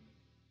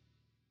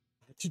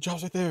 2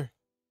 jobs right there.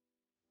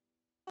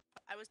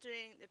 I was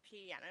doing the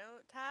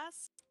piano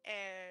task,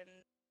 and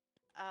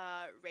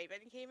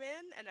Raven came in,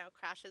 and now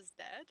Crash is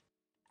dead.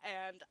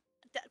 And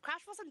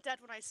Crash wasn't dead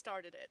when I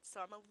started it,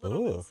 so I'm a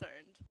little Ooh.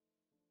 concerned.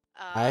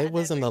 I And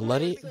was then in the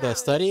Raven was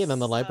study and then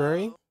the so-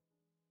 library,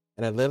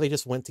 and I literally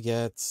just went to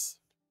get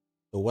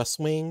the West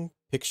Wing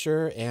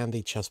picture and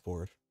the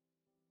chessboard.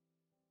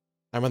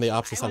 I'm on the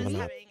opposite side I of was the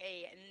map. having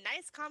a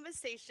nice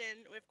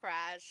conversation with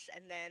Crash,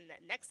 and then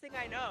next thing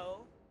I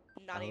know,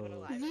 not even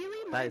alive.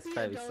 Zeely That might is be a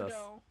very sus.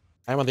 dodo.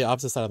 I'm on the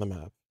opposite side of the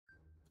map.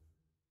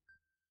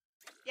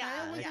 Yeah,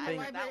 I was yeah, in I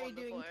the heard that library one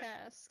doing before.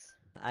 tasks.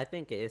 I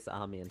think it is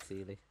Army and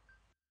Sealy.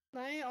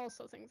 I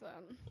also think that.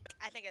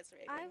 I think it's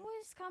Raven.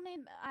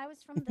 I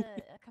was from the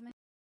coming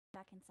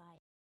back inside.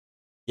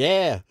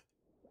 Yeah.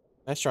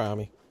 Nice try,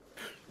 Ami.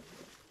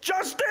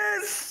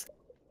 Justice!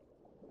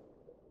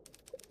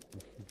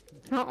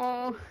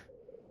 Uh-oh.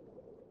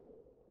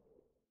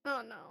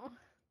 Oh no.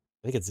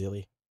 I think it's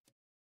Zeely.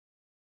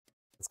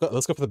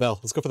 Let's go for the bell.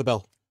 Let's go for the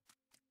bell.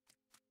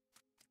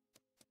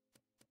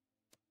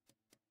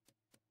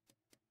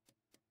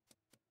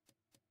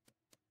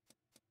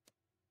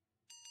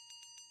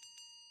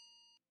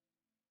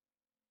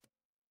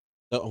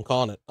 No, I'm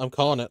calling it. I'm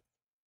calling it.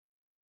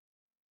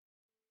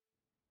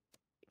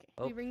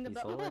 Oh, We ring the he's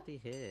bell. already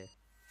here.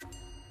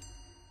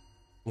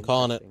 I'm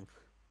calling it. Interesting.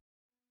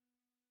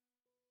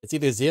 It's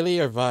either Zeely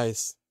or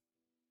Vice.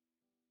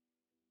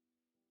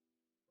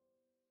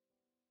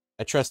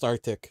 I trust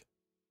Arctic.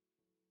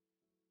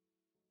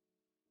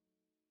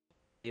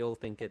 You all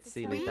think it's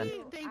Sealy We then?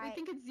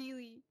 think it's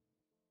Zeely.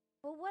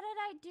 Well, what did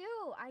I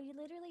do? I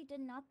literally did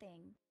nothing.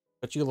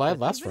 But you lied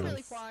last You've been round.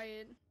 really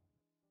quiet.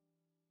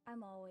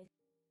 I'm always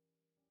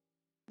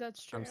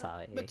That's true. I'm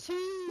sorry. But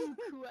too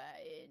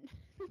quiet.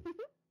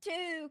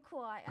 too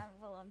quiet.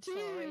 I'm Too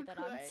sorry that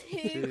I'm quiet.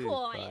 too Too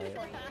quiet quiet.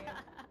 for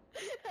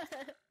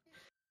you.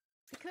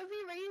 It could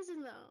be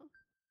Raisin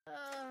though.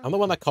 I'm the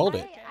one that called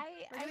it. Okay.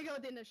 We're gonna go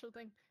with the initial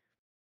thing.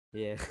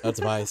 Yeah. That's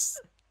Vice.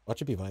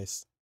 Watch it be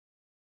Vice.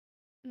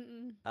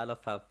 Mm-mm. I love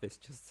how Fish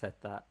just said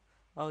that.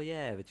 Oh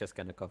yeah, we're just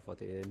gonna go for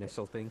the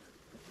initial thing.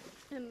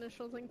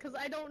 Initial thing, because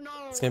I don't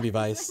know. It's gonna be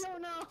Vice. I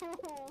don't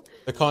know.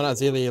 They're calling out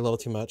Zeely a little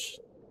too much.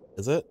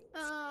 Is it?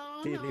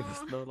 Oh, Sealy no.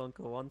 was no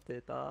longer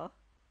wanted. But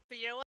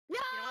you know what? Yeah!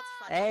 You know what's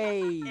funny?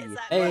 Hey! Is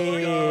that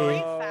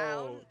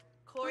Hey!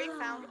 Corey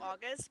found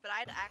August, but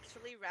I'd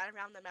actually ran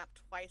around the map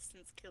twice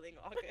since killing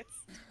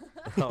August.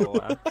 Oh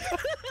wow.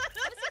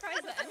 I'm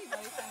surprised that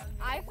anybody found me.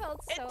 I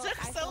felt so. It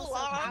took I so felt so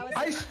long. I was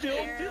I a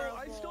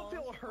still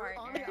feel hurt.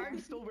 partner. I'm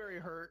still very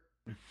hurt.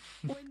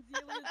 When Zeely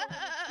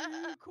is a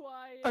little too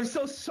quiet. I'm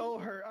so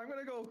hurt. I'm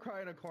gonna go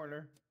cry in a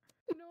corner.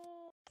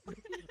 No.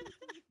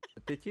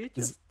 Did you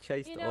just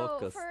chase You know,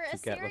 August for a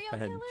to get serial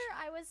revenge? killer,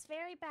 I was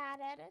very bad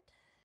at it.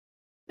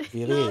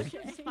 Zeely.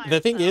 It's by The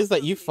thing yourself, is that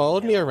don't you be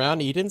followed me horrible. around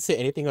and you didn't say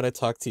anything when I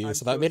talked to you, I'm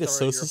so that made it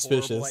sorry, so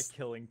you're horrible at suspicious.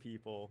 killing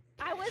people.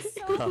 I was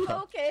so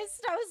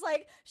focused. I was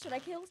like, should I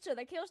kill? Should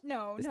I kill?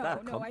 No, Is no,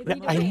 that a no. I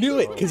compliment? need I to knew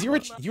wait. it because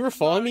you were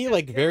following me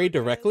like very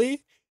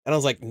directly, and I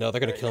was like, no, they're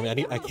gonna kill me.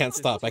 I can't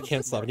stop. I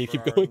can't stop. I need to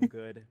keep For our own going.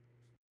 Good.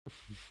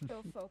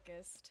 So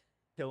focused.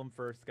 Kill him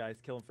first, guys.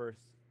 Kill him first.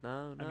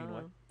 No, no. I mean,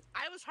 what?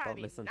 I was trying Don't to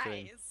be listen to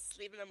him. nice,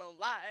 leaving him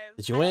alive.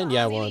 Did you win?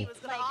 Yeah, I Zeely won. was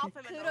gonna off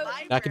him in the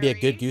kudos- That could be a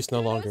good library, goose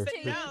no longer. Kudos to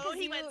you, No, 'cause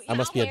he you- went. I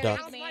must be a "No, duck."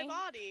 how's my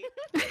body?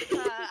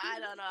 I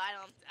don't know. I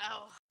don't.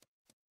 Oh,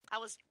 I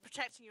was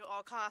protecting you at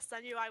all costs.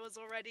 I knew I was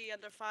already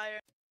under fire.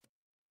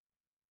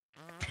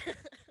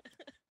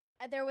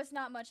 There was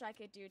not much I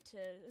could do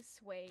to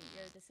sway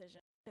your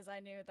decision because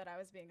I knew that I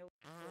was being a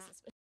little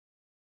suspicious.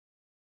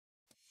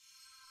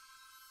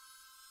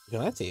 You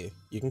know, that's you.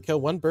 You can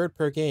kill one bird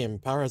per game.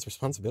 Power has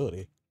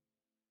responsibility.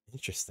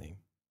 Interesting.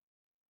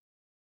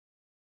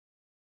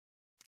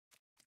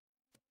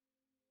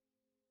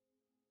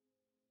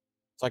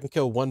 So I can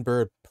kill one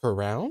bird per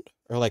round?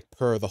 Or like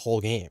per the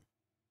whole game?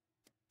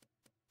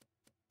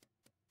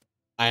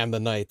 I am the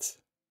knight.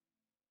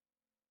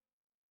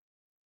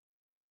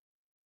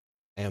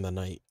 I am the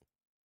knight.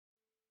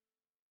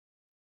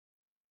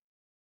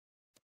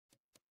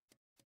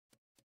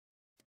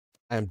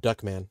 I am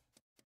Duckman.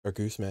 Or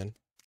Gooseman.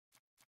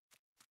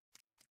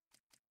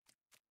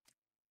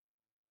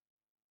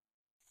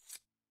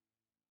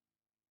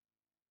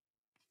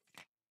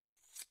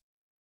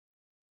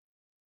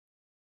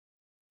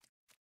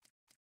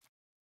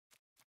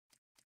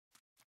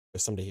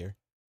 There's somebody here.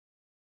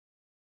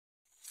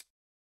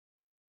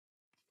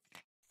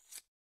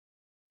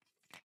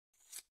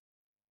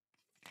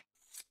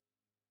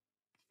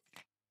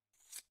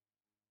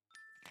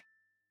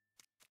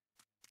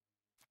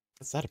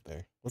 What's that up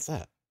there? What's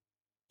that?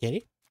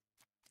 Candy?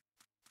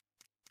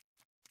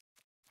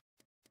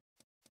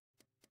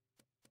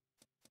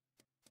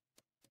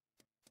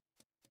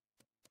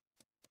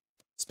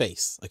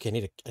 Space.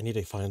 Okay, I need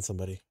to find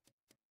somebody.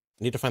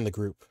 I need to find the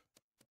group.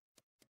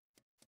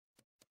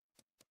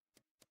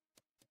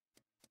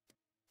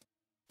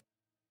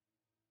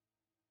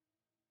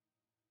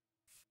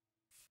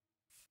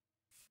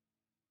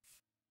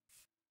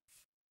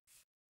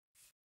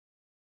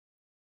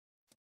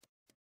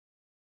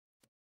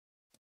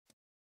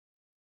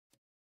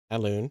 Hi,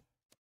 Loon.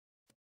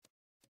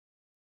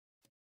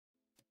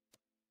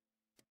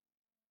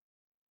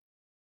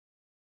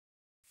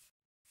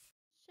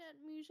 Shut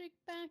music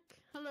back.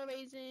 Hello,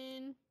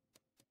 Raisin.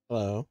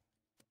 Hello.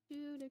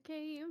 To the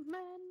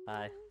caveman.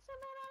 Hi.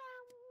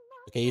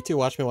 Okay, you two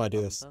watch me while I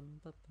do this.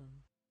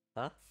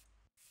 Huh?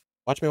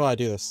 Watch me while I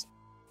do this.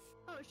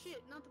 Oh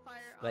shit, not the fire.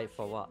 Wait, oh,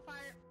 for shit. what? Fire.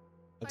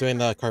 I'm doing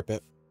the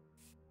carpet.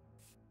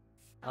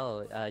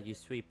 Oh, you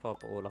sweep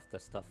up all of the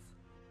stuff.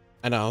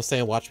 I know, I was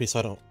saying watch me so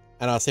I don't...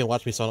 I know, I was saying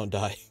watch me so I don't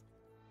die.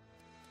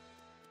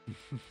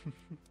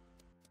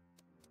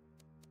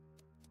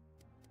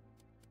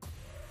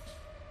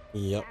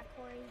 Yep.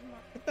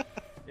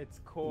 It's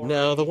Corey.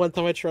 No, the one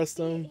time I trust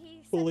him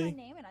He said fully. my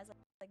name and I was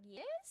like,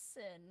 yes,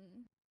 and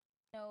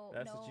no,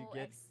 That's no. what you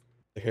get.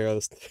 The hero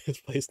this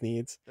place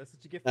needs. That's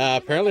what you get. For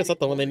Apparently it's not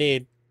the one they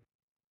need.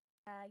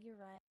 You're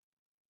right.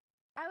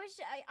 I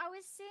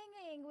was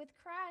singing with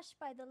Crash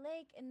by the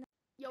lake, and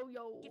Yo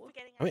yo.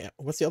 I mean,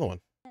 what's the other one?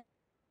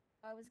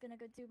 I was gonna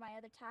go do my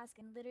other task,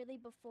 and literally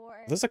before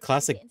There's a I get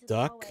classic into the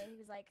duck. hallway, he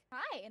was like,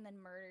 "Hi," and then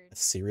murdered. A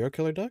serial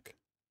killer duck?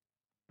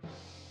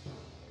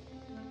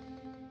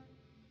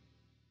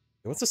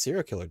 What's a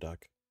serial killer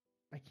duck?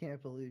 I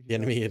can't believe The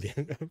enemy of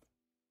the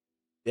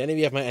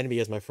enemy of my enemy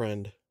is my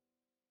friend.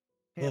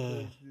 Can't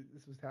believe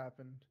this was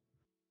happened.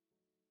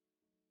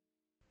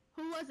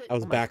 Who was it? I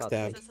was Oh my God,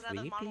 backstabbed. Is this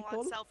another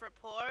monologue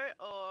self-report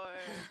or?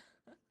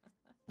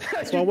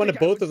 So I wanted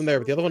both of them there,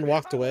 but the other one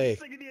walked I was away.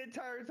 singing the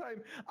entire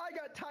time. I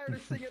got tired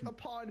of singing at the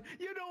pond.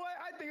 You know what?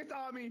 I think it's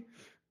Ami.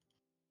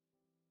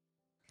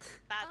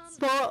 That's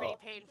But- pretty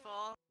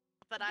painful,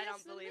 but I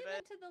don't believe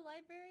it. To the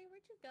library,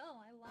 where'd you go?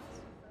 I lost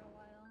you for a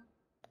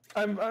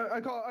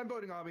while. I'm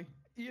voting Ami.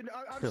 You know,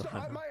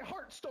 my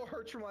heart still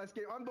hurts from last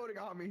game. I'm voting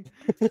Ami.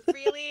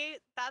 Really?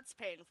 That's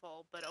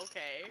painful, but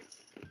okay.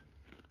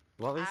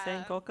 What were you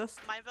saying, August?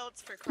 My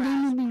vote's for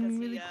Crash because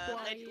Really the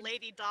quiet.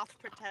 lady doth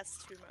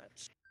protest too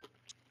much.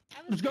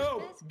 I was Let's go.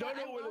 pissed, Don't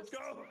but know I where. Let's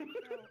lost go.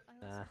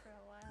 for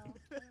a while.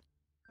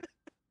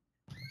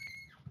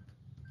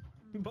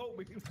 Vote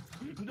me.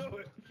 Do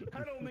it.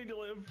 I don't need to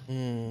live.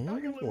 Mm, I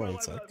can live my one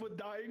life sec. with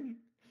dying.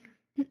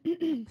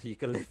 You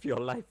can live your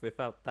life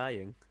without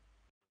dying.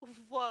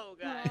 Whoa,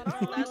 guys,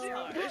 Oh, that's see,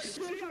 harsh.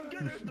 see, I'm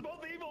good.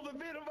 Both the evils have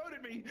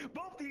voted me.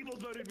 Both the evils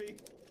voted me.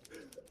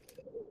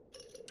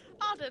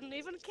 I didn't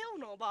even kill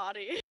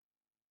nobody.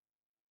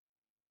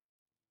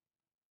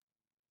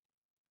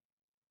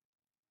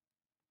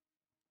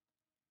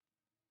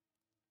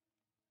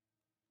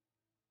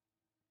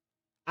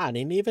 I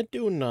didn't even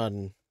do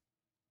none.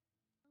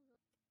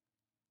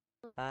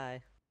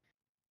 Bye.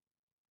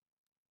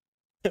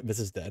 This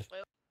is dead.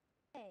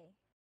 Hey.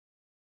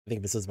 I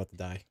think this is about to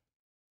die.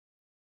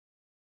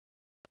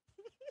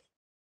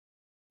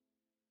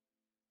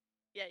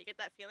 Yeah, you get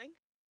that feeling?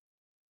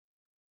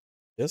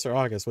 This or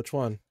August? Which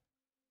one?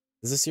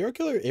 Is a serial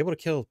killer able to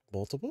kill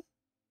multiple?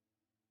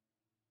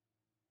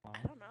 I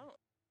don't know.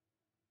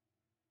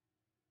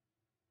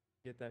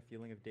 Get that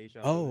feeling of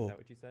deja vu. Oh. Is that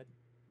what you said?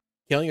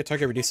 Killing a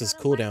target reduces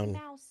cooldown.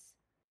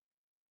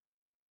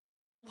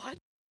 What?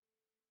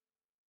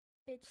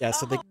 Yeah,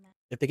 so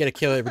if they get a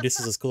kill, it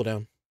reduces his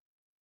cooldown.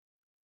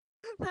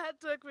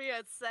 That took me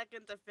a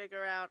second to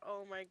figure out.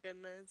 Oh my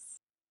goodness.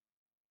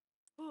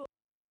 Ooh.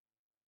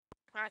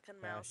 Crack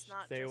and mouse, Cash.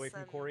 not Stay just away from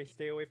send- Corey.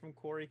 Stay away from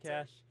Corey,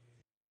 Cash.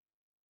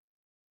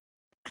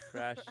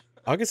 Crash.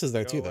 August is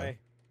there Go too, away.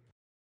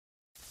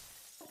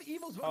 The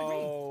evils voted me.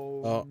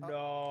 Oh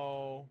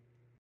no.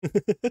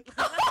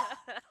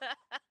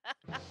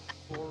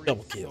 Corey's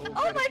Double kill. so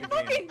Oh good my at the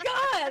fucking game.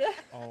 god!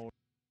 Oh.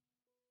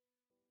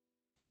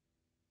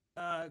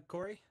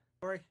 Corey?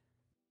 Corey?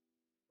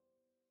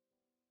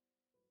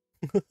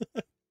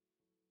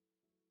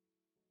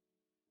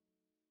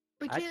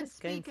 We I can't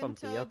just came speak from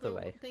the until other the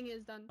way. thing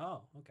is done.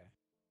 Oh, okay.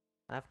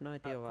 I have no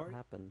idea what Corey?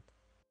 happened.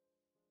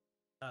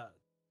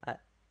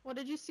 What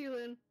did you see,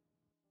 Lynn?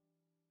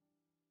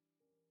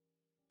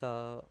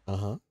 So,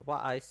 Uh-huh.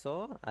 what I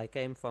saw, I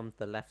came from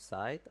the left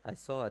side. I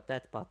saw a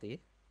dead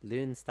body,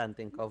 Loon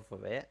standing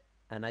over it,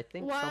 and I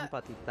think What?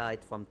 somebody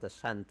died from the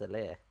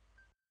chandelier.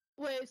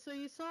 Wait, so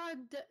you saw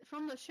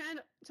from the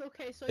shadow?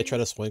 Okay, so They you try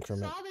to swing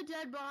from it. saw the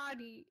dead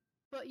body,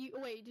 but you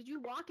wait. Did you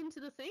walk into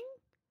the thing?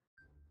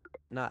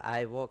 No,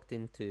 I walked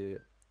into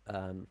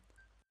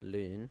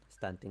Loon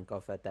standing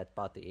over a dead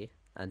body,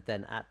 and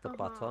then at the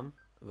bottom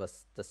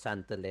was the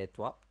chandelier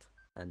dropped,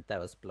 and there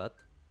was blood.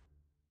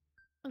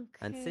 Okay.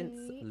 And since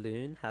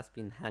Loon has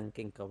been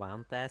hanging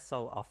around there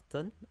so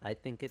often, I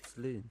think it's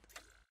Loon.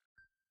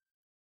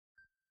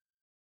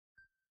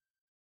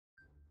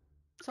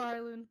 Sorry,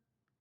 Loon.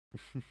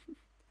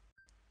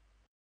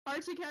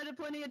 Archie had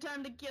plenty of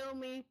time to kill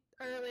me.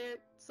 earlier,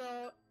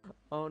 so.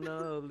 Oh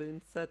no,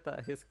 Loon said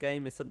that his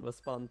game isn't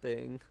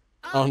responding.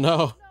 Oh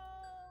no.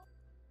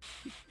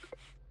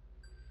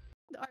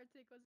 The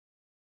Arctic was.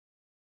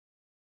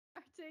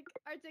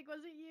 Arctic, was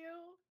it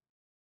you?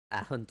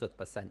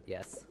 100%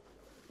 yes.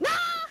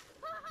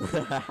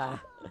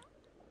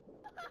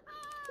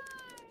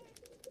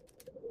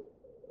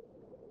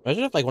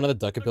 Imagine if like one of the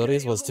duck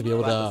abilities was to be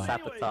able to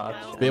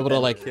sabotage. be able to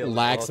and like kill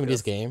lag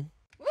somebody's August. game.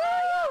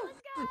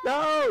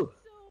 No!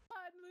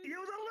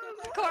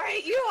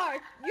 Corey,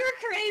 you're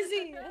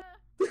crazy.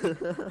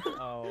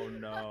 Oh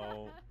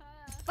no.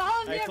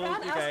 Follow me I told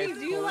around you asking, guys,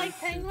 do you like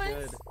Corey's too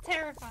penguins? good.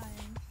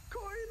 Terrifying.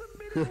 Corey,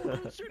 the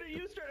minute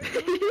you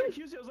started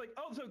accusing, I was like,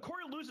 oh, so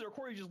Corey loses or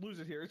Corey just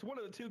loses here. It's one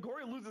of the two.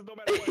 Corey loses no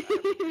matter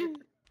what.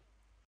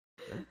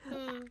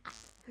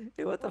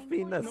 It would have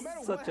been No matter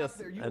what such an happened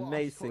there, you lost,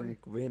 amazing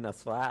win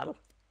as well.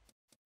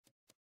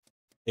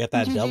 You got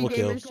that GG double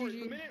kill. gamers, Corey,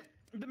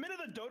 GG. the minute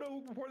the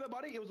dodo reported that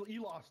body, it was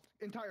you lost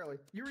entirely.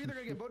 You were either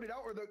gonna get voted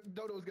out or the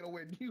dodo was gonna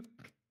win. You.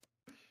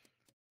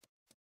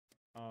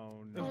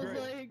 Oh I no. was great.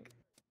 like,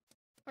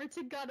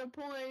 Arctic got a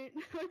point.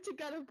 Arctic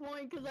got a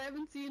point because I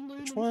haven't seen Loon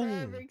in Which one?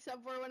 forever,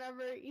 except for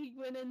whenever he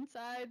went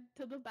inside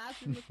to the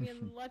bathroom with me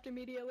and left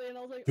immediately, and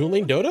I was like,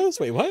 Dueling okay. dodos?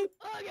 Wait, what?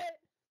 Okay.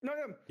 No.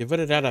 You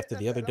voted out Yeah, after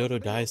the other that was dodo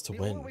the thing, dies though. to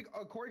The only win. way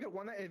Corey could have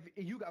won that if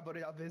you got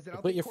voted out. Viz, and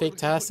I don't Complete think your Corey fake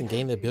was gonna task put and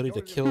gain the Dodo ability to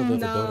in kill the other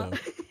No. dodo.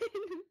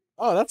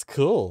 Oh, that's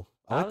cool.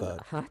 I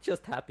like I'm that.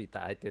 just happy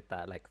that I did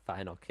that like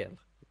final kill.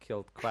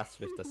 Killed Quest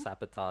with the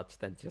sabotage,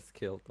 then just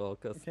killed I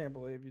August. can't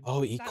believe you.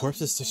 Oh, eat That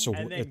corpses was to, insane.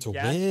 And then to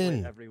gaslit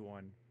win.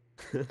 everyone.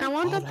 I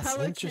want Oh, the that's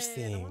pelican. I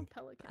interesting. want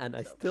pelican. And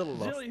I so still bad.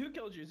 lost. Zilly, who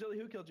killed you?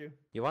 Zilly, who killed you?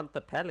 You want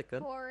the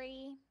pelican?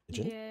 Corey.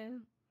 Pigeon? Yeah.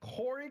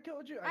 Corey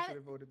killed you? I I- should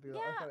have voted the yeah.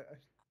 I thought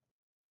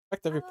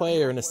Expect every Oh,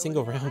 player in a well,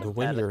 single yeah, round to I-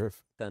 win your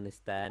Pelican is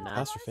there No, now. I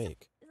task or was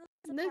fake.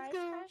 Let's surprised,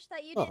 go. Crash,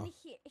 that you Oh. didn't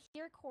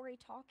hear Corey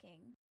talking.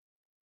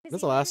 'Cause That's he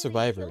the last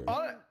literally survivor. killed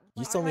All you right. You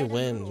right still only at the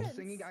win entrance.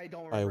 Singing, I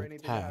don't by remember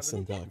anything that tasks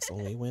happened. and ducks.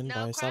 Only win No,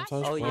 by Crash sabotage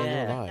Oh, did while you're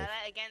yeah. alive.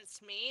 that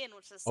against me and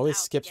was just Always out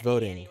to skips get me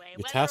voting. anyway. Your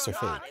Whether tasks or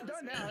are No, not fake. I'm it was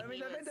done me, now. I mean, he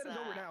that was, event is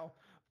over now.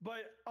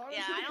 But honestly,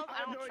 Yeah, I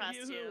have don't no idea trust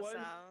who it you, was. so.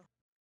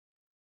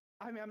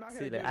 I mean, I'm not See,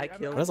 gonna. like, do I it.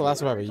 killed That's the last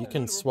Corey. survivor. You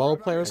can swallow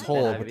players And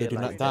whole, then I but they do not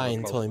realized they die were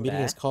until both a meeting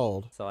is there.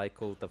 called. So I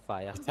called the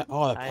fire.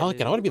 Oh, the I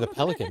pelican. I want to be the lose.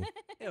 pelican.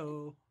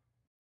 Ew.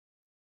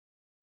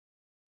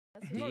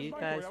 Do No, it's you fine,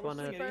 guys Corey, I was want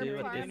to singing it. do You're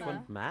a gonna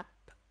different Karma. map?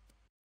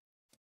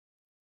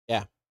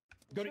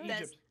 Go to There's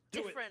Egypt. Do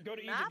it. different Go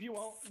to Egypt. You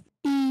won't.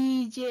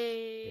 maps?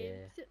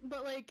 Egypt.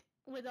 But like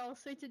with all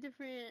sorts of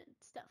different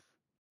stuff.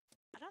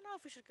 I don't know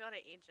if we should go to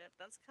Egypt.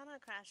 That's kind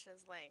of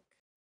Crash's like,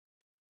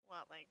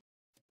 what, like,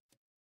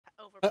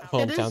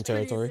 overpowered. It is Hometown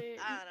pretty territory. big.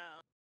 I don't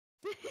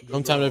know. You know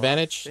Hometown what?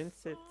 advantage. True.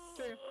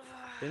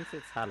 Since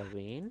it's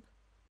Halloween,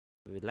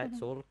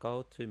 let's all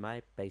go to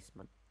my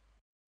basement.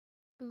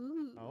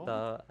 Ooh. Oh.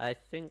 So I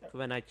think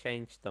when I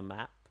change the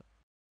map,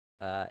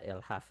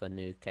 it'll have a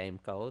new game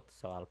code,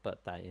 so I'll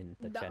put that in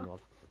the No.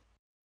 general.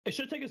 It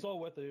should take us all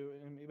with you.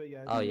 But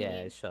yeah. Oh yeah,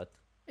 Mhm. it should.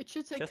 It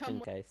should say Just come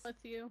in case. with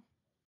you.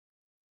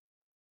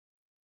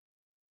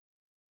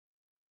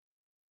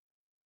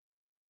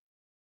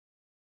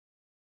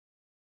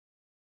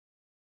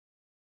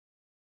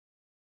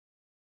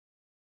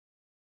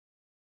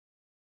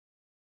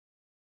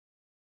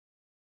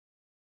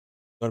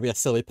 Want to be a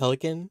silly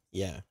pelican?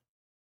 Yeah.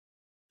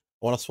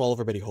 I want to swallow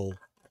everybody whole.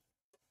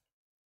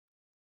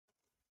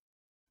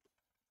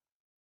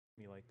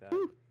 Me like that.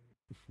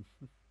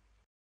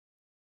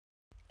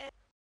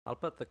 I'll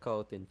put the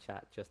code in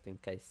chat just in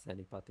case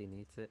anybody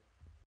needs it.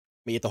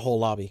 Me eat the whole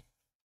lobby.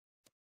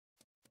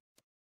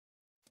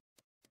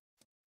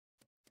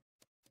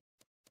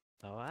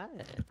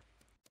 Alright.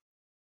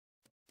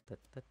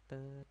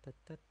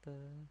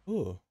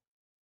 Ooh.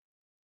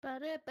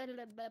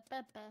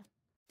 Ba-da-ba-da-ba-ba-ba.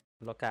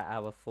 Look at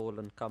our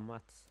fallen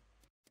comrades.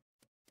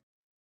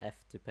 F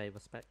to pay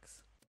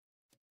respects.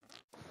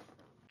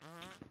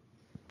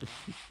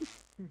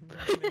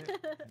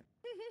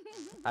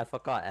 I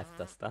forgot F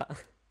does that.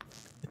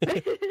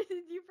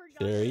 You forgot.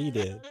 Sure you that.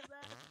 did. What was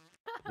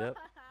that? Yep.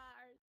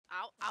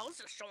 I was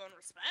just showing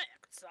respect.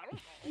 I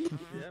don't know.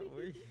 Yeah,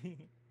 we.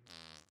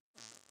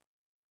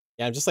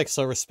 Yeah, I'm just like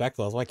so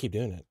respectful. That's why I keep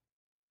doing it.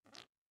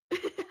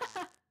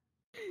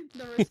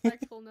 The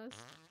respectfulness.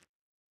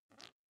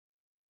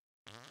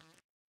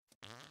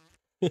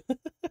 What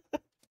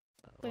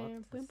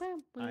Bam, bam, is-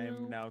 bam, I am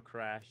bam. now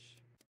Crash.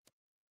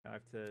 I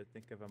have to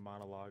think of a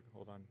monologue.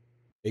 Hold on.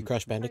 Big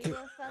Crush Are Bandicoot. you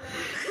a fellow?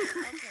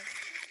 Okay.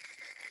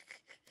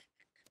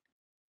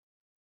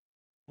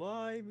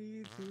 Fly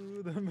me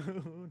to the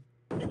moon.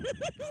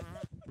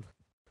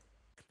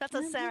 That's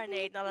a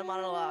serenade, not a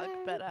monologue,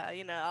 but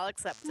I'll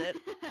accept it.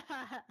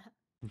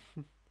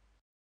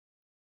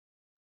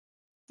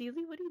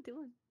 Steely, what are you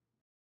doing?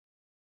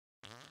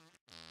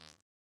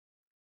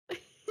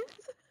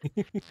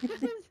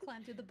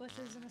 Climb through the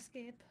bushes and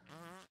escape.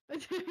 Are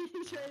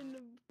you trying to...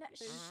 No,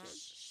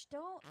 shh,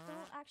 don't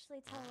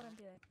actually tell what I'm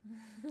doing.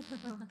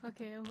 Oh,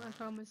 okay, I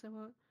promise I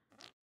won't.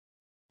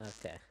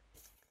 Okay.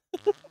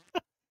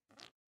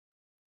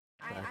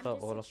 I I'm thought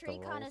just all a of the tree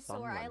rolls connoisseur.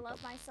 on I random.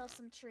 love myself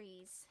some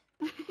trees.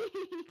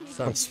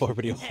 I'm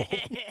Swarpity Hole.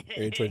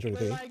 Area We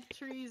 2023. like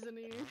trees in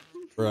here.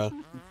 Bruh.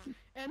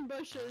 And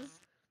bushes.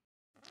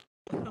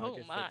 Oh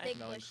August my. likes Big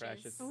smelling bushes.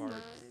 Crash's Oh farts.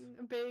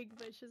 my. Big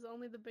bushes,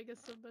 only the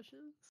biggest of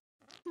bushes.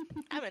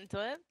 I'm into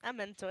it. I'm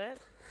into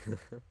it.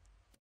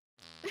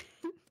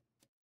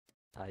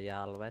 Are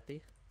y'all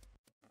ready?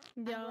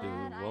 I'm Yeah.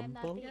 glad I am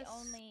not rumble? the Yes.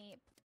 only.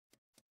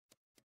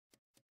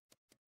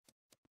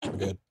 We're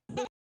good.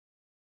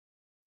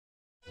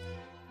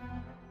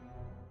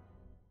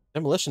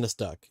 Demolitionist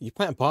duck. You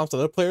plant bombs on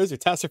other players, your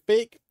tasks are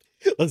fake?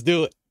 Let's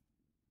do it.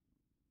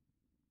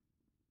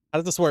 How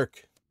does this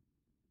work?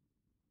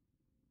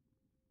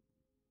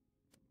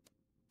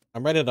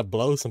 I'm ready to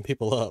blow some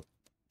people up.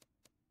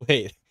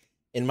 Wait,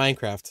 in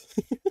Minecraft.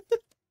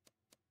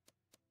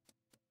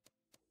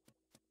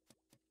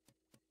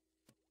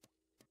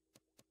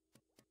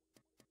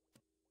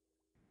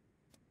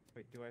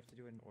 Wait, do I have to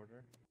do it in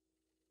order?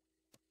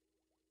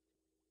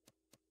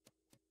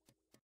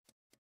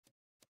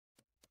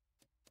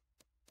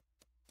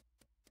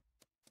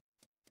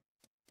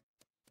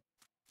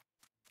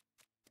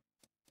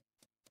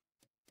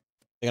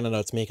 They're gonna know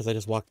it's me because I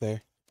just walked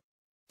there.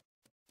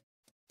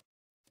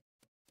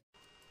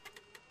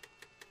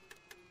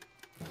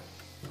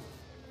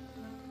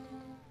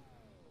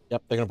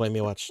 Yep, they're gonna blame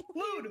me. Watch.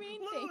 Loon!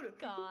 mean, Loon! thank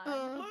God.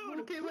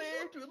 Loon! Okay, Who where?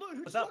 just walked- Loon,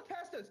 who What's just up? walked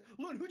past us?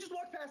 Loon, who just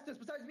walked past us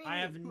besides me? I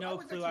and have you? no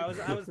was clue. next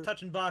to I you. was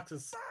touching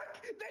boxes.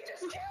 Fuck! They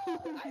just killed!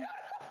 I don't know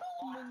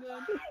Oh my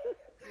god.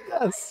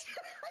 Yes.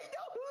 I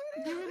know who it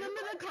is! Do you remember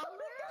the I don't color?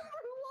 remember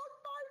who walked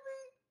by me!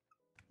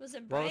 Was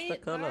it What was the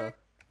bright? color? Dark?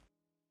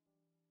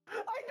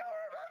 I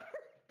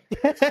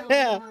don't remember!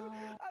 Yeah. Oh, no.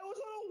 I was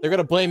on a They're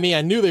gonna blame me.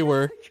 I knew they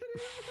were. I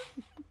couldn't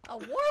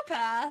remember. A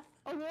warpath?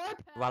 A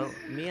warpath. Well,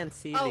 me and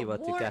Seely Oh, were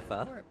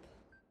together. warp.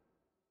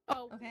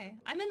 Oh. Okay,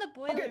 I'm in the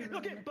boiler Okay, room.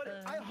 okay, with but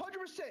the... I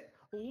 100%.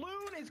 Loon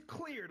is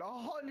cleared.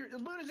 100.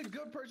 Loon is a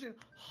good person.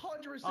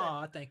 100%.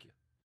 Aw, thank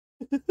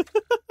you.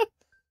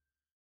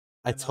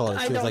 I told her.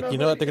 I She was don't like, know you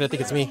know what? They're gonna who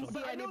think it's it me. is.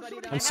 See anybody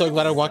that I'm so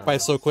glad I walked by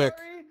so quick.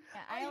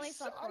 Yeah, I only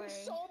saw Corey. I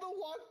saw the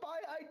walk by.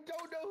 I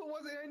don't know who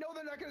was it. I know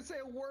they're not gonna say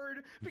a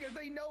word because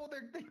they know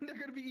they're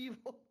gonna be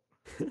evil.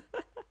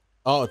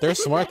 Oh, if they're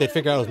smart, they'd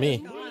figure out it was me.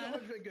 Loon is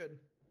 100% good.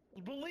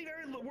 Believe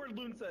every word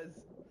Loon says.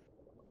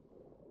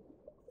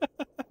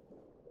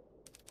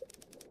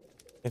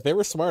 If they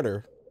were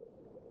smarter,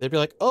 they'd be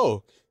like,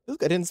 oh, this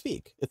guy didn't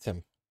speak. It's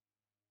him.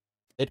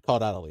 They'd call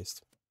it out at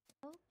least.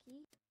 Okay.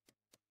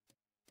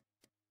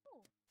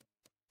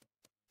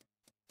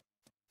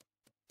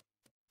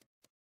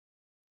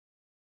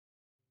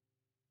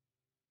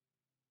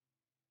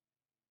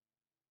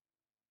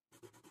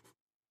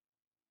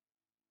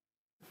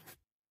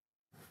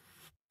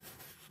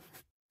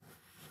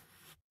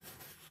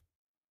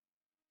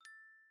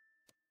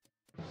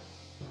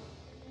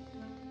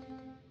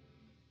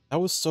 That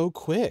was so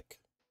quick.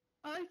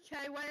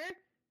 Okay, where?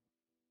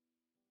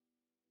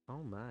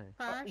 Oh my.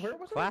 Crash. Where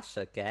was I? Clash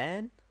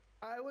again?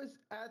 I was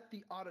at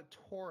the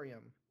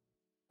auditorium.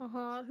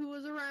 Uh-huh. Who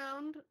was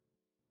around?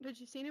 Did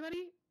you see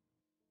anybody?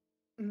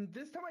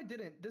 This time I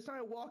didn't. This time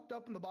I walked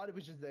up and the body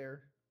was just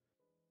there.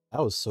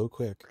 That was so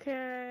quick.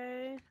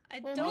 Okay. I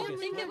Well, don't me and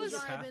think Luna it were was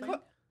driving. Halfling?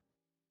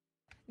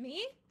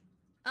 me.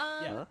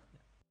 Yeah.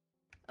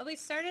 We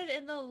started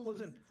in the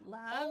Listen,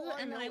 lab, all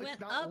I and know then I it's went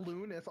not up.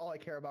 Loon. That's all I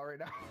care about right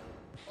now.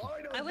 All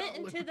I know I is went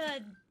not into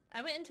Loon.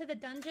 I went into the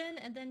dungeon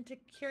and then to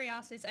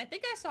curiosities. I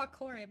think I saw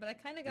Corey, but I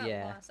kind of got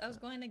Yeah, lost. I was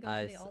going to go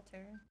I to the s-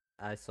 altar.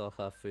 I saw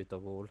her through the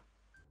wall.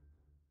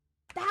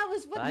 That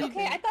was what. I Okay,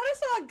 think- I thought I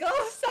saw a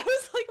ghost. I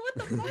was like, what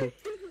the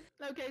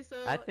fuck? Okay, so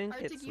I think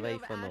Arctic, it's you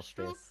have Raven of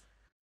Astral? this.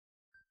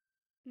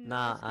 No,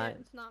 Nah,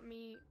 it's not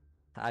me.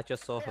 I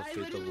just saw her I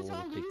through the literally saw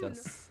wall Loon.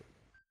 because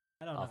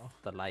I don't of know.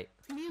 the light.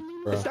 Me and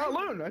Luna Bro. were It's not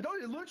driving. Loon. I told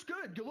you, it looks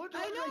good. Loon's I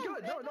really know, good.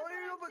 and No, that's don't what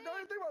even, I'm don't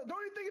even think about it.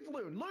 Don't even think it's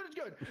Loon. Loon is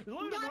good.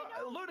 Loon, Yeah, is, I not,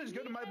 know. Loon is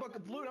good in my book.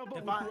 Loon, I'll vote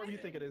If for I- whoever you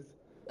think it is.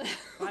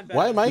 I'm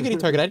Why am bad. I getting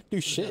targeted? I didn't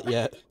do shit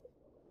yet.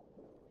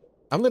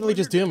 I'm literally Whatever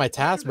just you doing my say,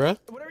 whatever task, you bro. say-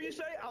 Whatever you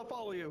say, I'll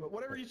follow you.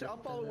 Whatever you say, I'll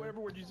follow whatever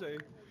word you say.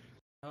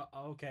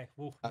 Okay.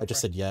 Ooh, I just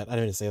said yet. I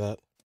didn't even say that.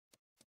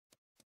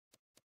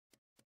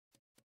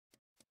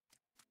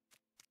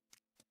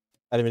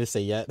 I didn't mean to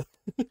say yet.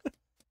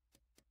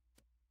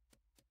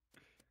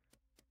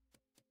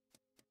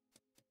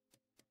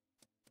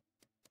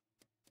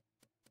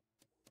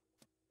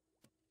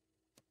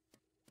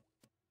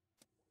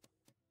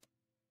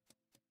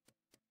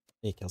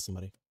 Hey, kill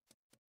somebody.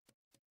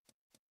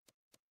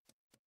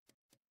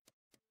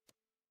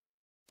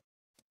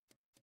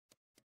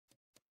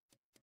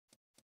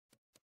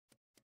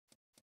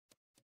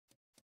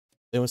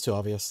 It was too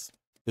obvious.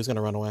 He was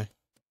gonna run away.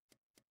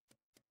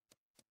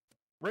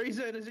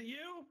 Raisin, is it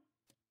you?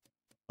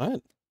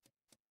 What?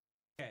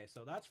 Okay,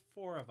 so that's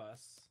 4 of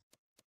us.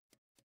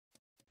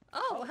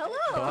 Oh, hello.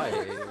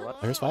 Sorry,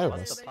 what? There's 5 of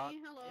what's us. the part?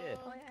 Hello. Yeah.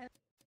 Oh, yeah.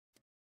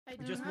 I We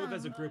do just move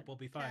as a have, group, we'll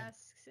be fine.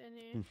 tasks in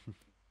here.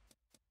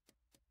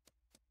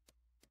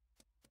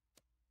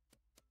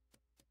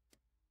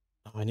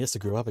 Oh, I need us to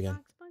grow up again.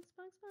 Box, box,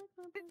 box, box,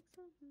 box,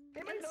 box, box.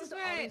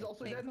 Corey's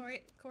also dead.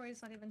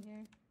 Corey's not even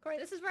here. Corey,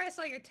 this is where I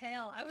saw your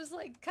tail. I was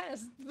like, kind of.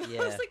 I Yeah.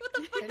 was like, what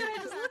the fuck did I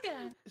just look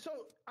at? So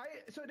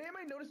did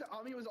anybody notice that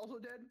Ami was also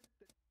dead?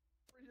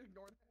 Or you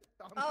ignored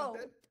that? Ami Oh.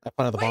 was dead? I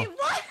found the Wait, bomb.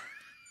 what?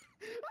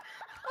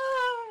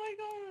 Oh my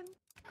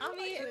god.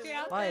 Ami, if you're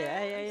out Oh, there, yeah.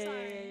 I'm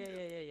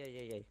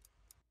sorry.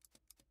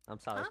 I'm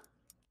sorry. Huh?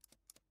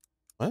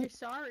 What? You're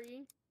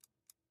sorry.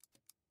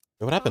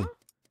 What happened? Huh?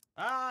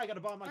 Ah, I got a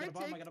bomb. I got a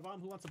bomb. Arctic. I got a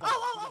bomb. Who wants a bomb?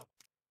 Oh.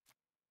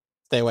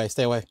 Stay away,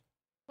 stay away.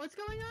 What's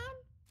going on?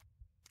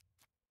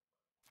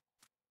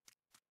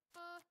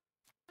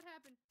 What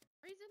happened?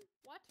 Reason?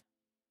 What?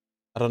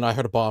 I don't know, I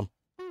heard a bomb.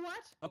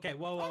 What? Okay,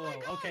 whoa.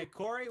 God. Okay,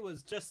 Corey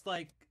was just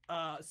like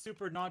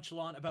super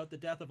nonchalant about the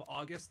death of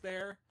August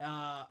there.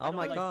 I Oh don't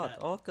my like god,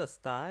 that.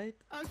 August died?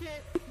 Okay.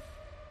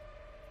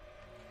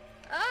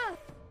 Ah.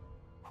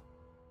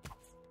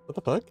 What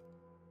the fuck?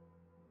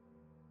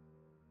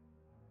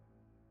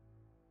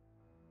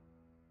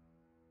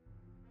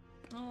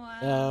 Oh wow.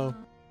 No.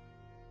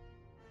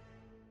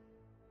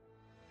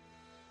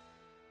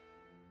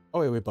 Oh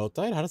wait, we both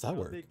died? How does that How'd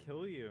work? they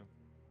kill you?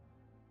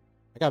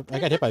 I got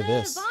hit by They put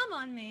this. the bomb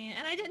on me,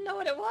 and I didn't know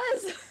what it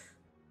was.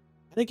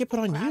 How did it get put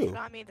on Crash you?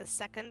 got me the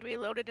second we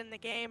loaded in the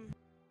game.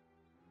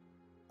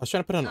 I was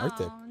trying to put it on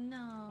Arctic. Oh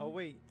no. Oh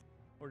wait,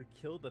 or to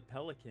kill the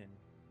pelican.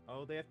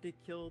 Oh, they have to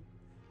kill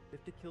the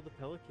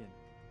pelican.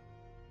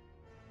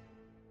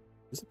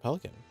 Who's the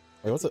pelican?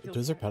 Wait, what's it?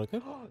 Is there a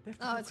pelican? They have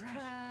to Oh, kill it's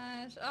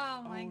Crash.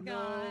 Oh my Oh,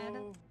 god.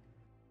 no.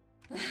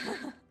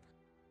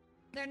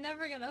 They're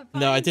never gonna find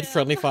No, I did him.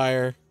 friendly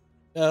fire.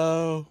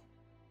 No.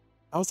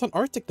 I was on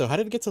Arctic though. How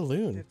did it get to You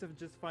Loon? have to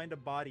just find a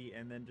body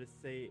and then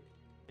just say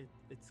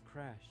it's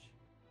Crash.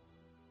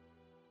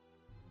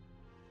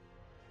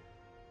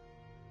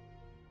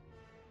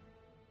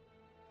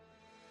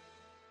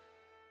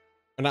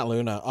 Or not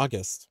Luna,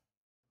 August.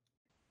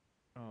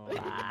 Oh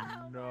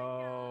Ah.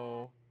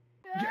 no.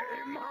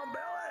 Game on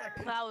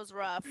Bellic! That was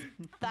rough.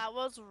 That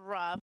was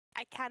rough.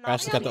 I cannot.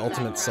 Crash has got the believe that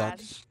ultimate suck.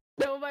 Crash.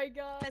 Oh my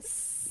god. The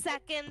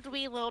second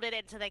we loaded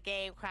into the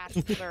game, Crash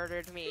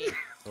murdered me.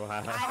 Wow.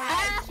 I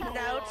had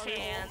no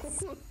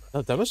chance.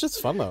 Oh, that was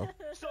just fun though.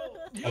 So,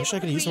 I wish I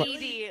could use my.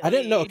 Immediately. I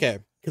didn't know. Okay,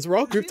 because we're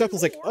all grouped up. I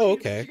was like, oh,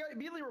 okay.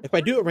 If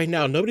I do it right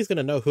now, nobody's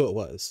gonna know who it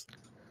was.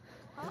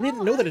 I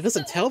didn't know that it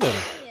doesn't tell them.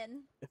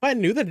 If I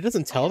knew that it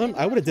doesn't tell them,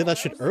 I would have did that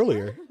shit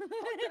earlier.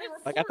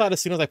 Like I thought as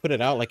soon as I put it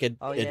out, like it'd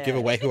give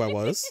away who I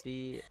was.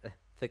 The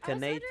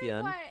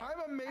Canadian. I'm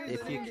amazed.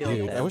 If you they kill didn't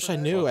Dude, get I them, wish I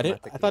that. knew. I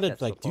automatically thought it'd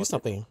gets like do reported.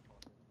 something.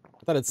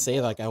 I thought it'd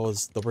say like I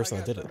was the person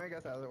that did it. I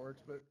guess how that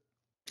works, but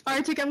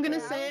Arctic, I'm gonna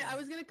say I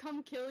was gonna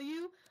come kill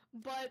you,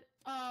 but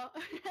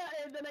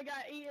and then I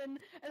got eaten,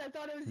 and I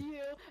thought it was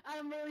you.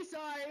 I'm really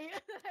sorry. I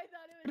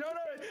thought it was.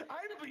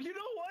 no. You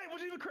know what?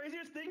 What's even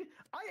craziest thing?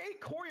 I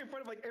ate Corey in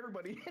front of like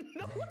everybody. And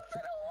no one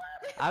said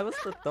a word. I was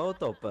the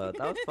dodo bird.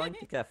 I was trying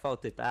to get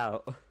voted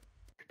out.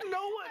 No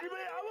one. Man,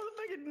 I was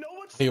thinking no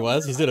one. He said a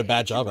was? word. He's doing a I bad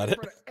ate you job in at it.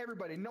 front of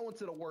everybody. No one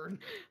said a word.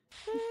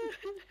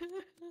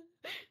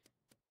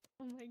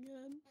 Oh my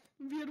god.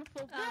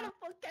 Beautiful,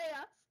 beautiful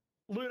chaos.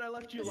 Loon, I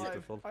left you It's alive.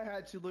 beautiful. I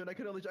had to, Loon. I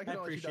could only. I I could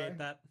only let you die. appreciate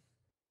that.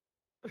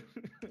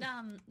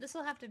 This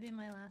will have to be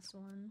my last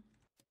one.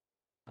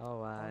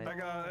 Oh, I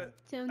got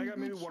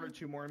maybe one or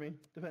two more in me,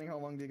 depending how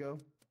long they go.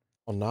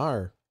 Oh,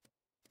 Nar.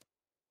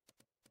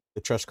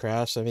 The trust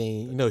crash. I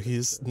mean, you know,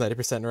 he's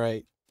 90%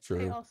 right. I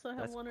True. also have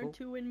That's one cool. or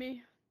two in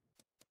me.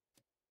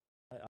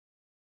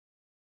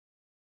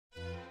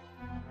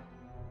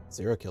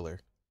 Zero killer.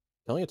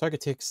 Killing a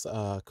target takes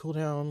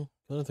cooldown.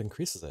 Cooldown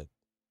increases it.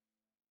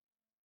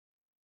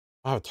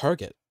 Wow,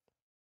 target.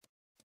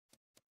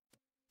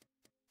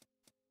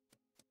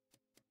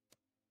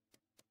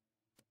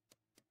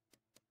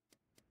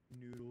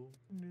 Noodle.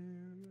 No,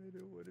 I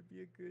don't want to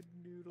be a good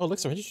noodle. Oh,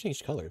 Elixir, when did you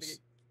change I'm gonna colors? get-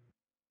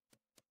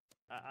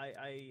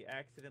 I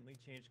accidentally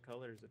changed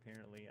colors.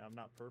 Apparently, I'm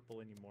not purple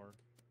anymore.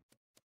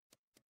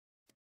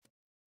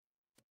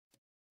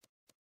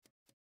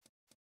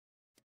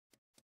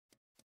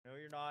 No,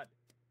 you're not.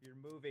 You're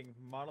moving.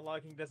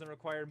 Monologuing doesn't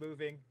require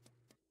moving.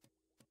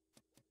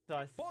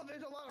 Sus. Well,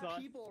 there's a lot of Sus.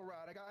 people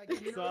around. I got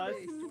mirror Sus.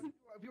 base.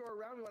 If you were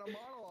around me when I'm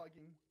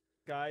monologuing.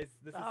 Guys,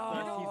 this is sus.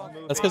 Oh, He's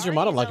moving. That's 'cause you're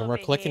Marty's monologuing, we're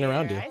over clicking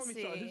around here, you. I Who's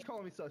see.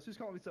 calling me sus? Who's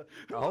calling me sus?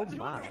 Oh Who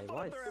my, the fuck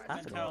what is they're at?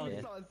 happening Who's calling me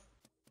here? sus?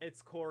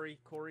 It's Corey.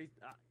 Corey.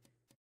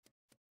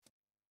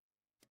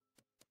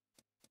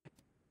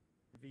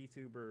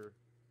 Vtuber.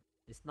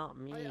 It's not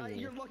me.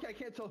 You're lucky I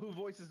can't tell whose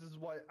voice this is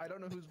what. I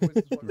don't know whose voice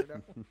is what right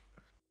now.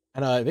 I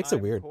know, it makes it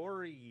I'm weird.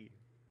 Corey.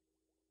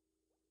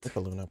 Look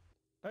at Luna.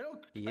 I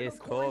know. He I know is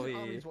Corey's and Corey.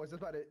 Ollie's voice.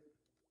 That's about it.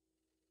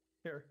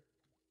 Here.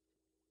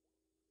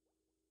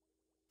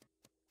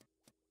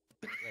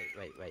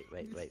 Wait.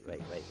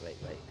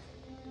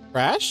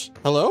 Crash?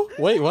 Hello?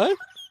 Wait, what?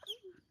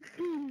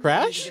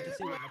 Crash? You get to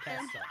see what my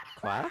cats are.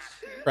 Crash?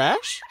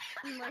 Crash?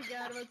 Oh my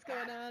god, what's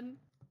going on?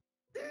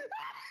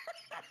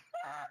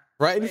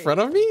 Right in front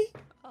of me?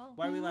 Oh.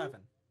 Why are we laughing?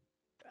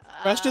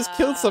 Crash just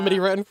killed somebody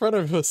right in front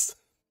of us.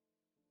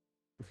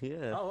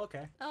 Yeah. Oh,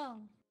 okay. Oh.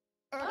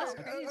 Okay, That's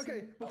crazy.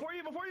 okay. Before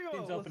you go,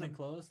 Things open and listen.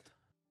 closed.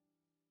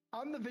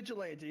 I'm the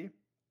vigilante.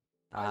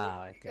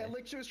 Ah, okay.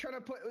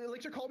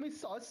 Elixir called me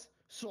sus,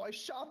 so I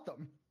shot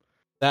them.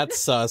 That's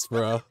sus,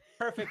 bro.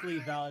 Perfectly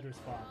valid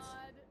response.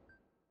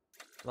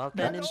 Well,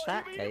 then in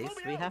that case,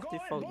 we have to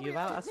vote you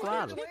out as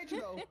well.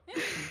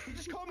 He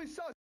just called me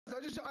sus. So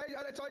I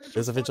just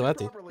There's a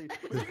vigilante. properly.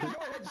 But you can go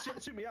ahead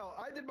and shoot me out.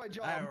 I did my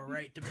job. I have a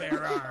right to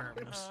bear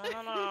arms. I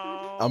don't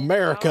know.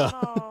 America.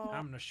 I don't know.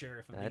 I'm the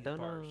sheriff of I these don't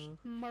parts. know.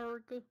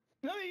 America.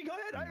 No, you go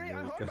ahead.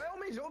 By all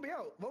means, vote me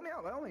out. Vote me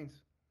out, by all means.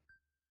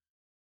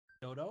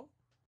 Dodo?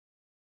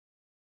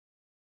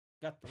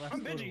 Got the last I'm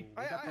Dodo. Vigi.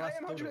 We I got the last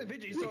am 100% Dodo.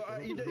 Vigi, so I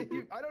don't know.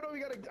 I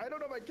don't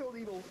know if I killed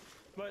evil,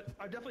 but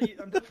I'm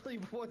definitely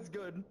was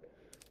good.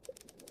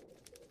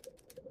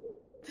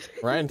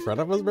 Right in front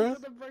of us, bro. Where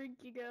the break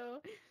you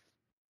go?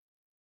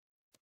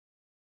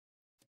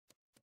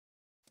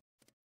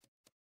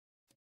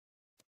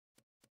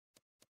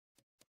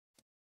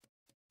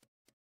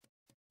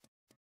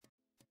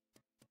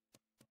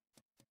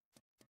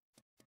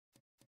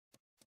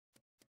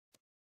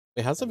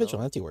 Wait, how's the Hello?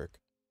 vigilante work?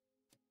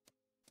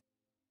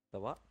 The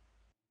what?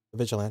 The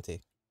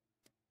vigilante.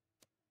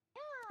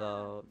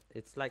 So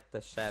it's like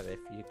the sheriff.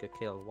 You could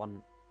kill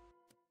one.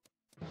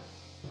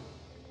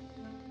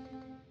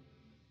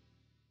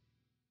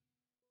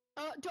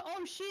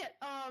 Oh shit.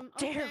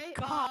 Dear Okay.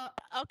 God.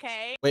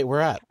 Okay. Wait, we're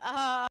at.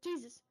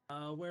 Jesus.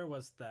 Where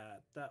was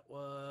that? That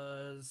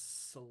was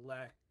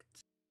select.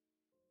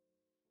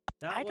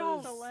 That I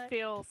was don't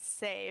feel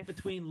safe.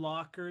 between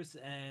lockers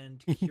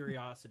and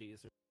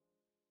curiosities,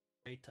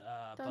 right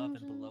above and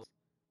below, Dungeons.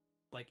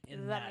 like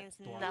in That that means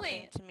door.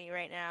 nothing to me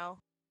right now.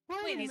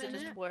 Wait a These are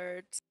minute. just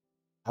words.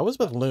 I was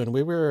with Loon.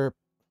 We were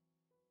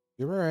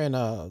in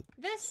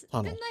This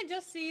tunnel. didn't I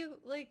just see you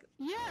like?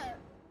 Yeah.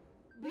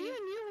 Me and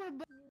you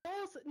were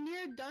both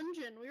near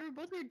dungeon. We were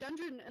both near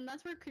dungeon, and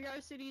that's where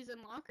Curiosities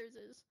and Lockers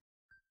is.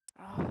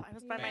 Oh, I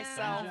was by Yeah.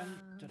 myself.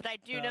 Dungeon, But I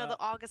do know that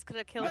August could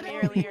have killed But me I know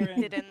earlier we were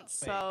and in- didn't,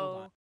 Wait,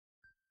 hold on. so...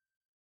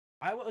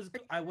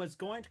 I was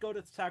going to go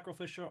to the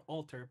sacrificial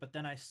altar, but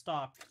then I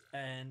stopped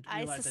and I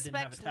realized I didn't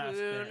have a suspect task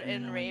Loon there.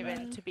 and I went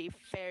Raven back. to be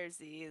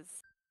fairsies.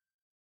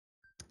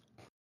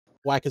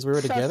 Why? Because we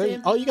were together.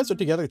 Sus-in. Oh, you guys were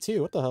together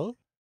too. What the hell?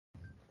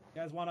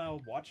 You guys want to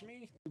watch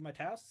me do my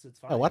tasks? It's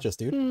fine. Oh, watch us,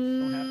 dude.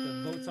 Don't have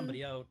to vote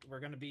somebody out. We're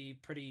gonna be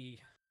pretty.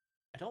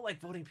 I don't like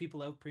voting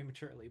people out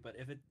prematurely, but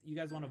if you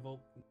guys want to vote,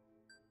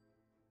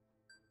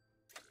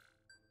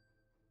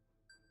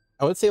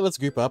 I would say let's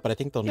group up, but I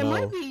think they'll It know.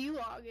 might be you,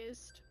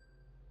 August.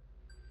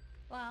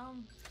 Well,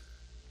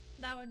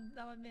 that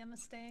would be a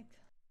mistake.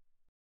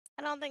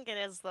 I don't think it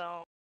is,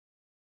 though.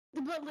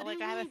 But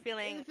Like, I have a literally,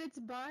 feeling- if it's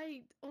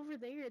by over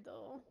there,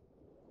 though.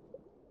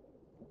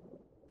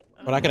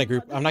 We're not gonna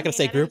group. I'm not gonna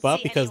say I don't group up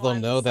see because they'll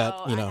anyone, know that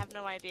so you I know. have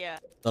no idea.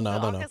 They'll know.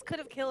 But They'll know. August could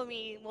have killed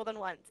me more than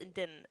once and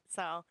didn't,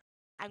 so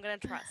I'm gonna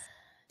trust.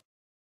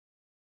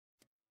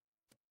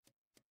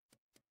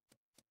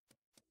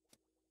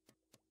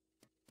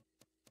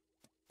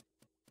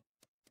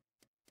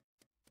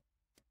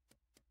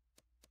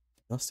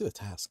 Let's do a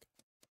task.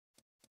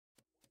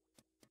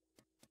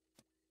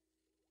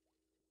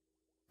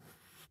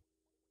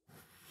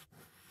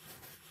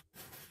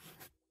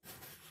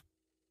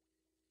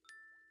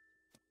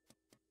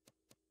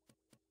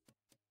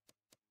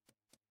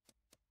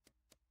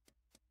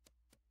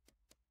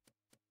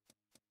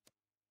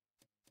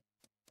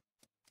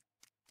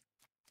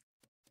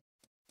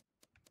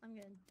 I'm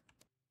good.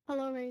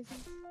 Hello, Raisin.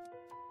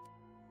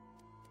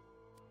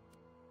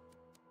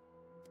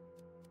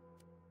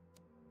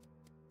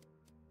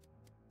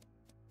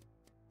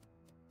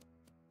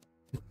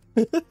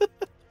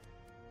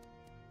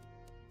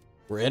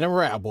 We're in and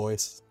we're out,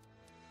 boys.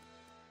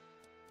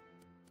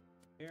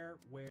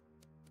 where?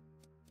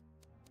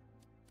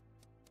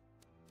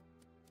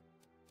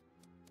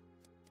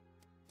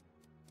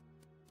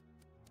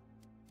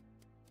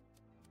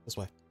 This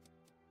way.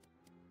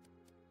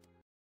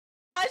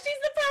 Oh,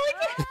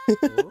 she's the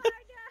pelican!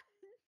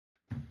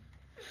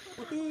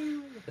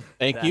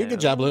 Thank you. Good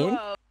job, Loon.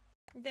 Whoa.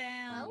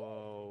 Damn.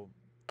 Whoa.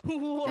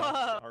 Whoa.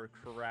 Are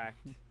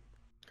cracked.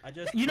 I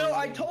just. You know,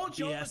 I told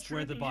you all the guessed truth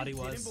where the and you body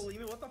just was. didn't believe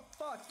me. What the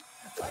fuck?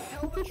 I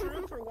tell the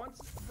truth for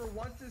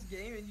once this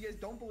game, and you guys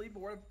don't believe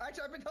me.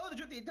 Actually, I've been telling the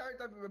truth the entire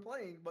time we've been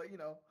playing, but you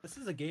know. This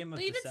is a game of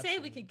We even say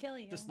deception. we could kill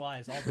you. Just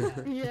lies all the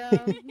time. Yeah. I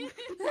know we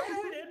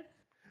did.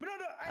 But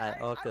no, I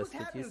August, was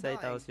did happy you to say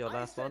die. that was your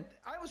last one?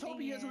 I was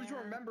hoping you guys at least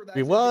remember that.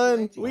 We I said won.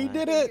 vigilante. We Alright.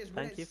 did You it. guys Thank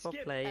went you for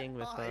skip playing at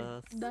with 5.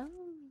 us. No.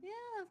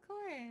 Yeah, of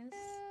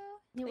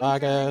course.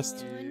 August.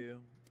 Thank you.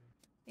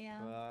 Yeah.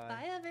 Bye.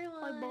 Bye,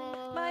 everyone.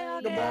 Bye. Bye,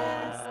 August.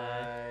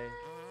 Bye.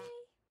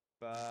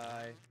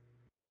 Bye.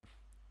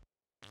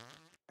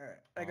 Alright,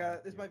 I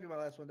got this. Might be my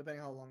last one,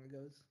 depending on how long it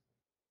goes.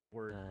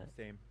 Word. Alright.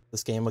 Same.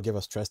 This game will give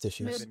us trust I've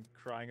issues. been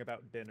crying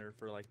about dinner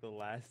for like the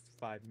last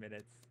 5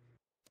 minutes.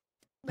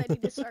 I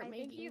need to start I think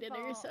making you've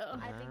dinner, all, so.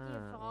 I think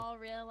you've Ah. all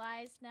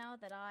realized now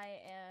that I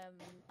am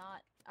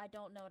not. I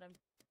don't know what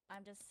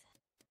I'm just.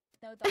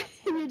 No thoughts.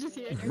 You're hitting just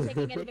me, here. and you're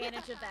taking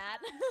advantage of that.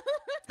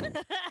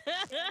 Energy.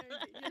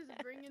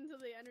 Just bring into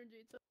the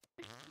energy.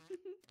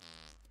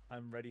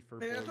 I'm ready for.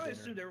 Yeah, that's board why I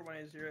dinner. assumed everyone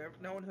is here.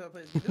 No one who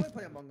plays. They only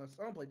play Among Us.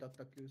 I don't play Duck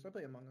Duck Goose. I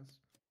play Among Us.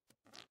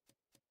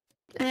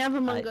 I have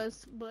Among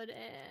Us, but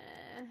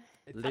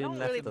Loon don't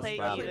left really as play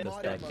well either. because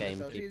modded their Among Us, game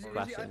though. keeps See, I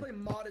crashing. play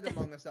modded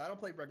Among Us. I don't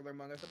play regular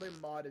Among Us. I play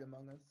modded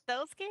Among Us.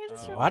 Those games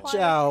require Watch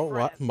out!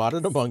 What friends,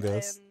 modded Among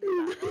Us?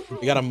 and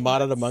We got a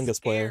modded that's Among Us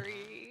player.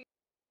 scary.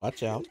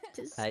 Watch out!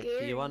 Hey,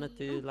 do you want to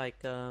do like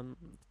 2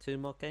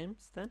 more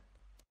games then?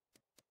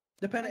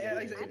 Depending, Yeah,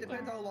 like I said, I it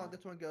depends how can. long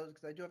this one goes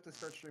because I do have to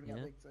start streaming at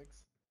Yeah. like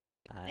 6.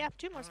 Yeah,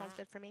 2 more sounds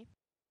good for me.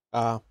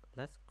 Let's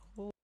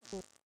go.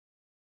 Let's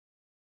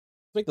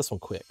make this one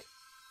quick.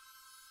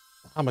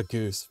 I'm a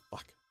goose.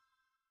 Fuck.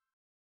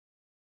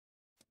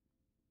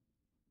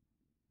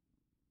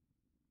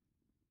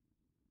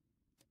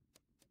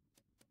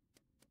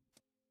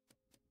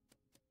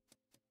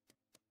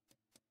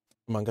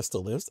 Among Us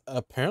still lives?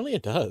 Apparently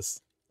it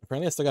does.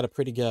 Apparently I still got a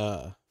pretty,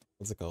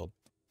 what's it called?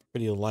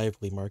 Pretty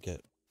lively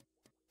market.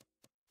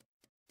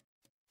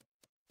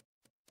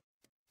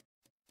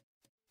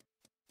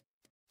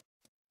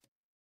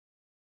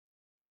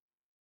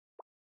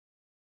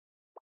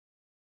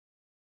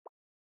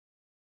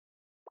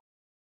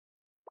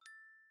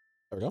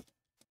 There we go.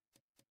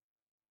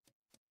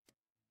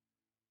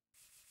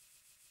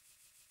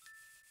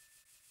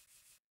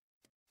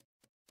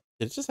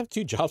 Did it just have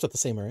 2 jobs at the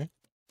same area?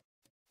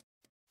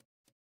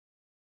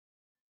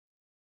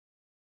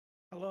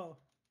 Hello.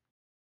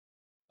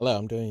 Hello,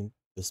 I'm doing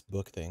this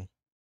book thing.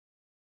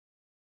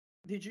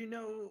 Did you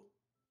know?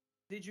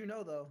 Did you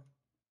know though?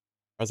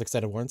 I was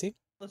extended warranty?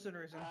 Listen,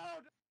 reason.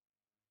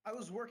 I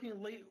was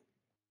working late.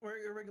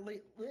 Late.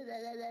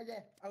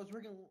 I was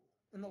working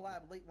in the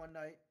lab late one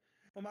night.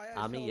 When my eyes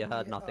Ami, you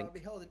heard nothing.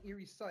 beheld an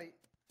eerie sight.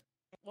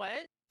 What?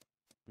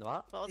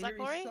 What? What was that,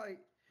 Corey? Sight.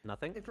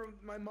 Nothing? And from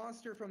my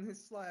monster from his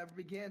slab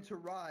began to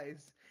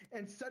rise,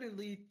 and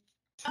suddenly,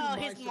 to Oh, my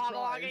he's surprise,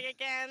 monologuing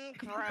again.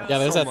 Gross. Yeah,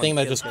 there's that Someone thing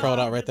that killed just him. crawled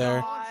out right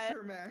there.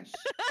 Monster mash.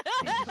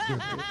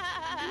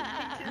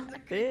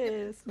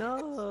 This,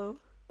 no.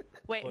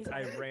 Wait, Look,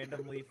 I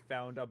randomly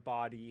found a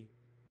body.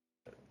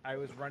 I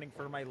was running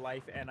for my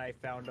life and I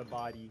found a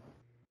body.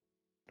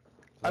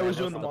 I was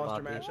Where doing the was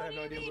monster body? mash. I have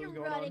no idea what was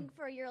going running on.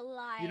 for your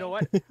life? You know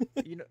what?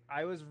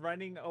 I was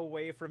running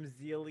away from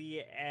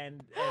Zeely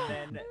and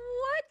then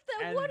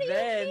and What do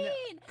then- you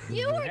mean?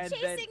 You were and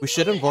chasing then- me. We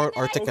should invite and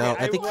then Arctic I out.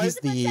 said I you think wanted he's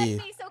to protect the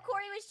me, so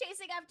Corey was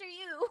chasing after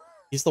you.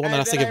 he's the one that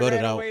has to get I voted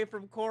ran out. away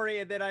from Corey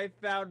and then I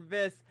found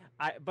Vis.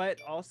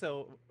 But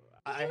also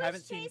I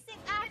haven't seen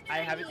After I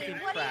haven't you. seen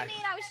What Crash. do you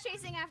mean I was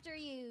chasing after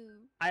you?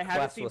 I haven't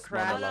Crash seen was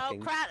Crash.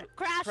 monologuing. Crash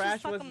Crash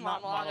was was fucking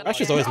not monologuing.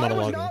 Crash is always I was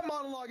monologuing. not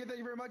monologuing. Thank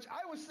you very much.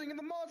 I was singing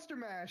the monster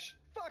mash.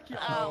 Fuck you.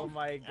 Oh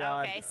my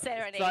god. Okay,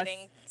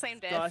 serenading. Same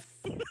diff. Sus.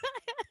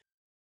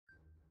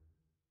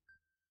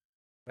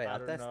 Wait, I are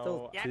don't there still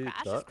know. Yeah, 2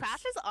 Crash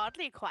ducks? is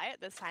oddly quiet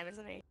this time,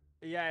 isn't he?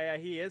 Yeah,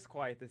 he is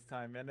quiet this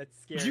time, and it's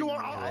scaring Do you me.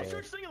 want? I'll Yeah.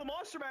 start singing the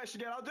monster mash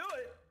again. I'll do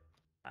it.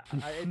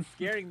 It's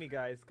scaring me,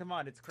 guys. Come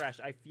on, it's Crash.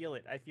 I feel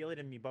it. I feel it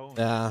in me bones.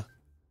 Yeah.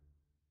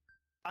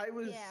 I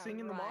was Yeah,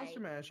 singing the monster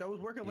right. mash. I was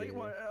working late. Yeah.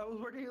 I was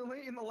working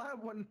late in the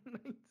lab one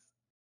night.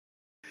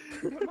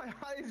 When my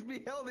eyes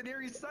beheld an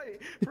eerie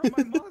sight, from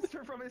my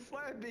monster from his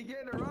slab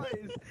began to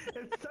rise,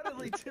 and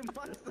suddenly, to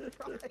my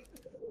surprise,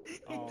 he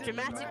Oh, did the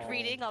Dramatic mash.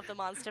 reading of the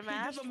monster He did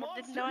mash. the Didn't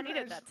monster know I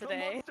needed mash, that the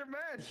today. monster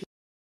mash.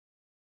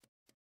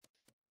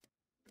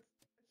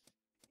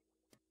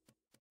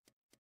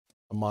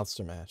 A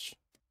monster mash.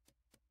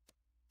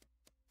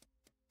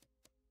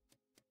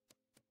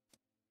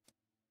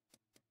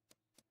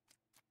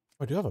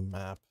 I do have a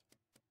map.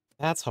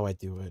 That's how I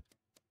do it.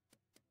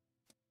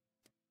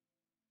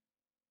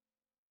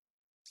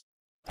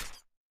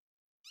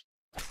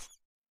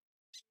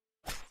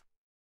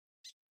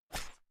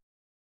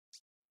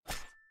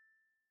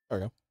 There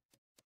we go.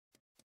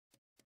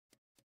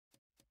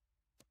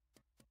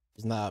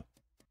 It's not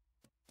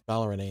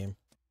Valorant aim.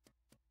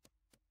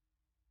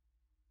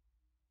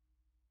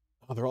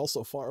 Oh, they're all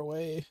so far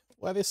away.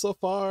 Why are they so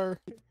far?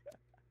 That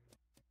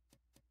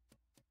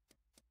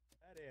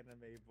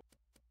anime.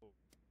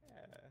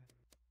 Yeah.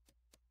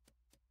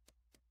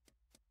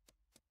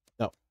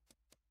 No.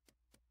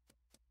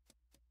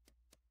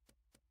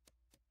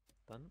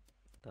 Done.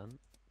 Done.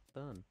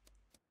 Done.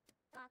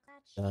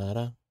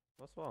 Da-da.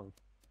 What's wrong?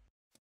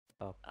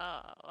 Oh,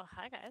 Oh,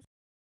 hi guys.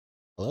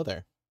 Hello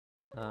there.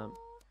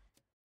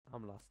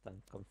 I'm lost and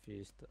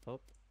confused. Oh.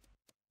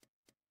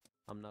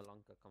 I'm no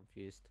longer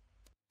confused.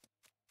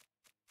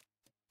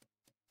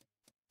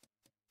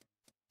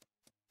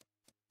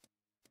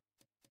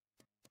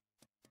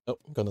 Oh,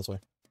 I'm going this way.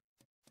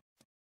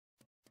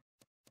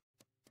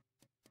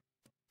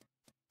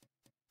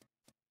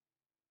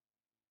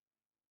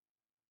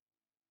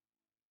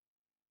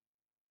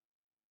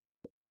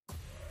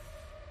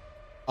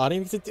 I didn't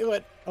even get to do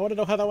it. I want to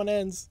know how that one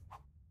ends.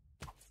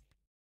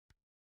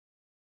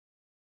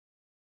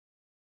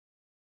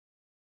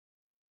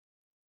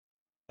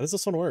 How does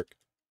this one work?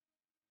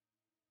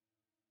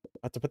 I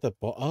have to put the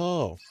ball.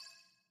 Oh,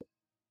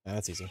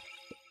 that's easy.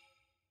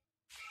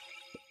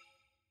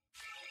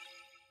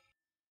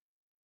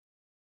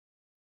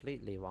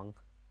 completely wrong.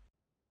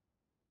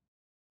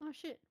 Oh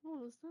shit!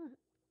 What was that?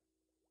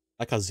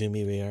 Like how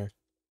zoomy we are.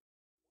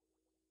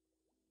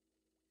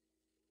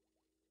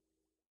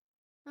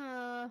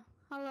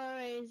 Hello,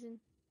 Raisin.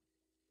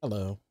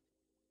 Hello.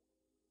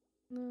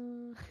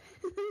 No.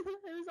 It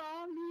was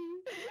all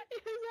me.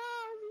 It was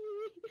all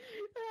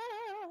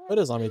me. What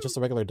is on me? Just a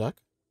regular duck?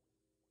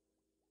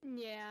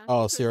 Yeah.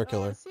 Oh, serial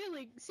killer.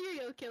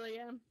 Serial killer,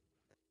 yeah.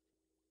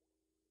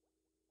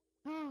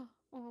 Oh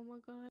my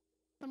god.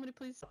 Somebody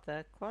please.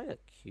 They're quite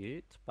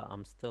cute, but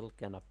I'm still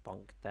gonna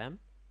bonk them.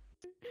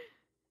 No.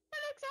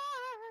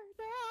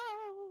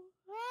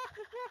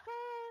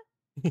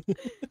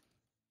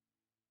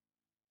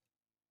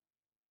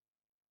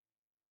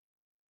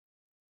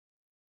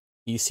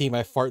 You see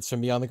my farts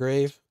from beyond the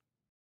grave?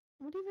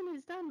 What even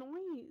is that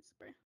noise,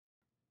 bro?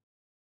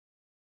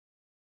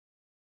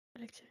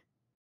 Alexa.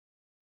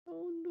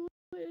 Don't do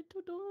it,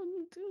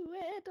 don't do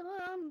it,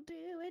 don't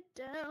do it,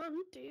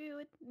 don't do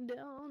it,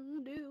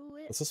 don't do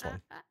it. What's this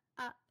one?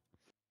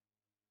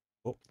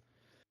 Oh.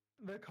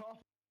 The cough.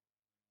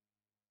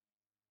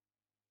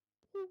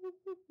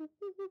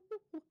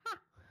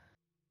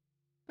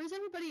 Where's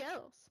everybody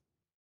else?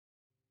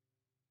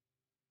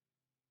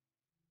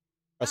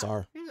 Press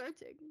R. Here's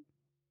Arctic.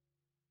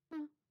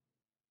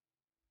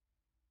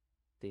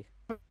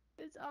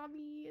 It's on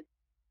me.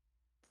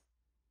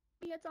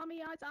 It's on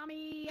me. It's on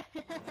me.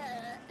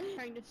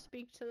 Trying to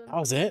speak to them. That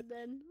was it?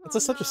 Then.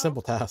 It's such a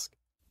simple task.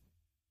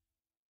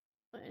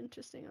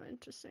 Interesting.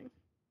 Interesting.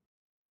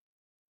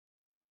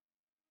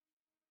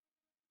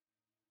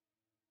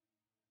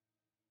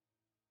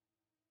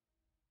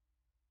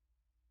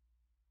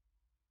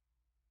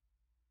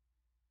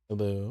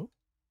 Hello?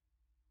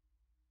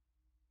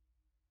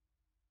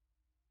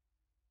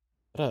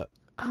 What up?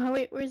 Oh,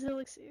 wait, where's the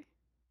elixir?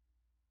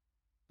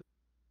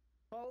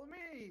 Follow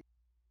me.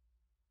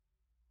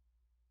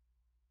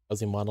 Was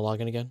he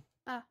monologuing again?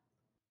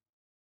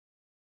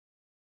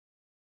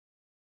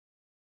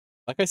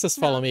 That guy says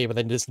follow me, but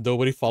then just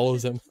nobody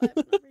follows him.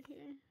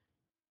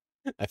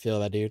 I feel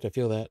that, dude. I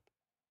feel that.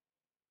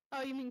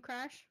 Oh, you mean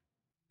Crash?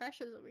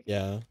 Crash is over here.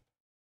 Yeah.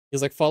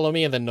 He's like, follow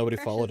me, and then nobody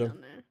Crash followed is him.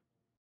 down there.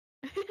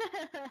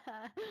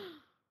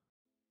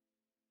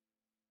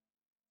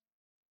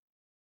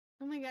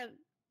 Oh my god.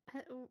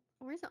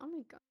 Where's the oh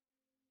my god?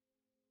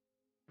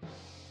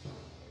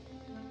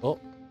 Oh,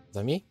 is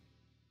that me?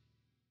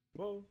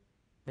 Whoa.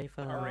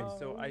 All Alright,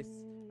 so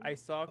I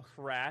saw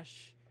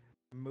Crash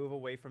move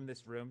away from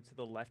this room to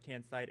the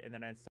left-hand side, and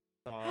then I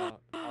saw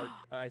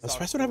I saw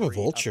surprised we don't have a Corey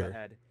up vulture.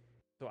 ahead.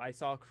 So I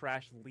saw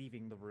Crash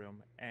leaving the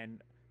room,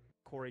 and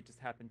Corey just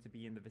happened to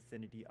be in the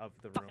vicinity of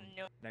the room.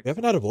 We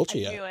haven't had a vulture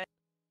yet.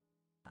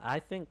 I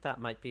think that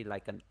might be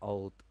like an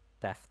old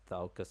death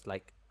though, because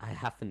like I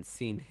haven't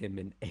seen him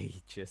in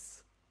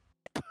ages.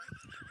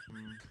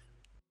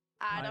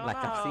 I don't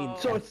like know. I've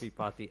seen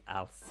everybody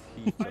else.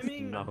 He just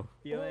no.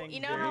 Well, you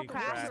know how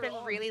Crash has been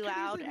really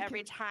loud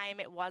every time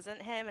it wasn't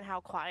him, and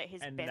how quiet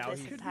he's And been now this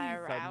he's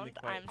entire suddenly round.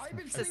 quiet. I'm I've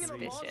been singing a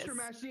suspicious. monster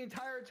mash the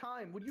entire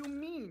time. What do you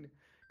mean?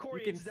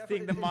 Corey, You it's can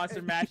sing the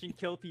monster mash and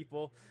kill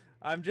people.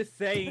 I'm just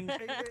saying.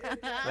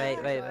 Wait.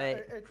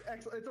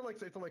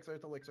 It's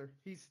elixir.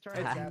 He's trying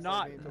to gaslight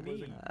not me into me.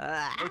 losing.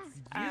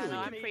 It's I don't know.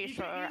 you. I'm pretty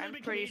sure. I'm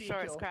pretty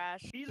sure it's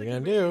Crash. He's What a are you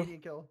gonna Canadian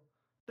kill.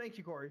 Thank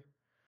you, Corey.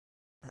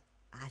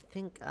 I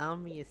think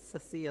Army is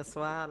sussy as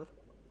well.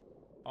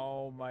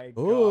 Oh my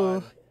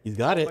Ooh, god. he's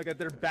got Oh it. my god,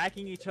 they're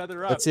backing each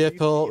other up. Let's see if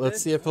he'll. Let's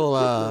see if he'll.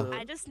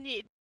 I just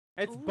need.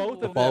 It's both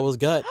of them. Follow his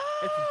gut.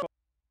 It's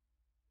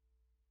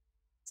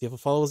See if he'll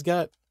follow his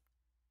gut.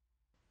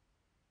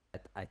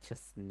 I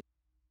just need.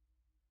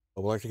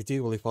 What will Arctic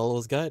do? Will he follow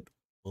his gut?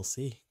 We'll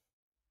see.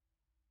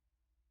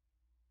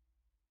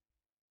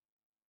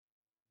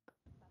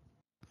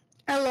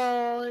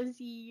 Hello,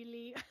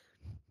 Zeely.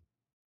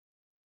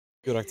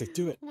 Do it, Arctic.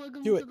 Do it.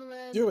 Welcome Do to it. the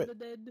land Do of it.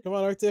 the dead. Come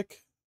on, Arctic.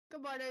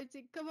 Come on,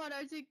 Arctic. Come on,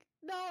 Arctic.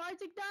 No,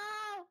 Arctic,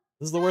 no!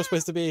 This is the worst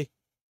place to be.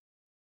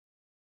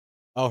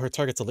 Oh, her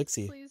target's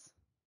Elixir. Please.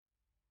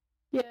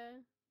 Yeah.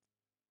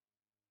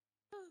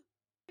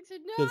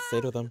 Arctic, no! Good, stay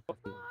with them. Help!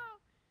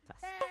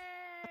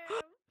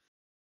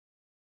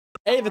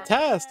 Hey, the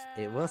test!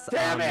 It was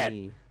Damn it!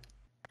 Army.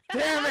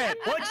 Damn it!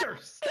 Elixir,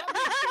 stop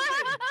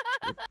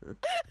being stupid!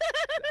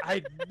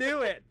 I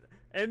knew it!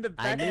 In the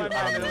back of my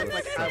mind, it was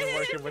like I'm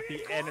working with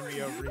the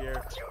enemy over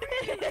here.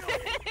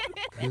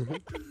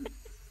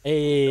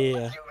 Hey.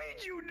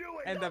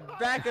 In the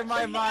back of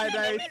my mind,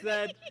 I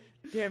said,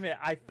 "Damn it!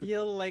 I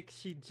feel like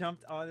she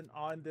jumped on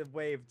the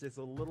wave just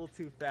a little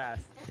too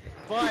fast."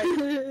 But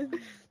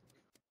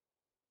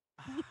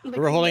We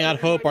were holding out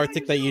hope,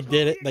 Arctic, that you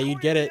did it, that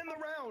you'd get it.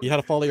 You had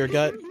to follow your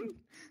gut.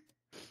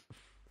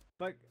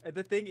 But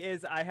the thing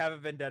is, I have a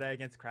vendetta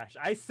against Crash.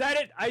 I said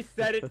it! I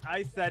said it!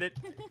 I said it!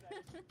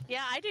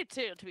 Yeah, I do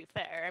too, to be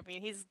fair. I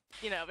mean, he's,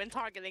 been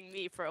targeting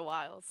me for a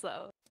while,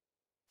 so.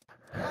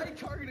 I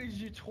targeted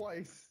you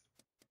twice.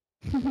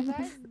 You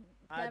guys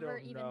I never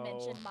don't even know.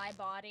 mentioned my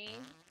body.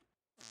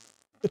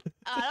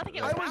 I don't think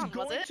it was I was found,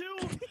 was going it? to.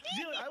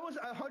 Zealand, I was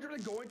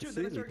 100% going to.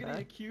 Then I started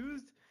getting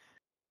accused.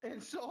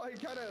 And so I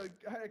kind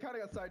of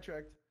got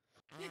sidetracked.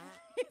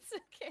 It's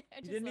okay. I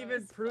You just didn't thought it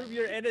even was prove funny.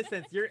 your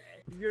innocence.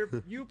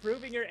 You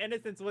proving your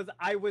innocence was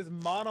I was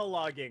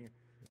monologuing.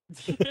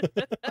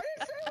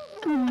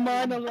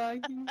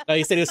 Monologuing. No,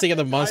 you said he was singing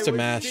the I Monster was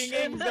Mash.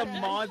 singing the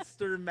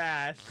Monster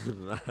Mash.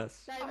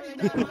 That's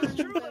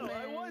true though.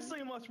 I was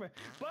singing Monster Mash,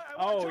 but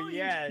I want to tell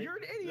you, you're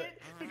an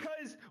idiot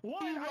because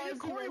one, I knew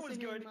Corey was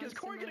good because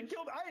Corey could have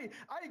killed.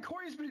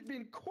 Corey's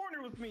been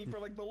cornered with me for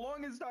like the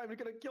longest time. He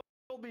could have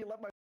killed me and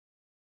left my.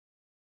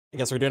 I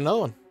guess we're doing another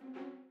one.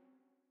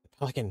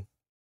 Pelican.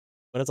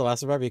 When is the last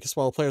survivor? You can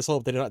swallow players whole.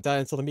 They do not die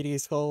until the media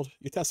is called.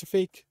 Your tests are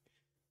fake.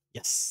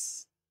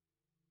 Yes.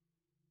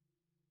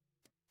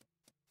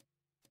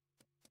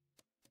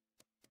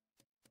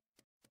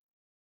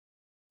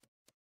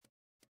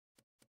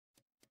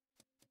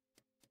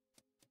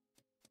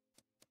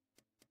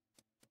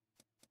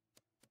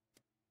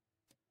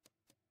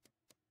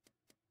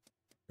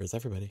 Where's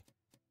everybody?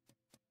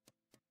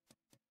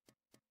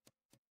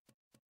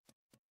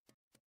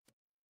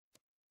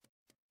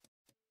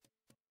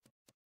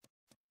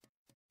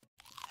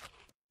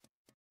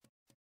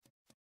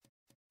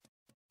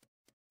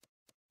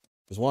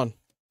 There's one.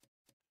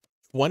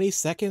 20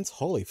 seconds?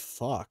 Holy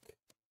fuck.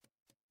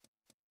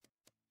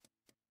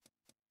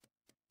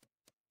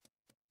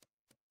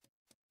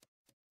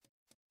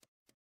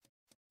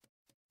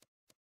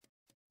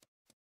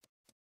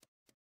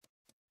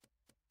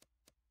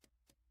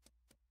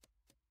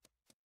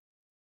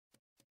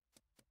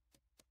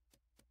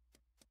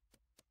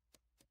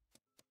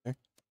 There.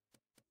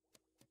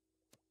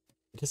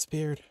 It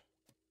disappeared.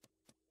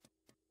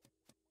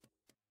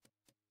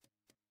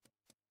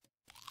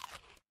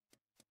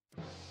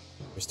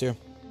 There's two.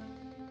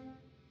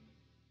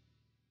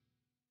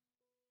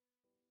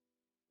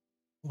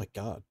 Oh my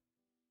god.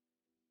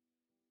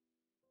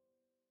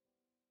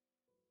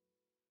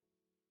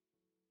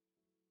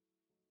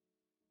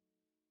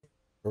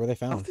 Where were they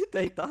How found? did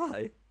they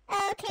die?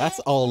 That's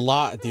a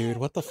lot, dude.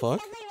 What the fuck?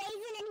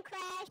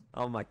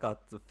 Oh my god,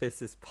 the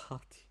Fizz is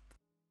party.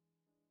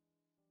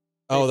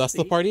 Oh, that's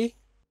the party?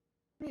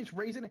 It's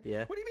raisin.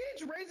 Yeah. What do you mean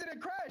it's raisin and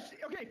crash?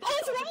 Okay,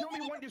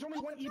 there's only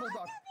one evil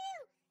duck.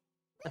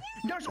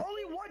 There's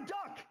only one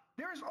duck.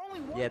 There's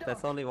only one Yeah, duck.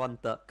 there's only one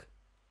duck.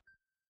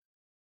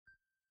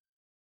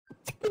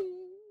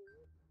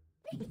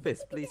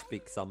 Fizz, please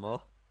speak some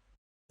more.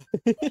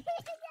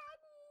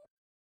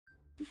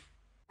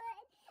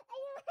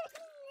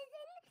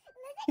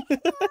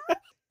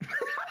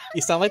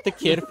 You sound like the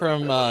kid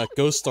from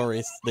Ghost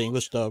Stories, the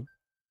English dub.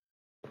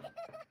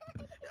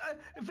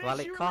 Well,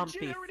 it can't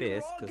be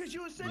Fizz,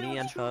 because me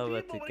and her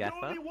were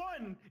together.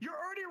 You're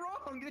already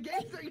wrong. The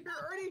game's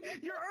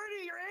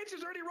your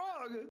answer's already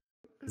wrong.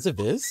 Is it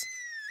Viz?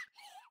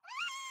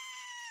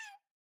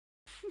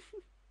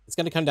 It's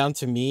gonna come down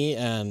to me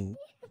and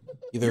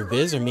either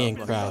Viz or me and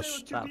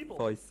Crash. That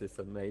voice is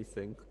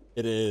amazing.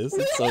 It is.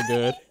 It's so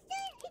good.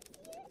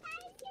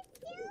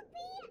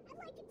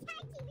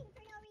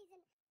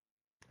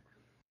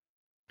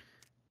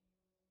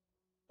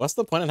 What's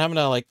the point in having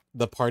like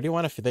the party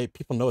one if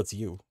people know it's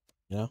you?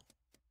 You know. I'm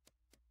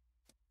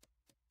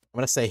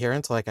gonna stay here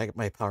until like I get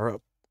my power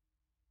up.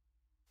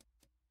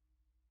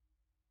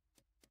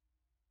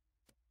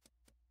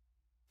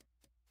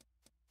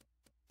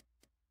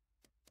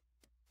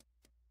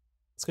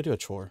 Let's go do a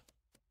chore.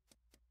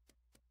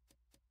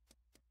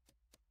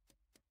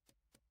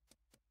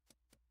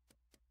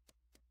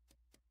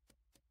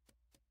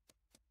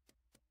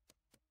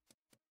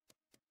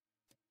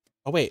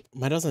 Oh wait,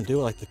 mine doesn't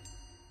do it like the.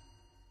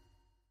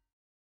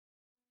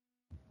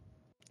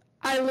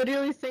 I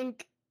literally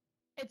think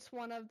it's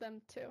one of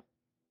them too.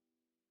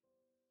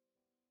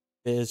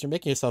 Is you're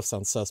making yourself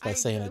sound sus by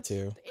saying it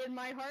too. In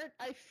my heart,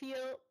 I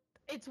feel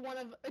it's either one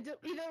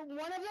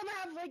of them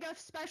have like a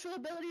special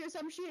ability or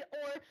some shit,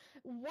 or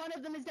one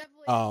of them is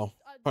definitely. Oh,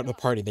 part of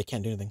the party, they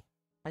can't do anything.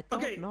 I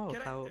don't know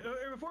how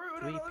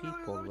three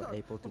people were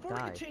able to before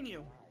die. we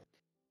continue,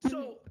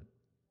 so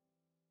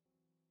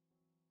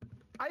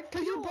I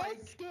feel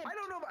like I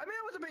don't know. I mean,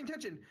 I wasn't paying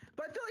attention,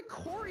 but I feel like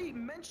Corey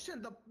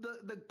mentioned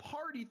the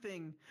party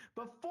thing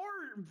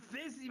before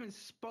Viz even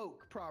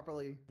spoke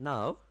properly.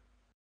 No.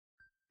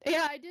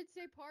 Yeah, I did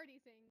say party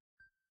thing.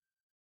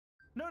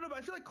 No, but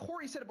I feel like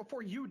Corey said it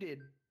before you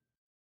did.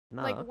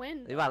 No. Like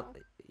when, Well,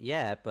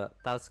 yeah, but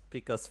that's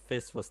because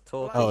Fizz was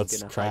talking Oh, it's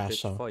in a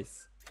Crash, high-pitched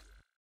voice.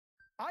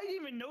 I didn't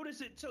even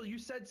notice it till you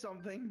said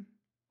something.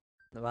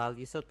 Well,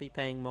 you should be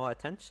paying more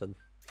attention.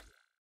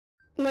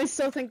 I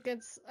still think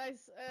it's.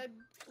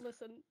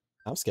 Listen.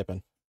 I'm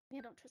skipping.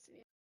 You don't trust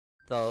me.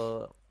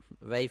 So,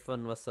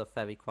 Raven was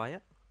very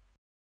quiet.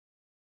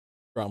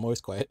 Bro, I'm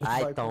always quiet.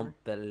 I don't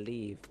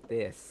believe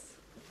this.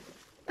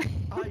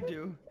 I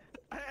do.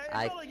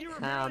 I felt like you were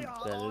can't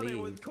really on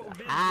it with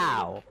believe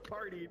how.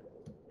 Partied.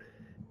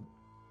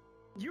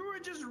 You were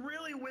just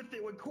really with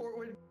it when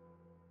Corey.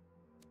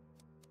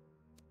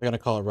 They're gonna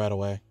call it right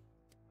away.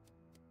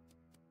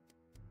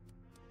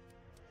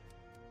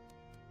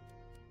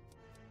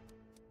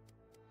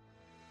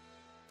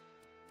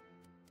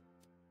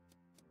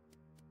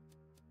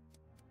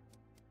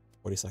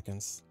 40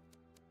 seconds.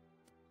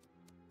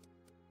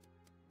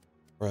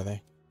 Where are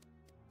they?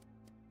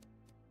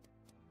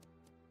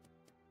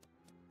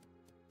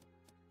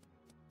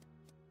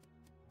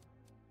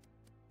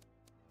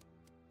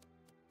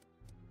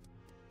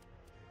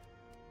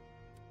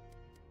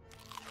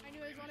 I knew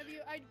it was one of you.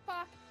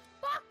 Fuck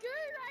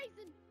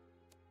Ryzen.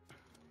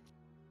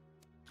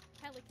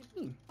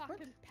 Pelican.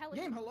 Fucking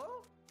pelican. Game, hello?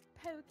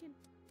 Pelican.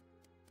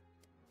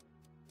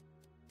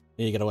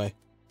 Need to get away.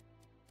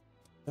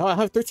 Oh, I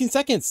have 13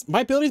 seconds.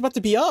 My ability's about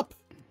to be up.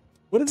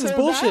 What is this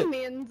bullshit? That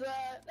means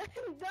that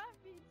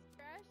means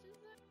crash, is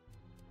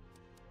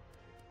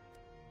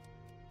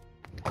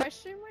it?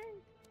 Question mark?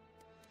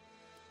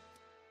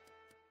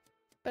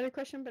 Better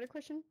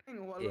question.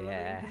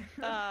 Yeah.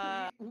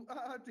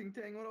 Ting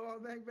tang,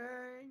 bang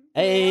bang.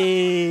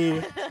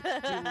 Hey.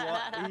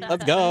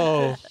 Let's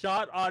go.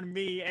 Shot on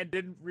me and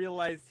didn't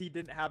realize he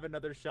didn't have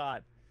another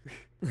shot.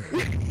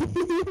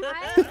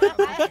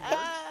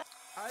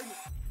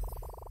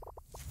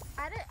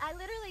 I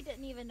literally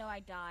didn't even know I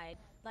died.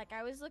 Like,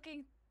 I was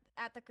looking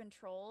at the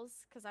controls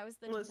because I was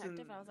the detective,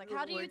 and I was like,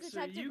 "How do you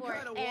detective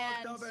work?"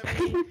 And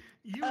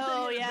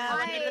oh yeah,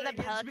 when even the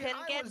pelican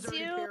gets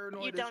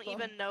you, you don't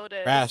even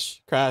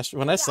notice. Crash.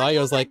 When I saw you,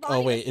 I was like,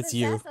 "Oh wait, it's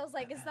you." I was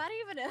like, "Is that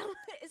even a?"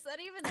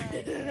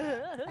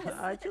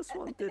 I just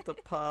wanted to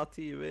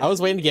party with. I was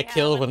waiting to get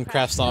killed when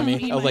Crash saw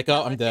me. I was like,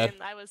 "Oh, I'm dead."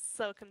 I was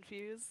so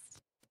confused.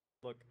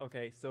 Look,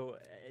 okay, so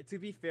to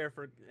be fair,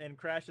 in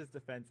Crash's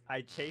defense,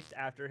 I chased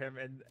after him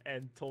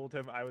and told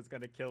him I was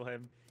gonna kill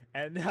him,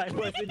 and I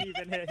wasn't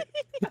even hit.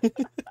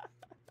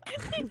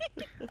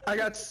 I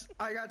got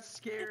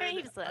scared.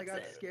 I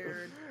got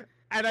scared.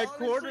 And I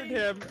cornered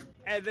him,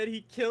 and then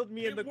he killed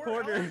me in the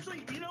corner.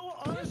 Honestly, you know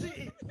what?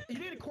 Honestly, you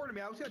didn't corner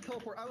me. I was gonna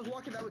teleport. I was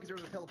walking that way because there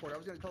was a teleport. I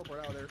was gonna teleport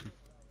out of there.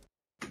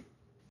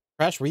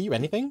 Crash, were you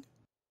anything?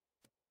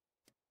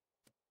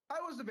 I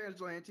was the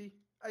vigilante.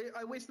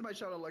 I wasted my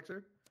shot on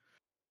Elixir.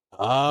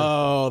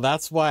 Oh,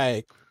 that's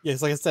why.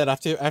 Yes, like I said,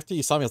 after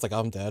you saw me, I was like, oh,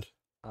 I'm dead.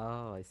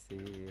 Oh, I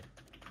see.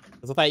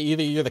 Because I thought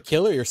either you're the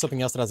killer or you're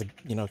something else that has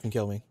can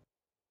kill me.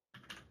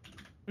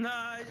 Nah,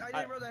 I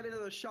didn't roll that into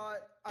the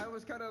shot. I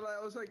was kind of like,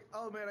 I was like,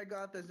 oh man, I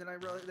got this, and I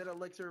realized that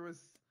Elixir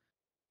was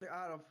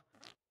out of.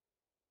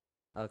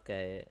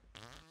 Okay.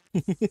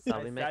 I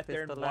sat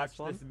there and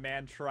watched this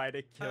man try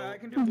to kill. I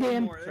can do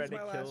one more. It's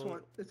my last one.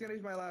 It's gonna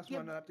be my last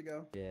one. I have to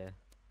go. Yeah.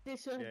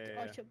 This one.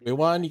 We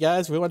won, you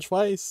guys. We won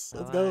twice.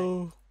 Let's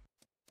go.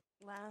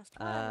 Last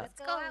one. Let's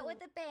go out with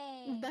a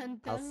bang.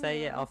 I'll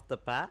say it off the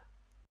bat.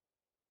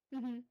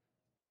 Mm-hmm.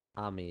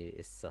 Ami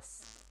is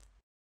sus.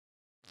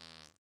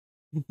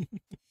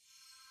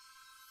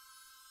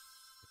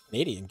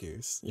 Canadian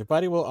goose. Your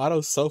body will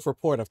auto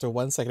self-report after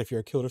 1 second if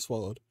you're killed or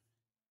swallowed.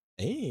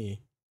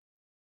 Hey.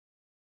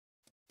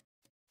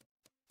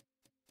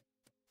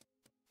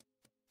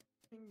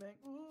 Should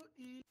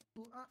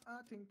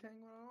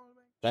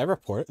I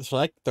report? Should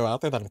I throw out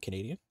there that I'm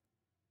Canadian?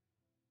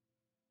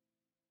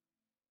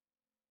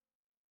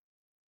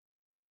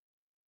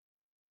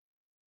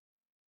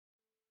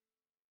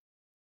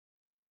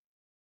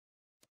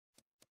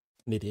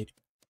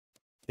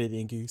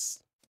 Canadian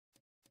goose.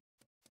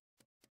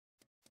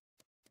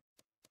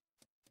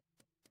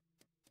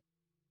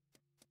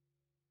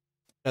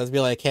 Guys, be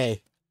like,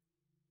 hey,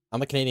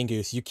 I'm a Canadian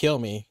goose. You kill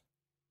me.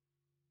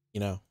 You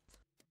know.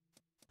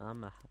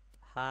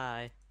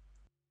 Hi.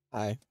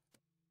 Hi.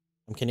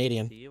 I'm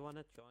Canadian. Do you want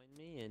to join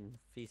me in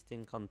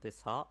feasting on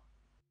this heart?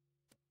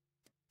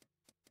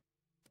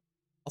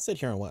 I'll sit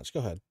here and watch. Go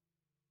ahead.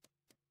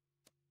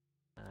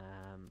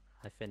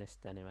 I finished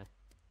anyway.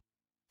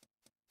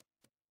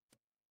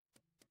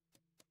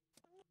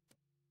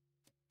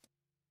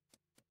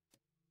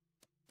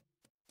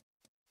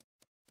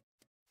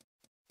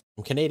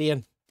 I'm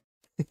Canadian.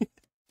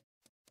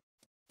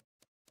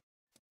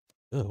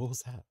 Ugh, what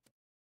was that?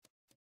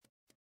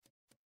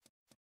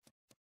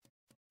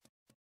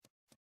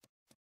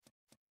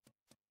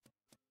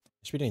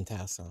 I should be doing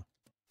tasks, huh?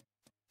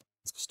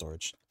 Let's go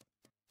storage.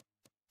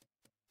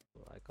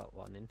 Oh, I got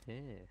one in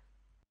here.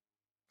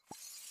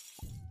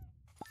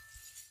 I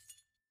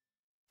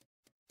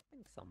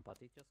think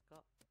somebody just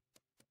got.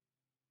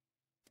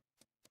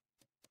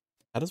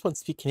 How does one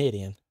speak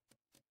Canadian?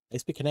 I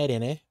speak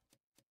Canadian, eh?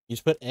 You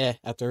just put eh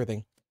after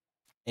everything.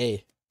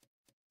 A.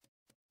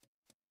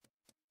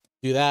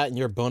 Do that and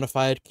you're a bona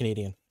fide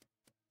Canadian.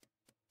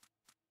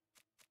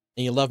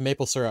 And you love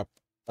maple syrup.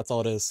 That's all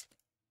it is.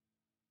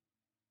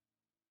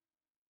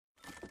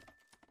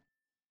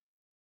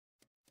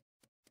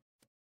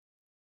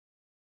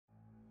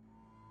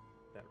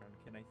 That round,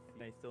 can I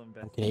still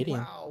invest? I'm Canadian.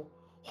 Wow!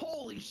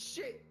 Holy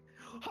shit!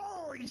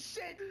 Holy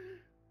shit!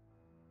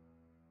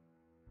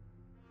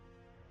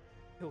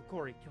 Kill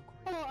Corey.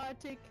 Oh, I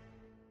take.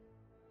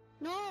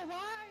 No,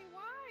 why?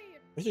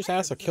 Let's just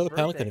ask or kill the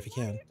pelican if you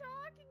can.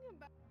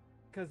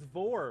 Cause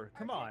Vor,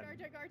 come on.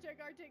 Arctic.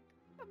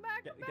 Come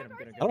back, Get him.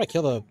 How do I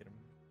kill the?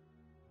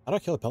 How do I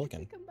kill the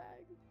pelican? Come back.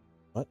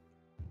 What?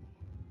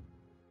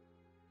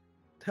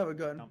 Have a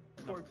gun. No,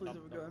 Corey, please have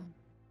a gun.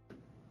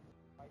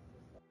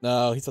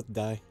 No, he's about to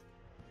die.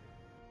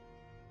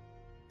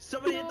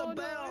 Somebody hit the No, no,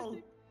 bell.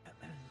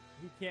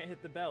 He can't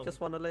hit the bell.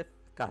 Just wanna live.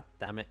 God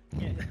damn it.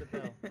 Can't hit the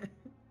bell.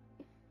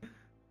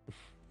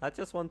 I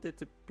just wanted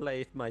to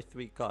play my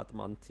 3-card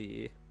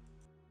Monty.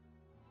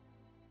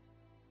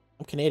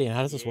 I'm Canadian.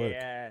 How does this work?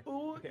 Yeah.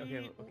 Ooh, Okay.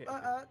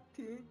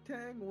 ting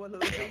tang, walla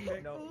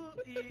No.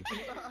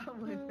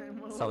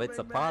 So it's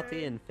a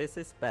party in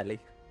Fizz's belly.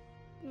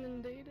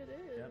 Indeed it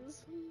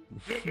is.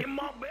 Get in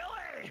my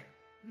belly.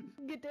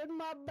 Get in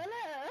my belly.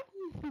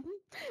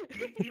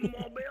 Get in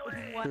my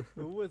belly.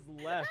 Who was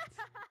left?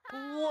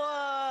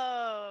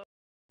 Whoa!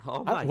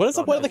 Oh my What is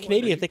the God, point of the I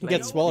Canadian if they can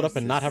get played swallowed up this.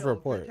 and not have a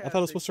report? I thought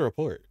it was supposed to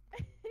report.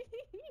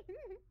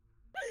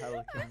 I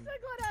was like,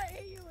 what I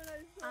hate you when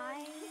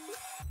I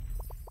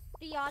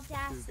The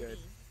audacity.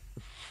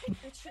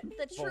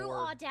 The true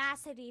Forward.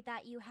 audacity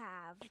that you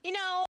have. You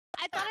know,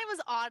 I thought it was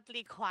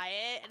oddly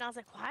quiet, and I was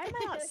like, why am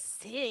I not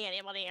seeing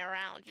anybody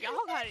around?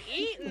 Y'all got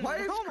eaten. Why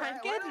is Oh my Why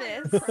don't I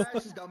hear goodness.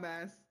 Crash's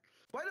dumbass?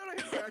 Why don't I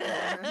hear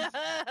Crash's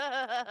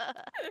dumbass?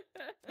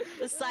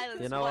 The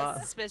silence You know was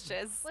what?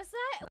 suspicious. Was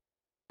that?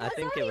 I Was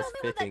think I it the was only one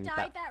that fitting died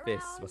that that Fizz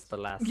round? was the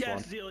last Yes,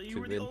 one Zeal, you to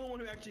were the win. only one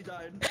who actually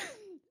died.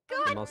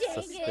 God most dang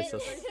suspicious. It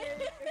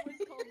was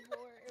called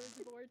war. It was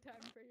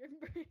wartime for your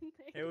birthday.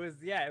 It was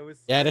yeah. It was.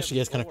 Yeah, it straight actually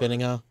up is kind of war.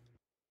 fitting, huh?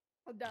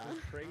 Oh, duh. It was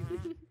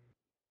crazy.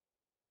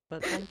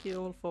 But thank you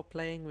all for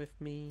playing with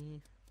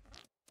me.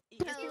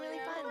 It's been really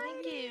fun.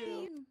 Thank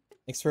you.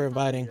 Thanks for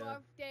inviting.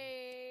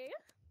 Birthday.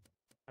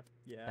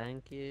 Yeah.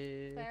 Thank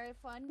you. Very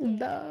fun game.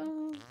 Duh.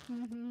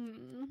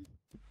 Mm-hmm.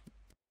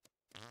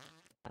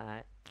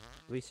 Alright.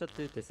 We should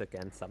do this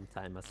again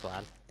sometime as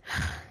well.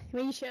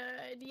 We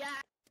should, yeah.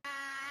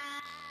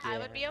 I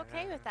would be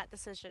okay with that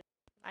decision.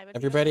 I would be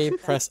Everybody, okay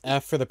with that. press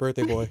F for the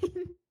birthday boy.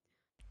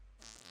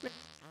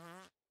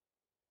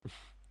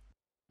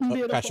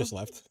 Oh, Crash just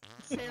left.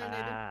 Serenaded.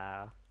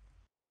 Ah.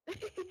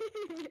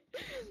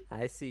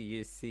 I see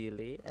you,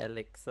 Sealy,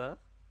 Elixir.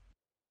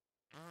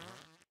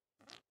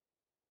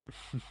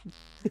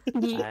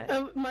 Yeah,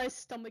 I- my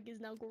stomach is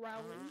now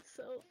growling,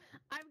 so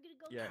I'm gonna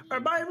go. Yeah. eat.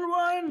 Alright, bye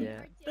everyone.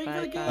 Yeah. Thank you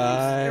for the Bye, games.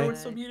 bye.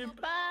 Everyone's so muted.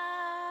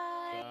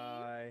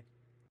 Bye.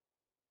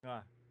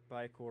 Bye.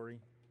 Bye, Corey.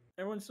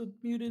 Everyone's so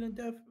muted and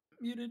deaf.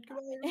 Muted.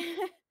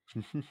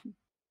 Goodbye.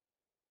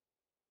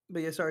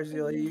 But yeah, sorry,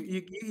 Zeal.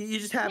 You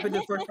just happened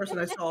the first person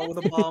I saw with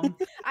a bomb.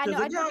 I So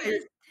know. it's I like, yeah, told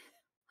you.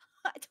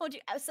 I told you.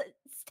 I said,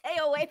 stay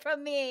away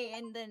from me,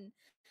 and then.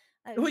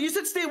 Well, you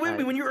said stay with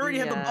me when you already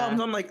had the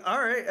bombs. I'm like, all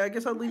right, I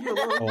guess I'll leave you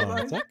alone. Hold on, Bye.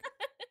 what's that?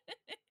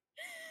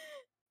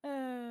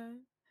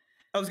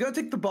 I was gonna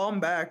take the bomb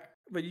back,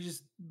 but you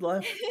just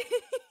left.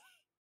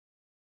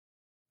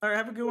 All right,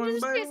 have a good one.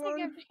 Just Bye, chasing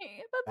everyone. after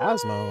me. Bye-bye.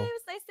 Asmo. It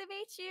was nice to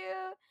meet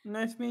you.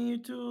 Nice meeting you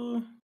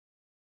too.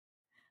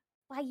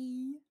 Bye.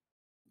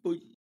 Bye.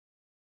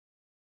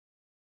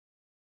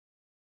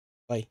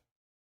 Bye.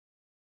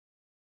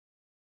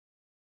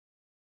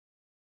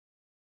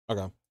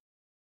 Okay.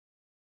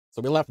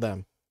 So we left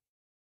them.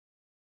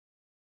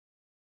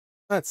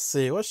 Let's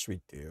see, what should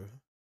we do?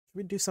 Should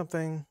we do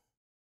something?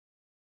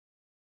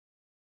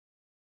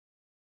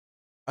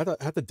 I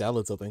have to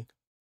download something.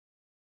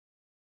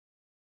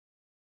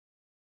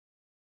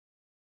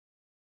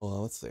 Hold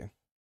on, let's see.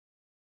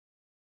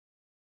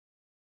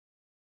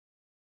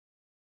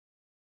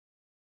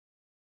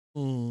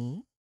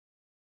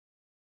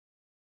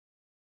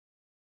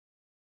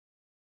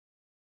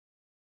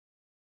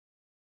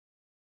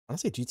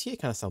 Honestly, GTA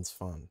kind of sounds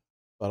fun,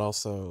 but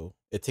also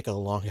it take a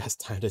long ass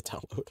time to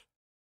download.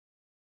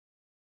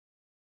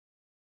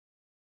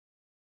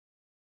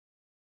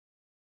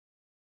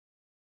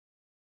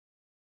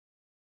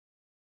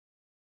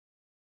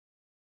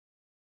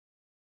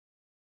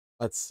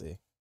 Let's see.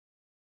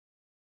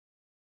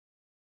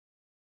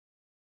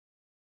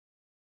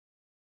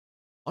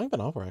 How long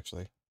been over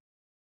actually?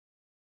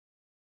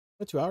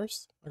 2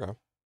 hours? Okay.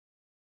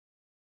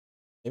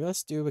 Maybe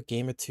let's do a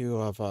game or two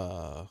of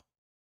that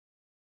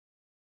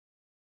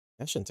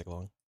shouldn't take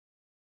long.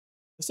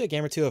 Let's do a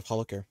game or two of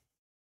Holocare.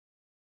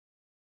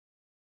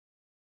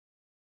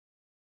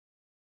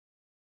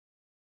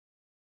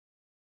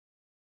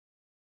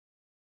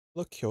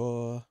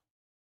 Holocare.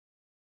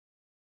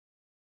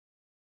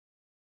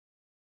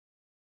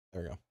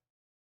 There we go.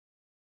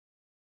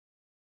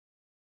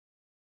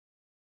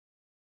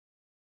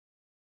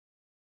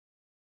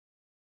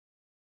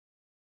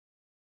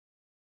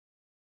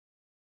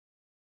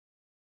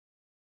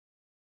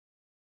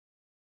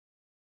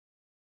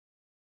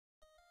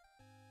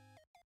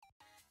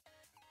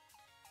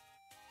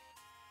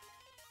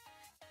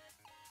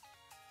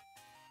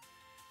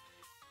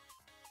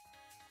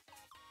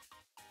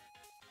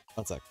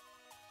 One sec.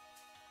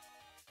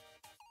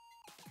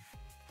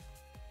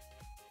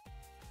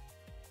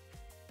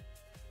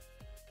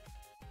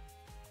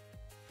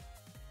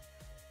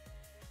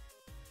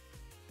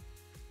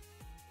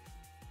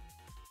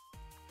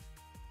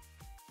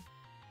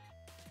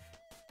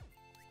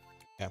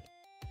 Yeah.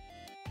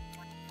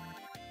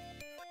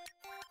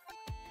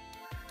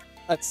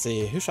 Let's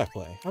see, who should I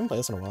play? I haven't played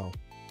this in a while.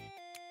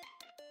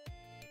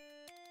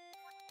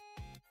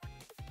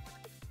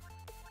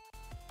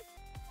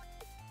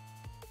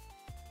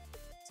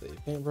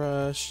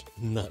 Paintbrush.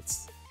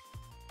 Nuts.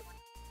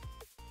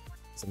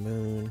 It's a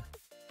moon.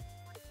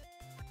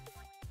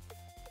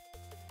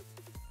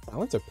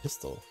 Silence or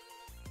pistol?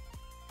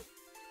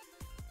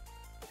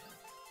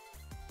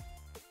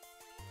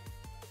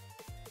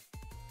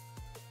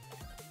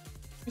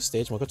 New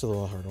stage, we'll go to the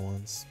little harder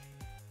ones.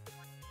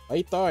 Oh,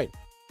 he died!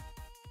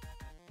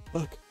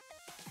 Look!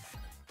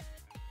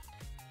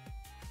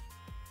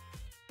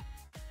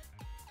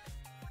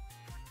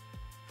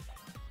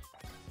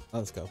 Oh,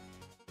 let's go.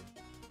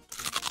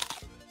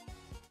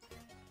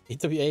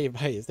 AWA,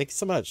 Vice, thank you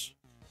so much.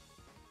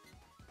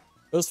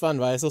 It was fun,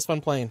 Vice. It was fun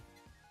playing.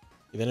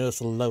 Even though it's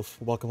a loaf.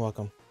 Welcome,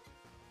 welcome.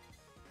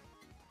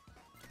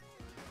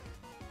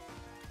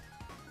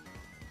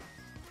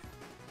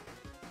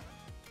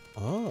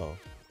 Oh,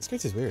 this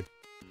character's weird.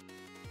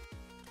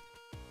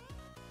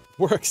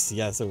 Works,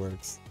 yes, it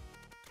works.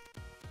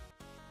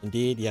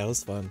 Indeed, yeah, it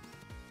was fun.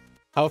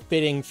 How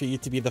fitting for you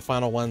to be the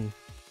final one,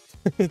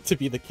 to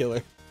be the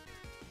killer,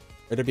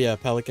 or to be a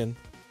pelican.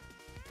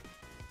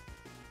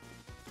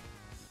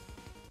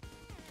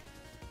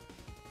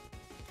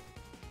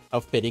 How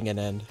fitting an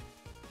end.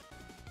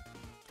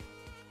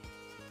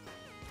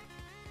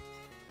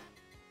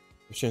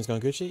 Your stream's going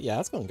Gucci? Yeah,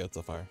 it's going good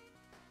so far.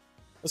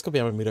 Let's go be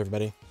able to meet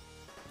everybody.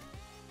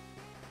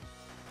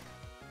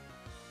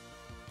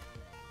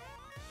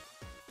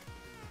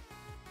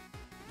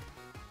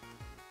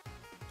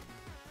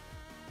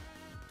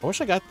 I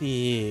wish I got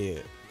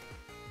the...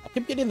 I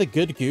kept getting the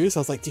good goose. I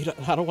was like, dude,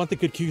 I don't want the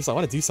good goose. I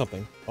want to do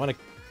something. I want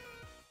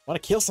to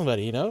kill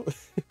somebody, you know?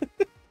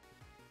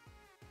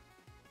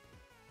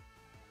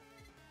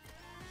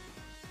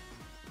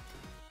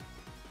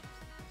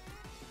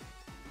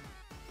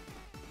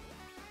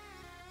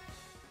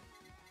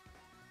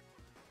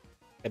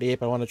 Eddie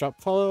Ape, I want to drop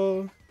a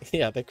follow.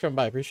 Yeah, thank you for coming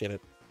by. I appreciate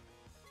it.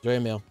 Enjoy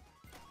your meal.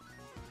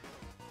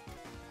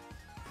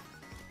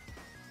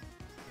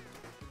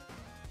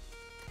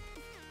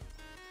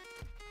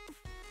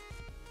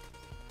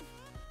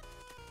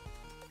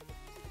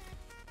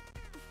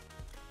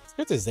 This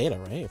character's Zeta,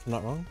 right? If I'm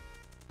not wrong.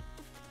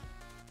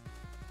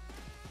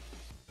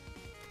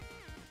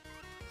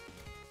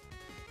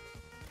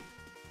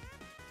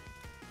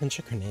 I didn't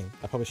check her name.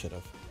 I probably should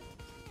have.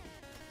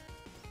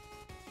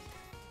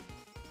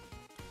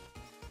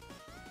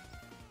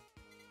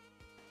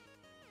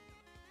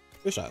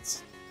 Good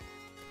shots.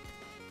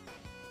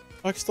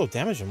 Oh, I can still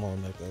damage him while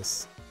I'm like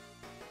this.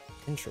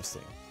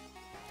 Interesting.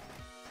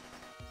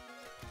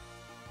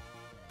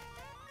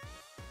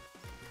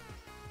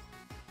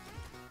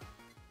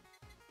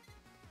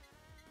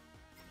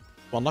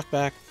 Well, knock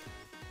back.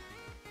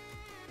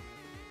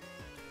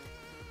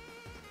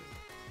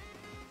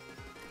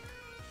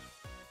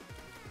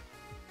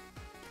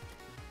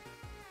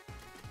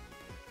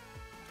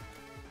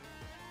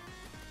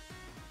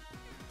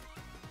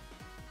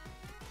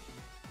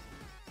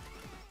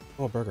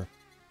 Oh, a burger.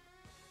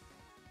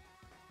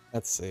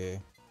 Let's see.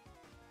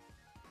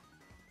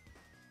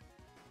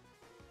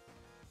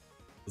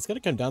 It's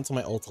gonna come down to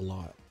my ult a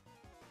lot.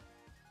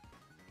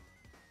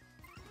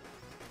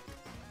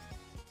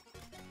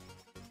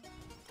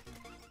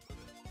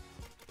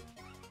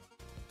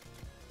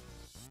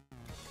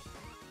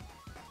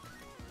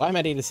 Why am I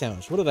eating a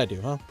sandwich? What did I do,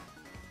 huh?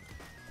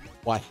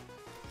 Why?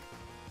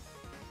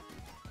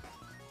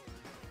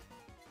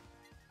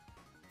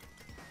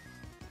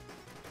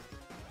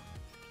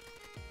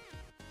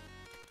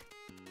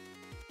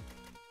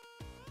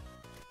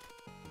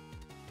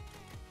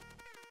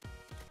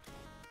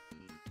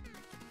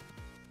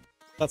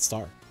 That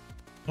star. I don't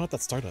know what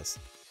that star does.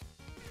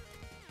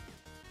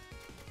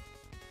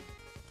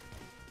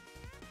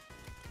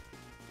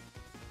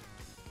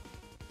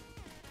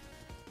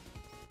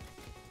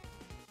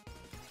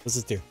 What does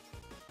this do? I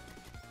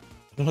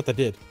don't know what that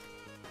did.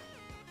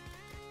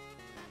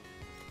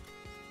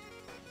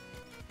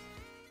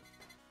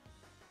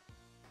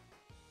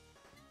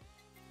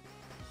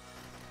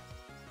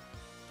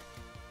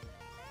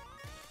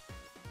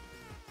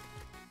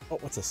 Oh,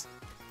 what's this?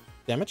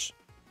 Damage?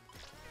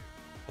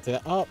 I'll take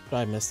that. Oh, but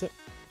I missed it.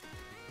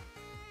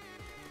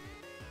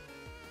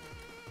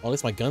 Well, at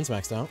least my gun's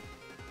maxed out.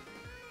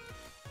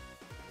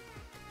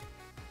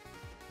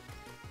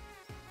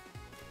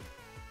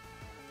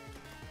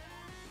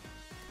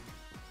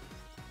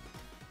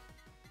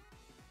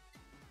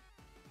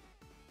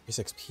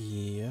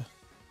 XP.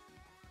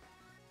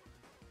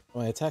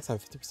 My attacks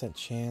have a 50%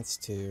 chance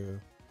to...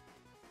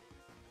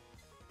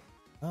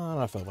 Oh, I don't know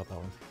how I feel about that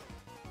one.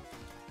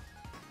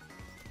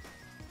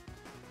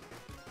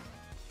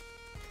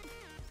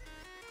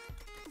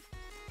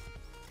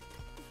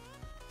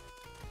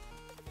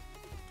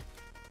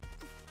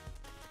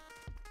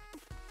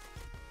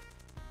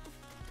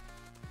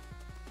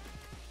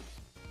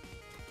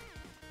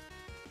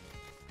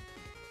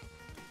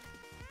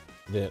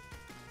 Did it.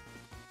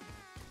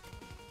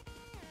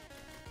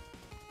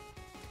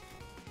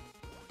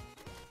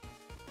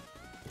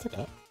 I'll take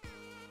that.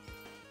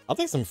 I'll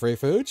take some free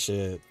food,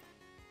 shit.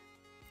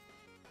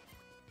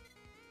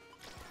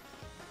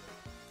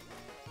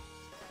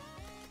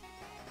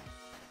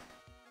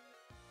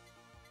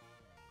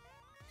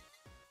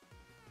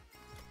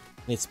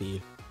 Need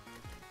speed.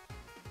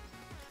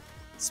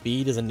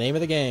 Speed is the name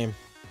of the game.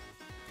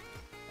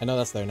 I know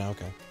that's there now,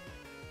 okay.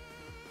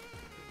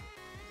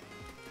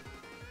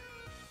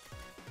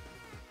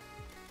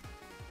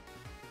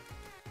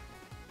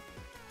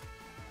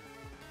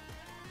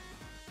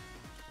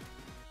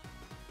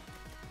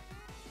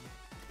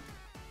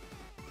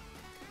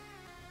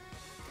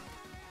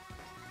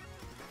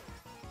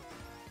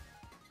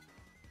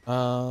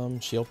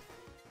 Shield.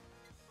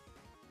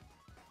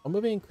 While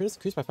moving, crit is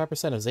increased by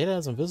 5%. If Zeta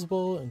is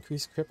invisible,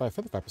 increase crit by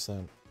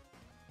 55%.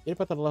 Get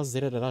a that allows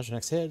Zeta to dodge your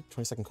next hit,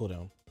 20-second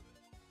cooldown.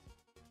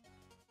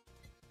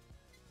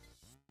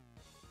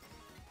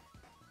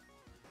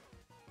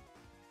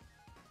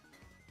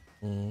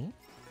 Oh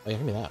yeah,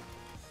 give me that.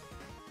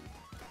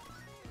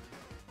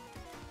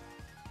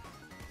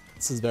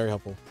 This is very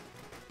helpful.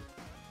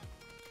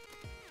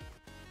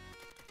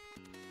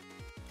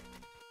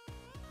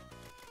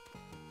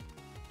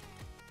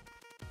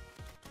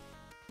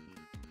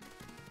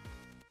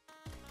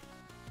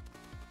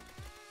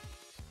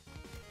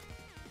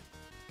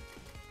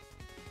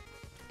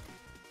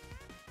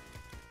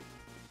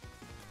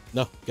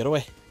 No, get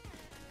away.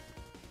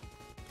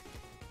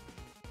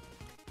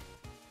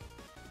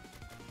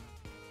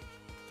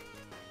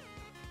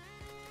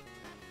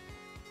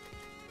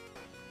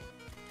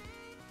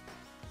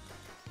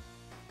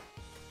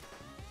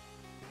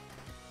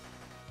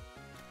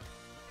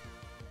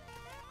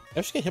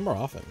 I should get him more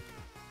often.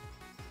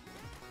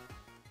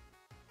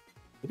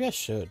 Maybe I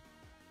should.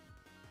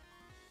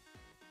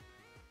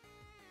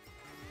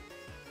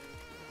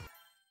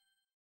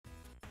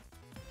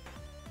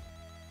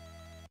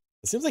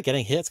 It seems like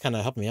getting hits kind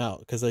of helped me out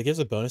because it gives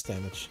a bonus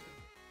damage.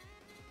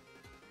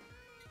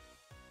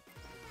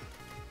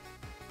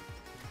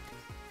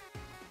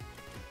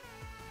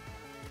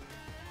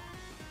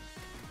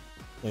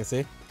 You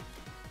see?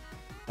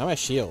 Now my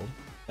shield.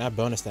 I have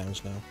bonus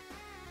damage now.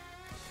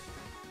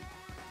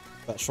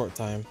 That short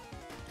time.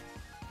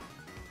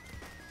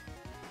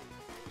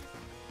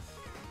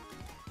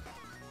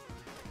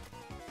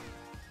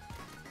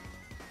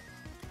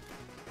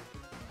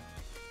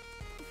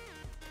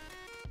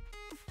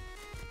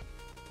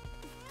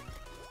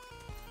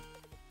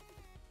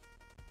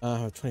 I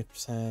have a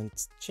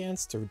 20%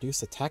 chance to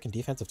reduce attack and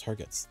defensive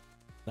targets.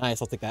 Nice,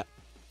 I'll take that.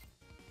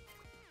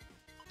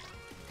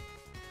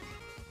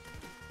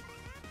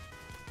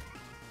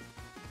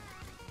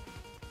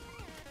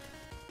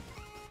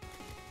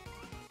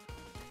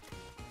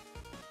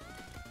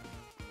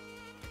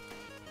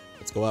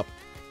 Let's go up.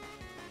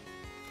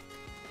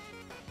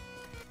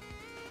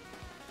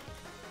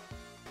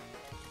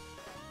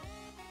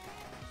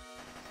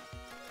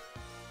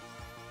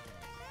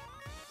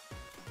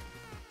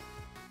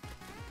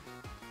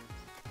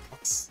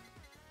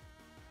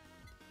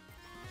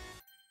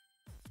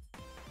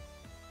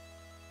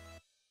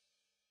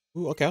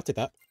 Ooh, okay, I'll take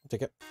that. I'll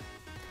take it.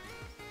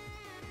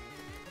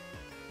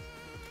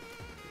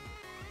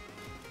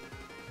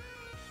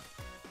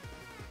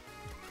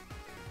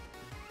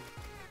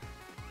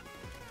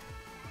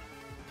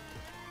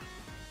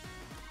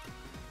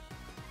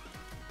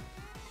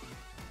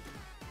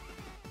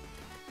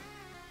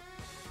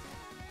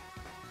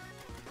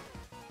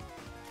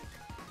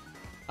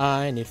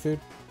 I need food.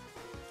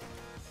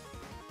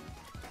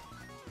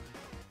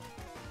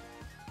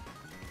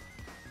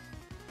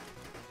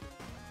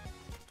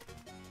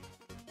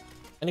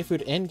 I need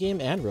food in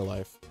game and real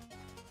life.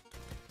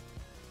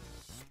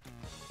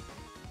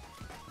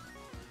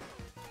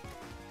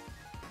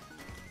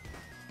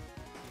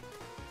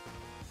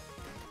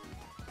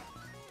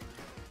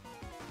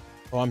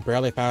 Oh, I'm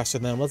barely faster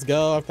than them. Let's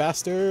go, I'm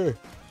faster.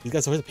 These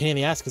guys are always a pain in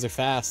the ass because they're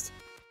fast.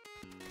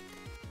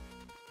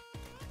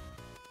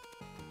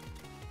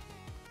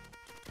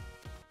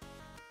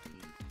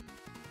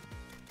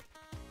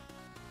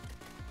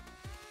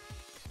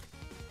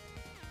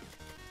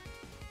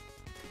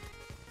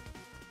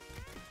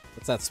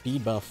 What's that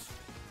speed buff?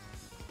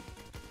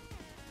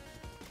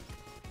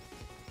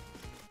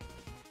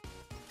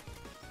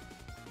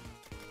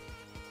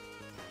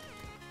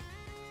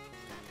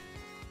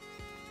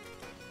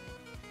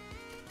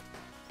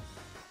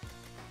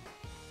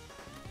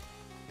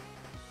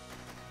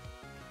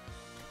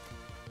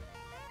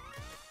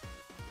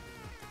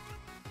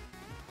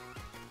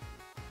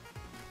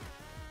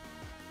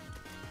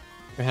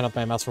 Let me hand up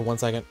my mouse for 1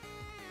 second.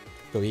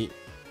 Go eat.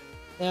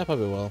 Yeah,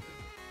 probably will.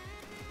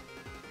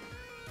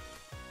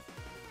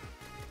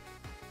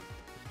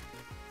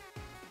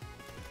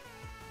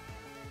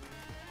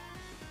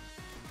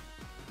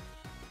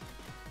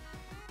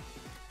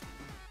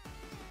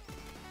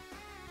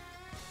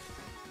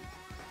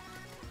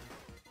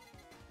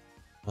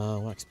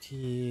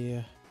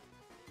 XP.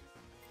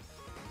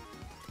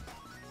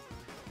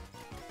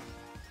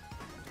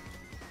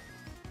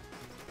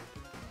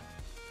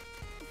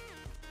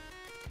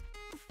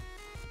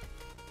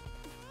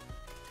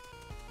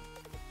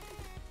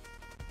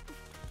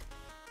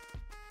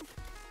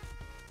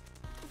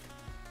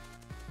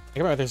 I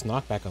remember there's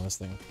knockback on this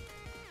thing.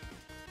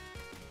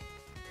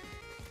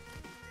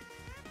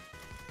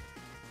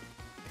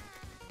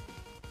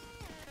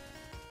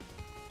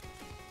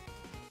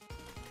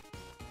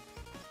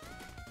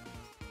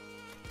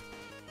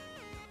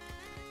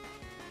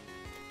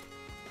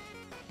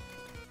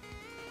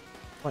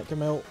 Right,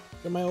 come out.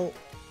 Come out.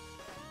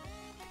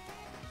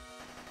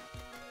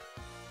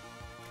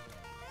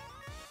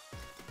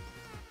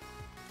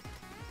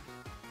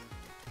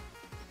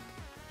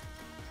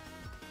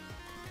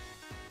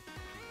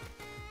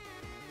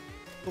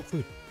 Oh,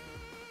 food.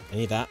 I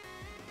need that.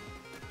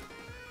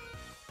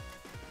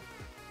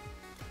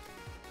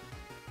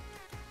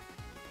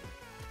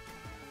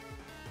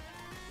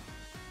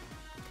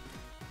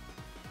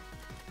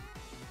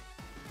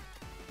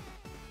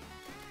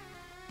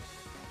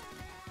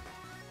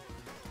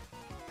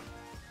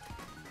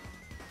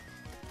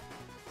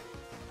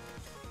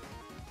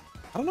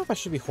 I don't know if I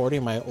should be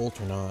hoarding my ult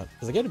or not,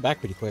 because I get it back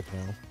pretty quick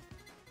now.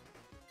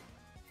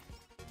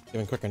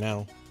 Even quicker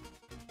now.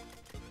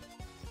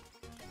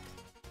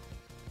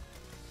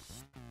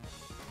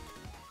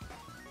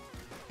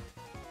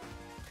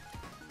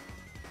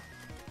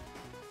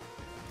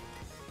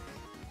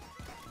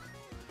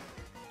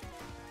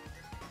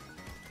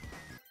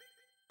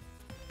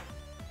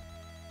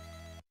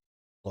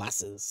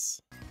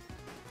 Glasses.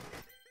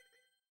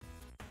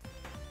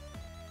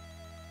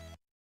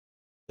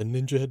 The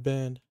ninja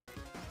headband.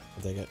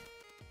 I'll take it.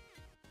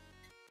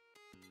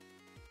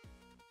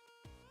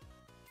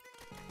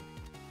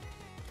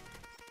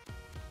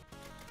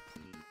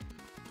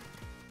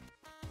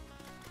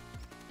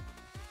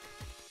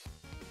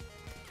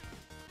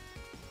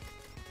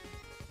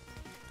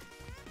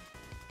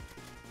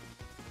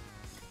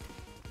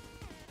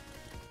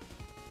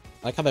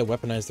 I like how they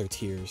weaponize their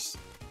tears.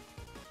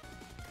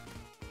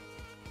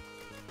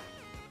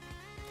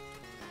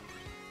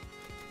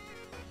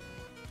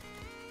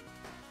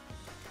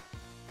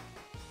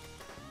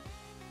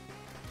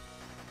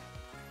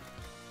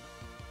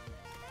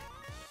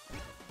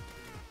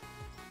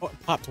 Oh, it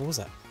popped. What was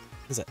that?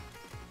 What is it?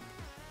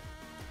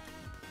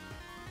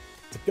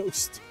 It's a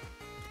ghost.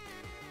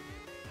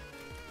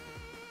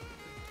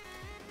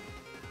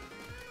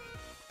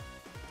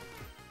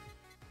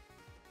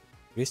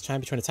 Waste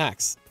time between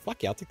attacks.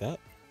 Fuck yeah, I'll take that.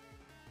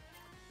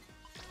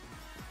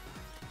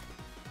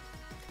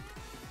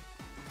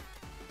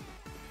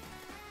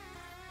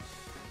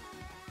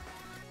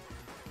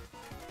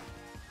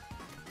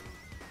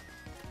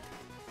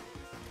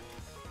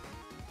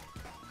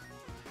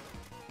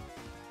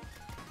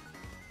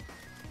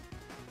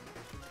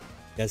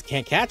 You guys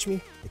can't catch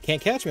me. They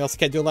can't catch me. I also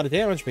can't do a lot of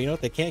damage, but you know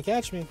what? They can't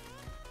catch me.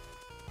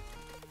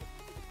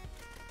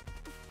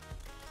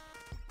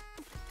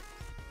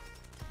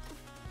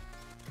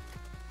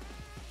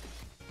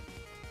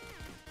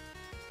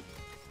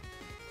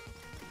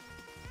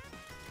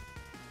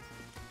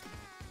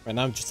 Right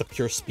now I'm just a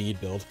pure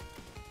speed build.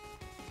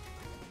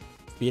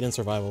 Speed and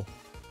survival.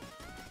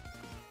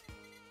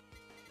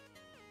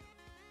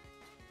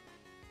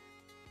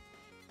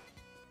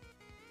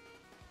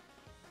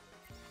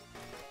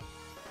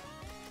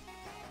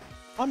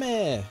 Ame!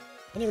 I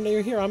didn't even know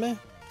you're here, Ame.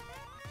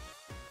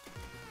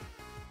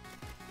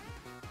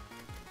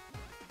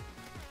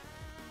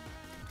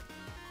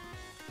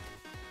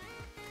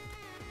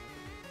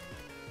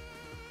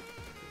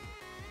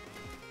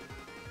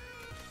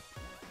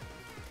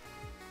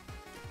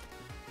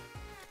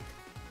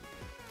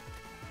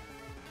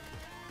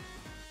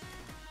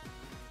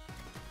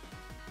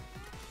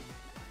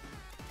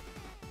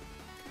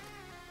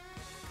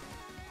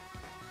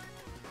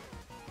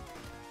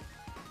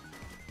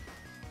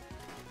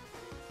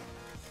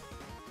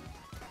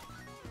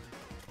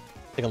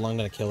 Take a long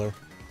to kill her.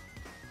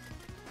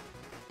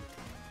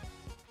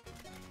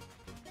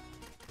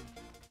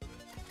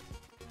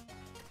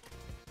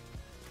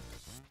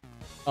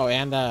 Oh,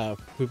 and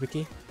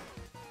Pupiki.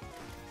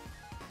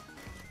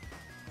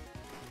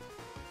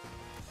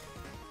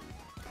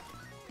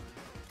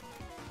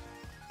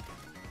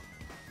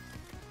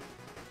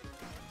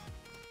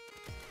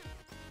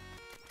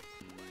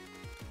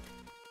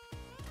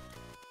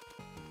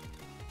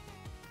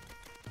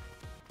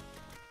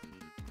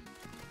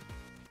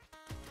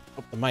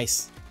 Oh, the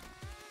mice.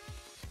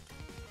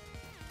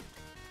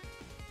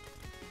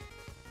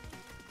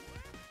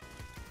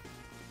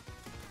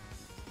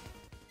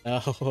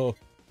 Oh.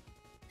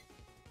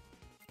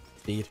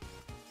 Speed.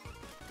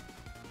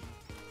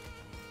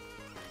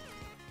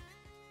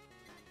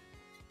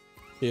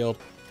 Shield.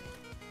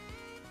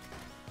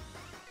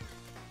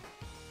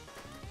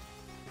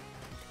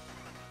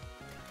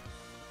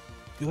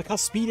 Dude, look how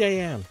speedy I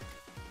am.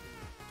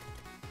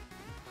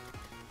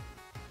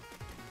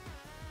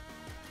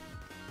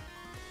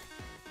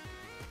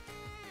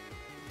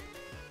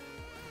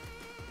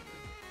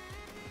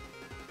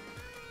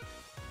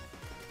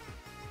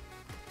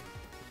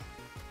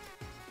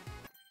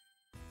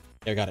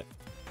 There, got it.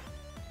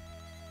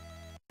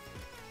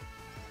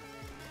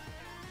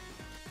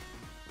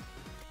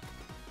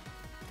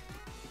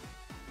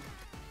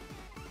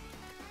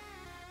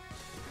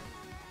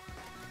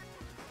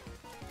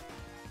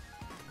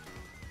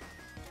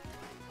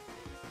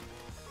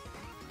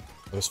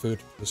 There's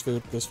food. There's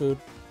food. There's food.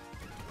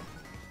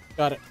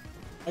 Got it.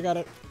 I got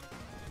it.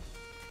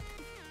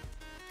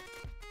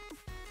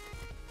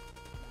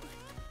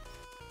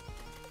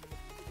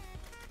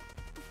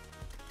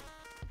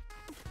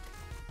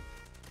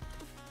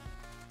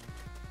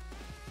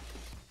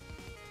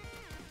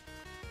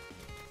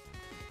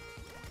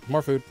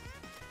 more food.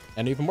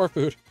 And even more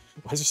food.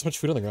 Why is there so much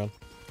food on the ground?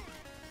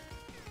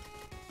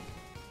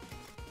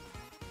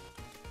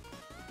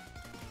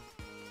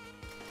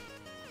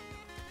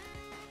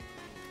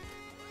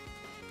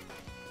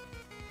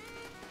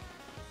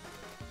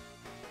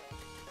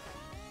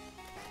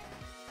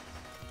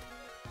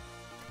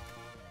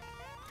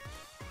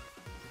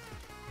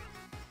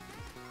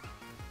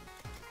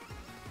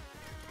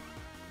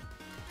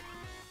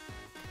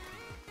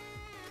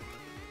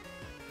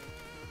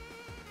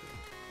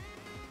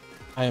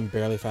 I am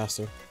barely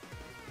faster.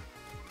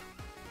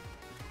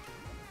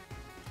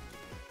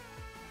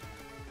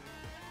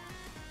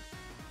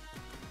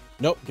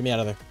 Nope, get me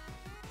out of there.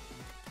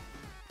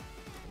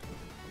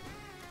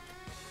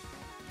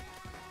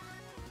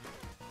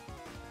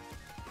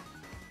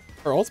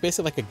 Her ult's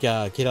basically like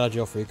a get out of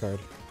jail free card.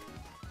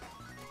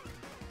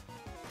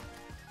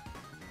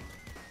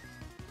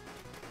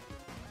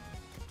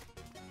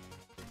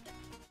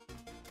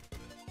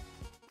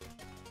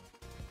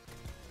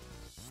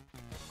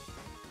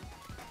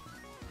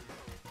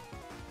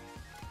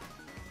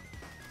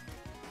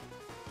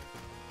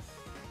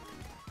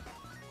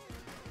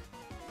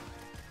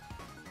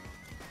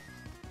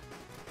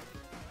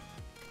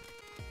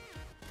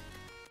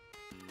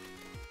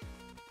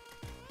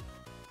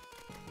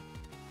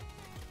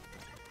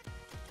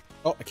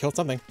 Oh, I killed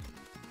something.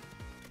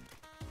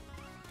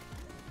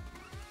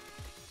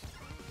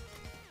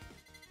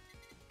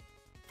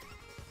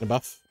 A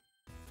buff.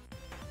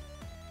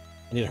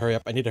 I need to hurry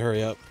up. I need to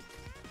hurry up.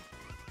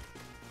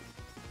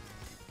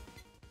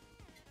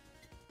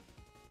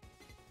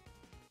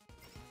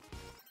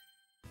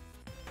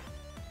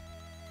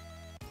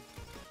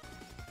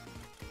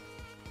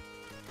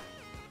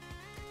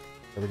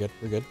 We're good.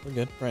 We're good. We're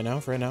good. Right now.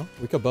 For right now.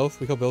 We kill both.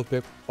 We kill both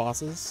big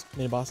bosses.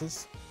 Mini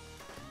bosses.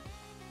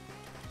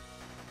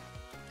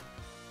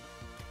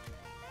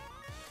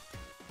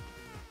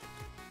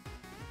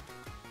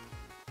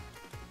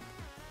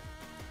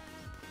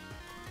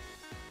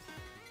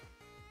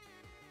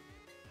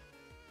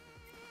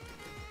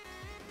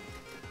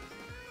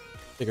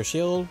 Bigger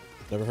shield.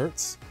 Never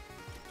hurts.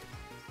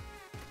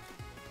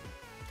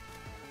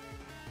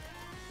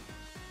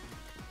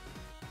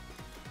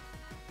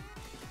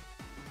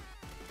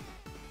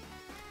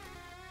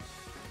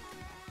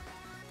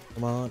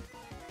 Come on.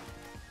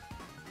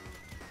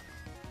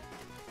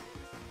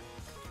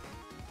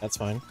 That's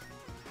fine.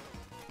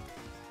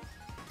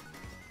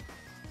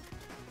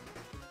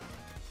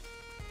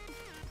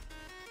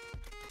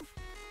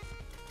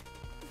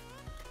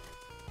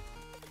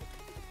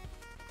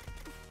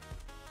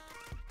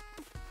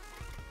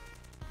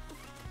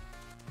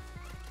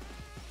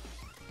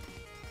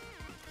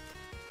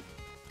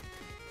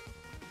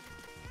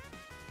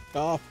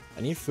 Oh,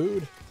 I need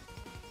food.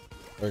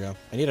 There we go.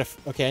 I need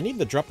okay, I need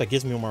the drop that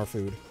gives me more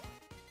food.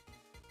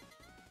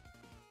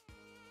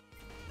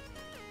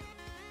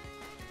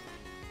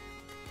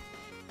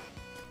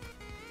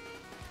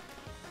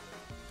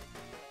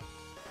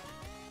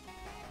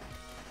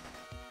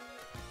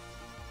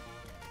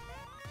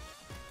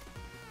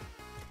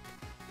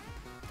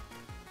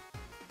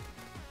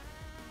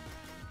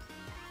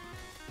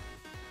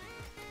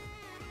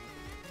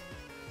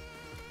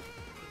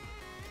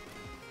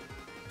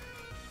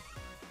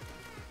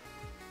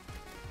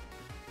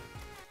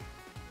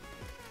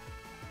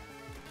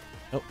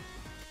 Nope.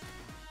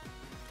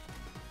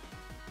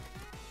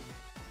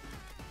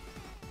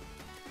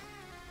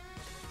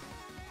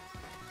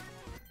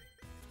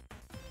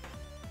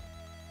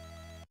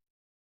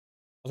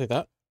 I'll take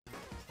that.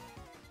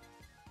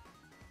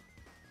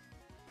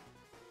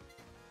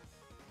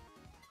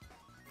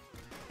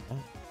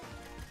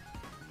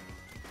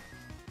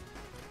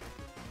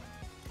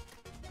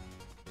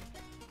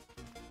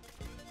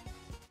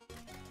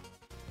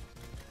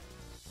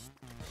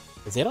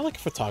 Is Zeta like a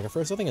photographer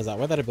or something? Is that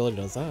why that ability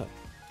does that?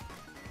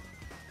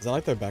 Is that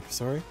like their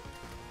backstory?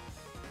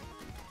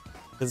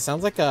 Because it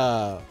sounds like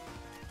a...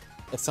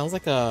 It sounds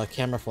like a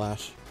camera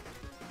flash.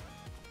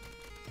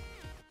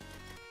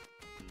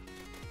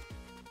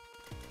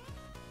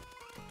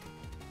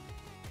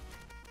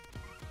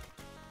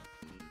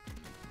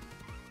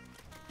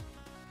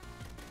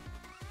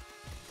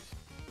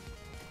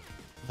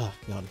 Ah,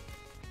 yawn.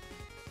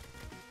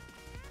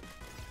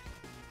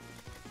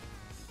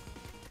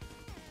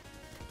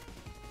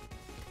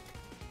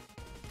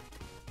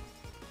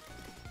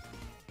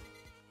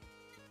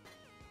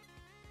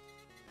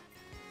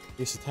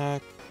 Use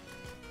attack.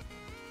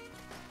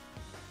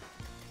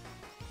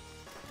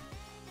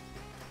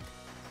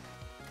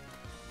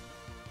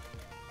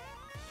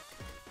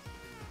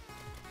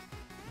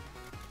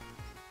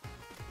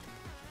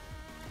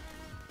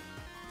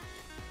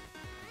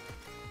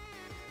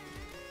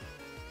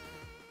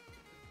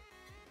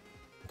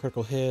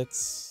 Critical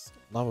hits.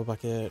 Lava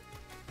bucket.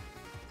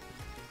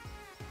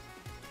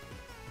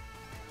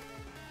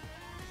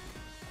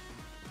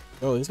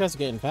 Oh, these guys are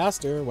getting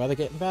faster. Why are they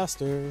getting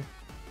faster?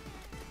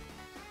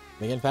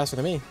 They're getting faster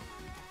than me.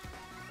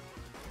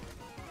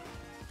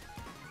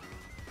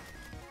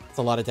 That's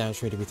a lot of damage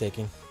for me to be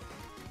taking.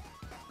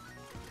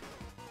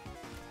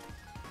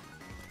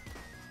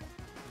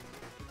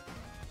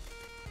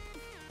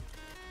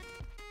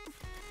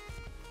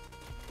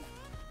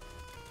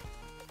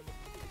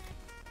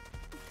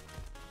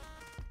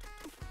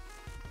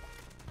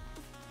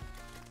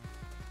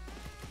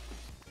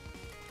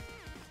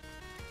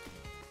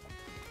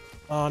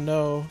 Oh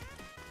no.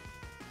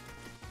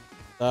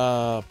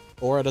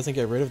 Aura doesn't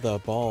get rid of the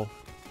ball.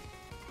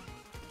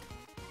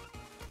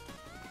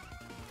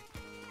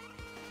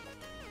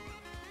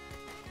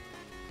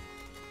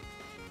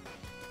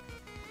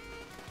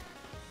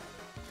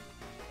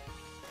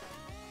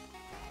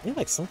 I need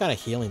like some kind of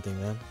healing thing,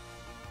 man.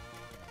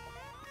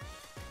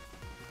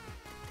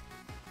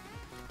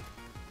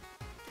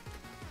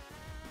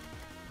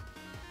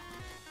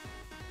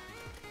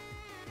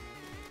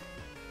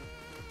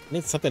 I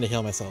need something to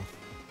heal myself.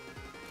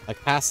 Like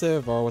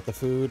passive or with the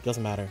food,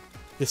 doesn't matter.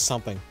 Just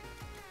something.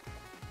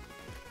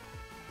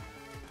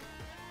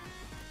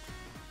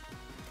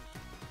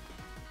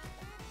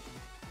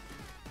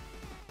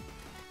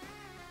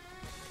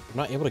 I'm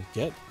not able to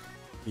get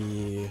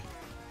the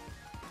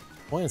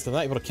points because I'm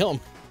not able to kill him.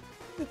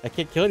 I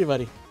can't kill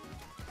anybody.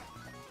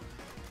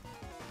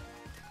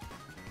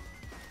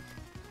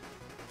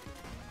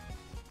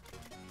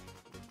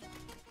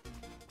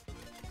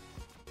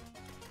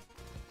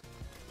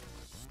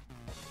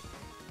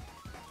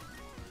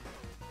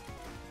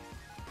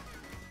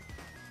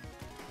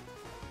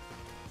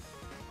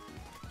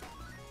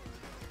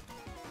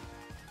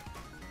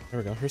 There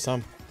we go. Here's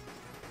some.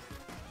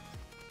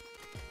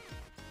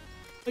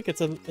 Look, it's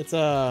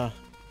a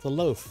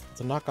loaf. It's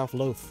a knockoff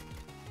loaf.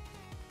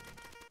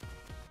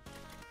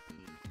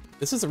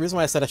 This is the reason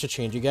why I said I should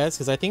change you guys,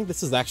 because I think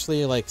this is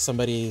actually like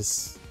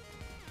somebody's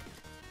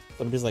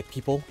like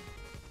people.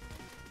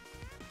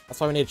 That's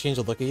why we need to change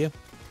the look of you.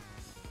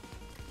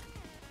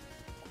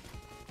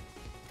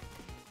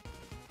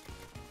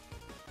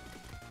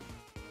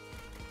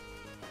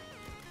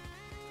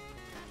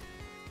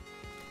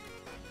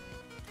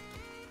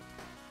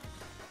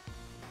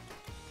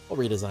 We'll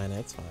redesign it,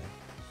 it's fine.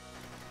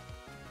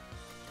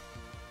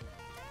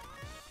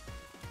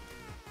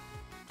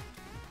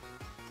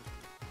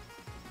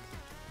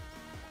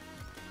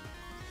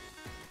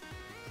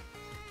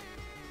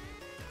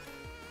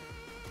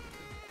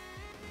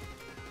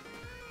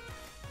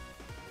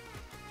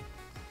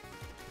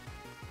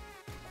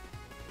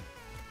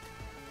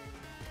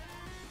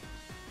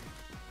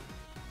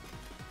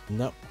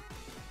 Nope.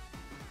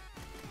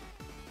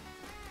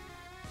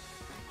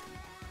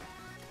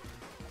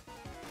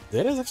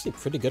 Zeta's actually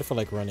pretty good for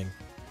like running.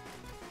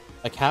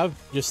 Like have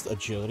just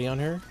agility on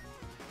her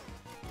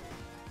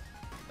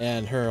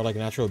and her like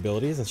natural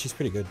abilities, and she's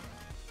pretty good.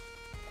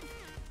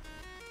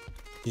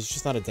 She's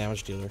just not a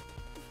damage dealer.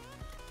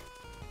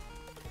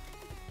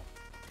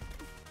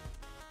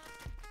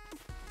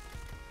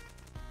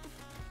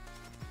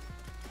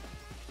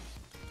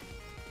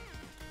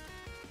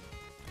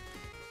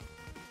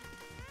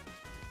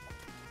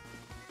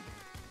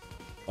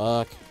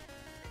 Fuck.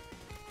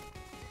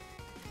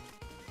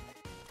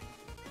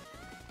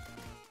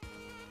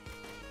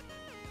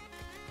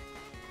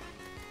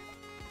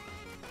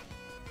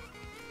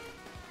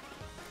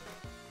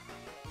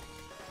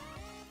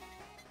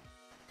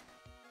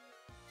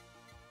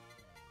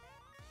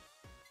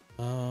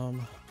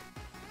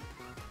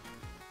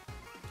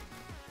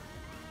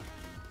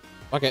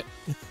 Fuck it.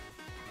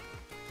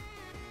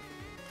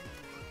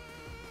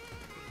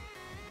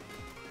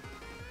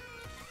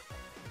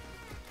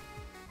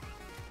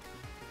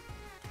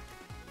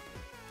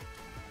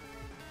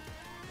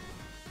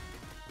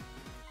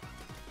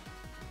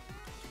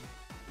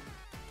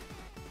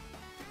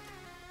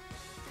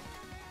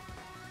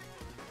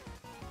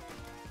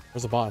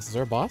 Where's the boss? Is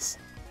there a boss?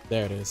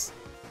 There it is.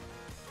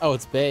 Oh,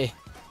 it's Bay.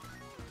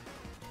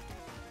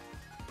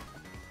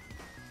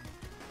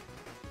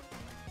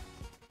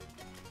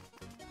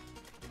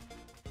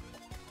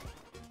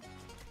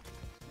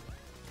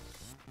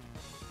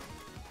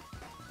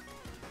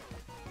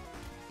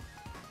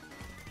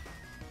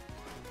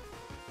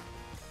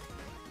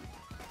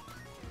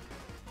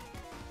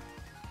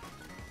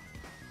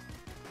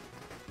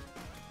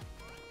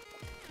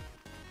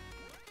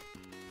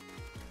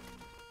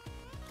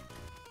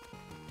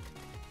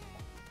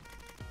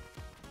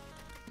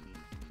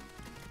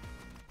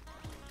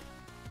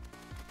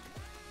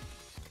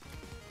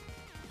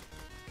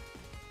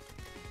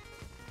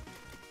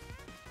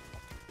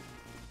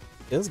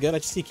 It was good. I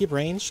just need to keep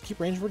range. Keep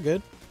range, we're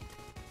good.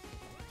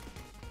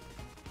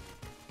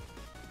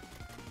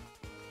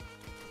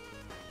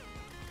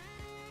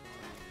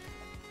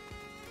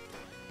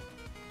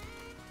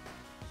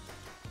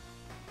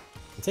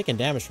 I'm taking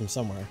damage from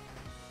somewhere.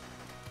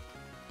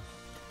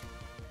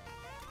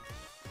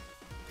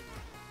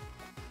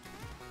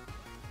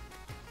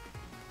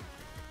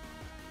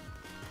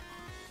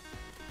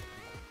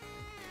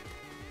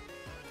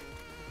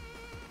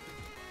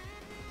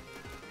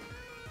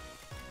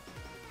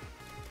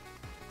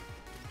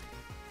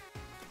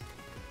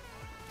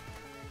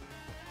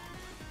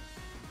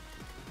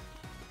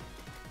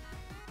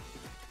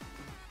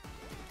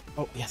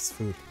 Oh, yes,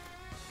 food.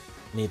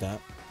 Need that.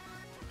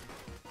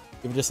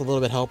 Even just a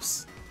little bit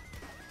helps.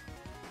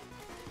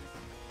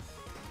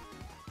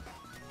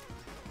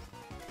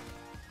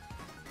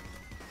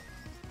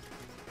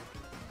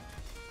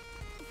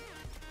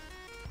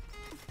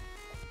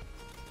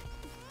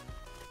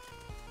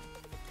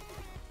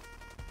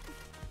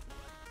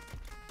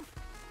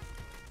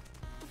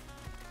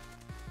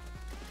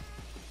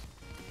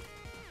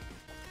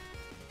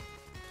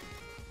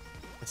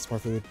 some more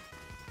food.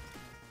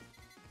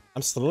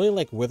 I'm slowly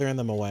like withering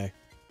them away.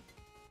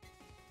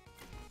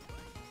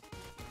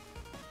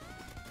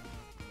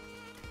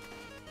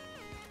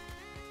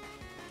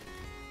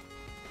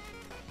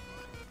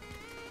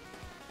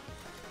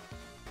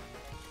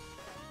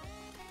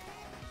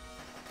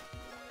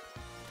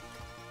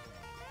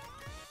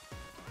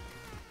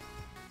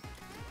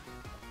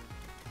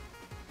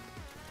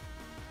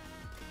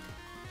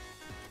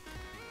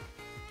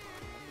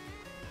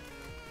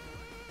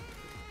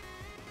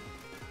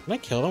 Can I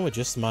kill them with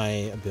just my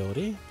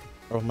ability?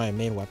 Or with my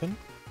main weapon?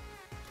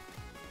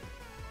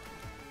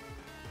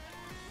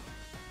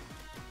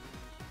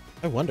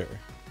 I wonder.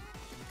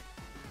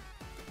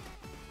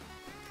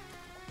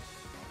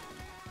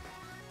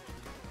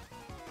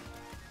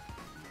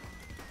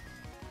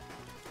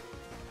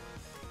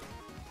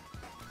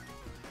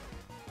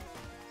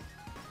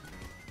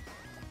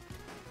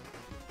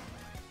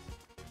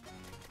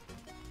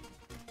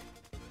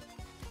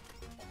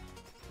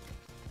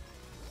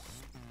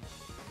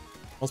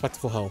 Almost back to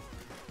full health.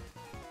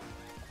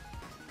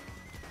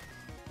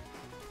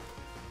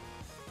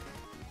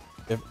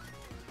 We have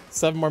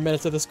 7 more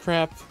minutes of this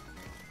crap.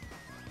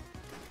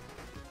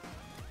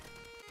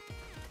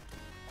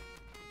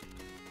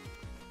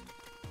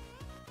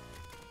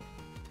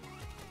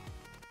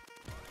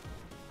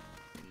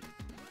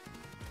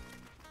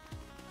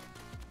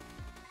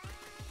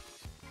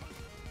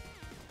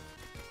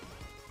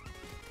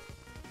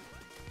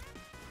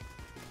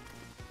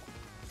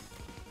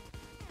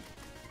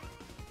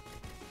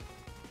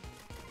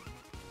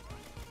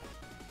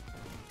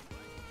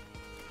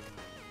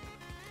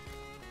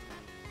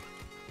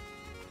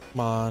 Come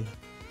on.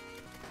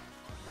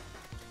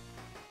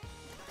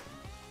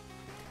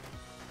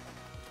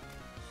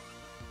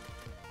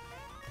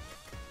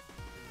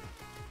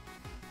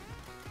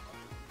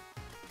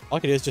 All I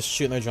can do is just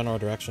shoot in their general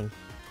direction.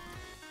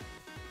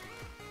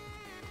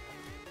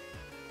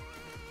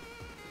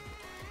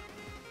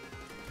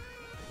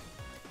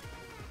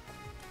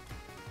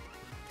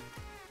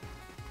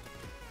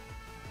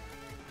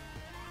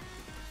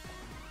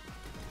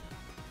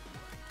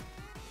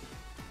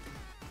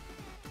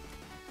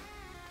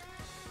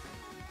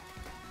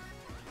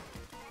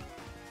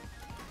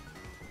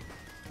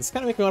 This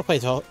kind of makes me want to play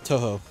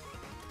Toho.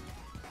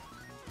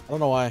 I don't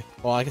know why.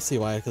 Well, I can see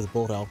why, because of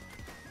bullet hell.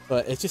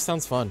 But it just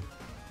sounds fun.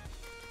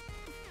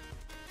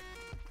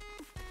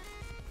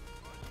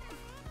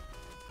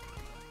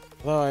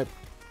 Although I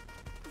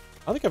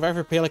don't think I've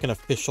ever played like an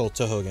official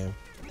Toho game.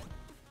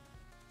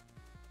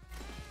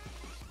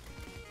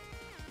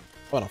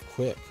 Went off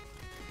quick.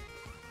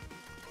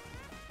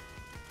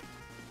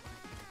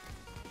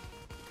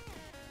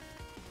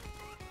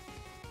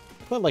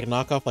 I played like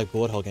knockoff like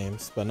bullet hell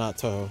games, but not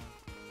Toho.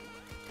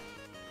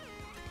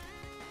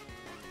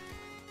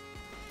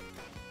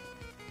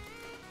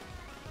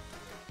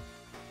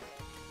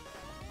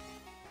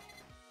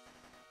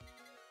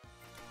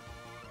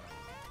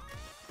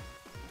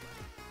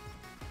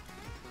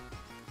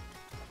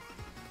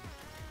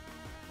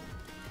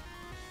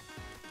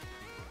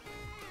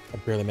 I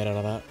barely made out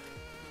of that.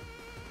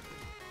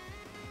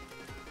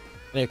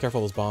 I need to be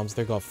careful of those bombs,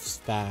 they go off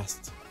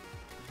fast.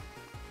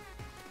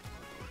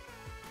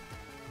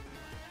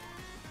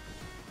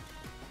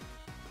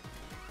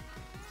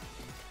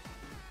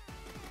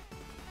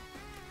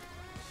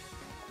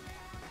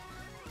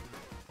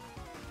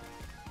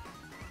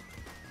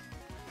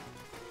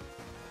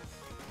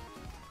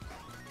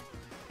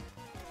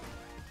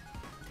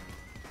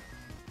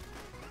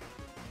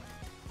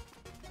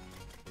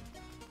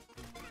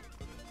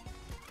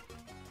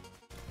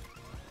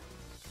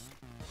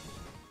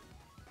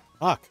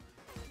 Fuck.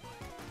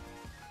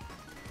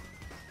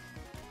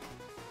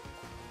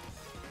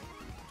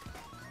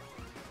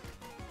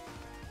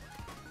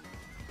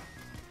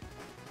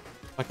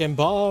 Fucking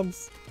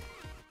bombs.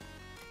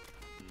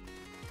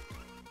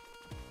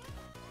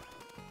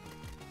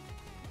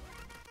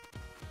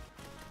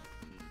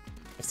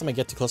 Next time I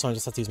get too close, I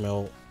just have to use my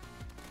ult.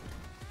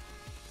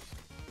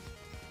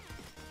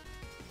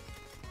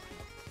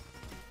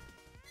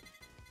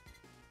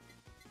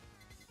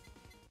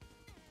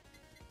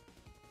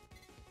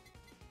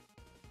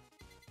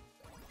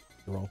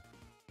 Roll.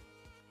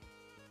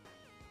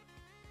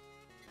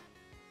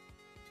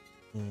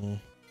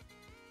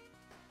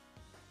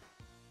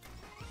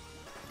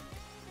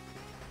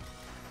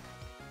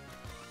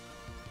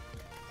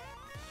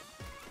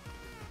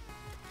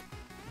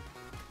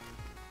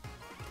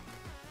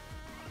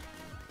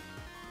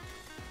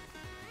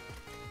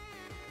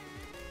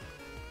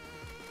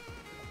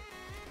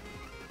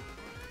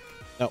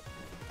 Nope.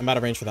 I'm out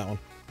of range for that one.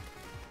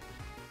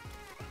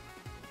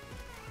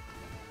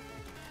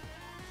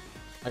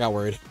 I got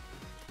worried.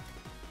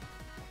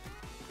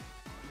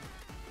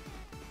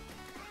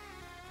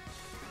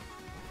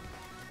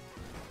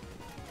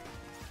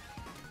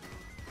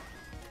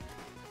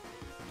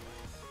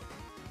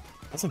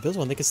 That's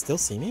invisible and they can still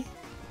see me?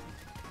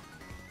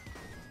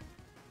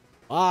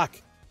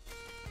 Fuck!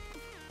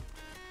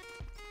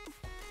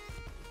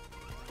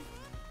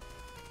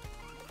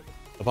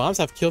 The bombs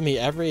have killed me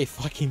every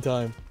fucking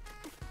time.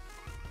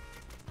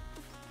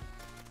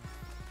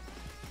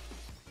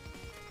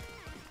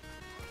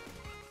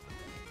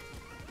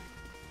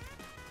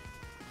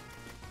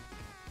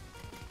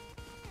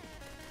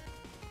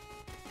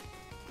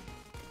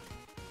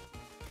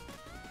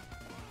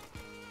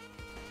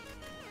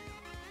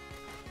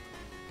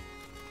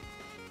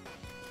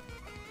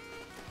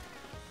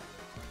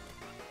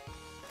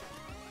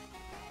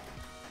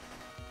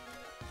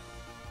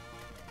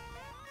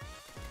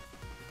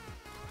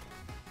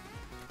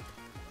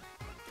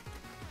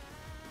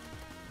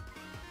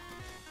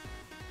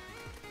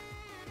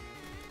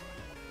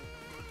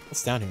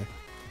 What's down here?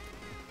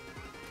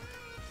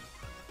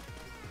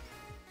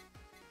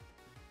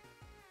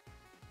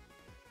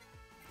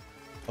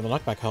 Oh, the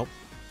knockback help.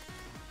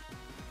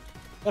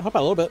 Yeah, help out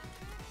a little bit.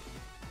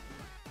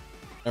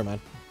 Never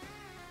mind.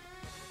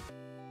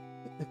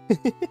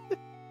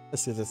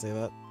 As soon as I say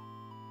that.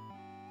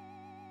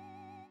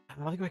 I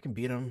don't think I can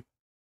beat him.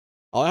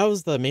 All I have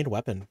is the main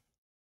weapon.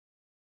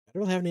 I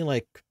don't have any,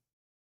 like,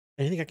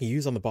 anything I can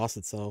use on the boss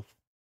itself.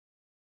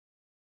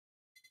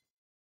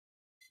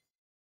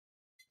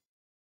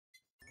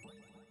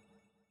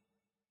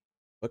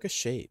 Book of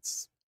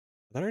Shades.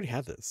 I thought I already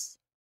had this.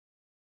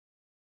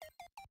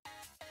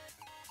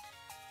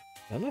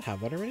 Did I not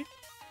have that already?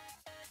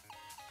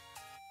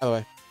 By the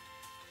way,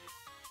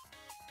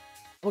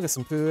 we'll get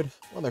some food.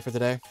 Well, there for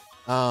today.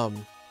 If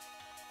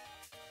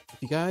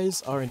you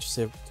guys are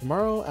interested,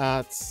 tomorrow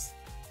at...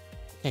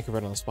 I can't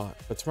convert on the spot,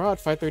 but tomorrow at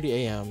 5:30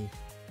 a.m.,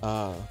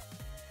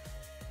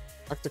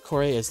 Dr.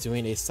 Corey is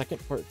doing a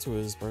second part to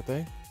his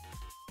birthday,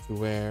 to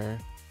where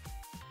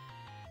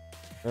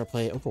we're gonna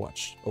play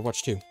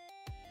Overwatch 2.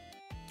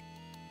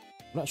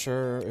 I'm not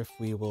sure if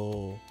we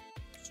will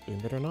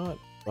stream it or not,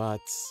 but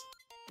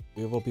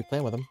we will be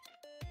playing with him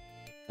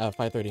at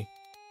 5:30.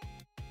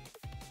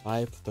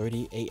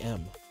 5:30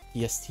 a.m.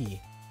 PST.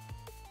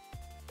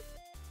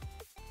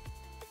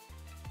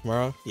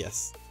 Tomorrow?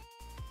 Yes.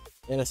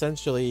 And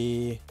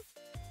essentially,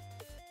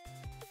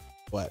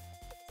 what,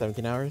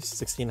 17 hours?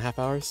 16 and a half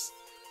hours?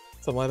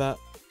 Something like that?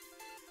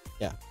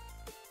 Yeah.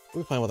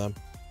 We'll be playing with them.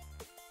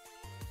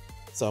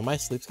 So my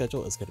sleep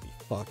schedule is gonna be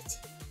fucked.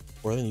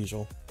 More than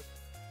usual.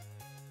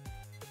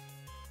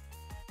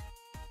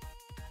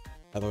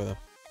 By the way though,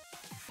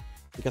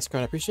 you guys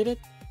can appreciate it.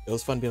 It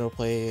was fun being able to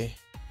play.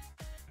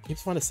 I keep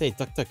wanting to say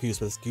Duck Duck Goose,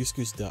 but it's Goose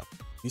Goose Duck.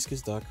 Goose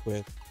Goose Duck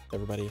with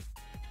everybody.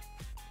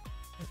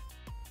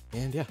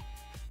 And yeah.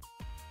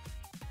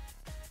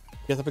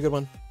 You guys have a good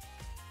one.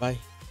 Bye.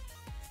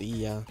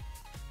 See ya.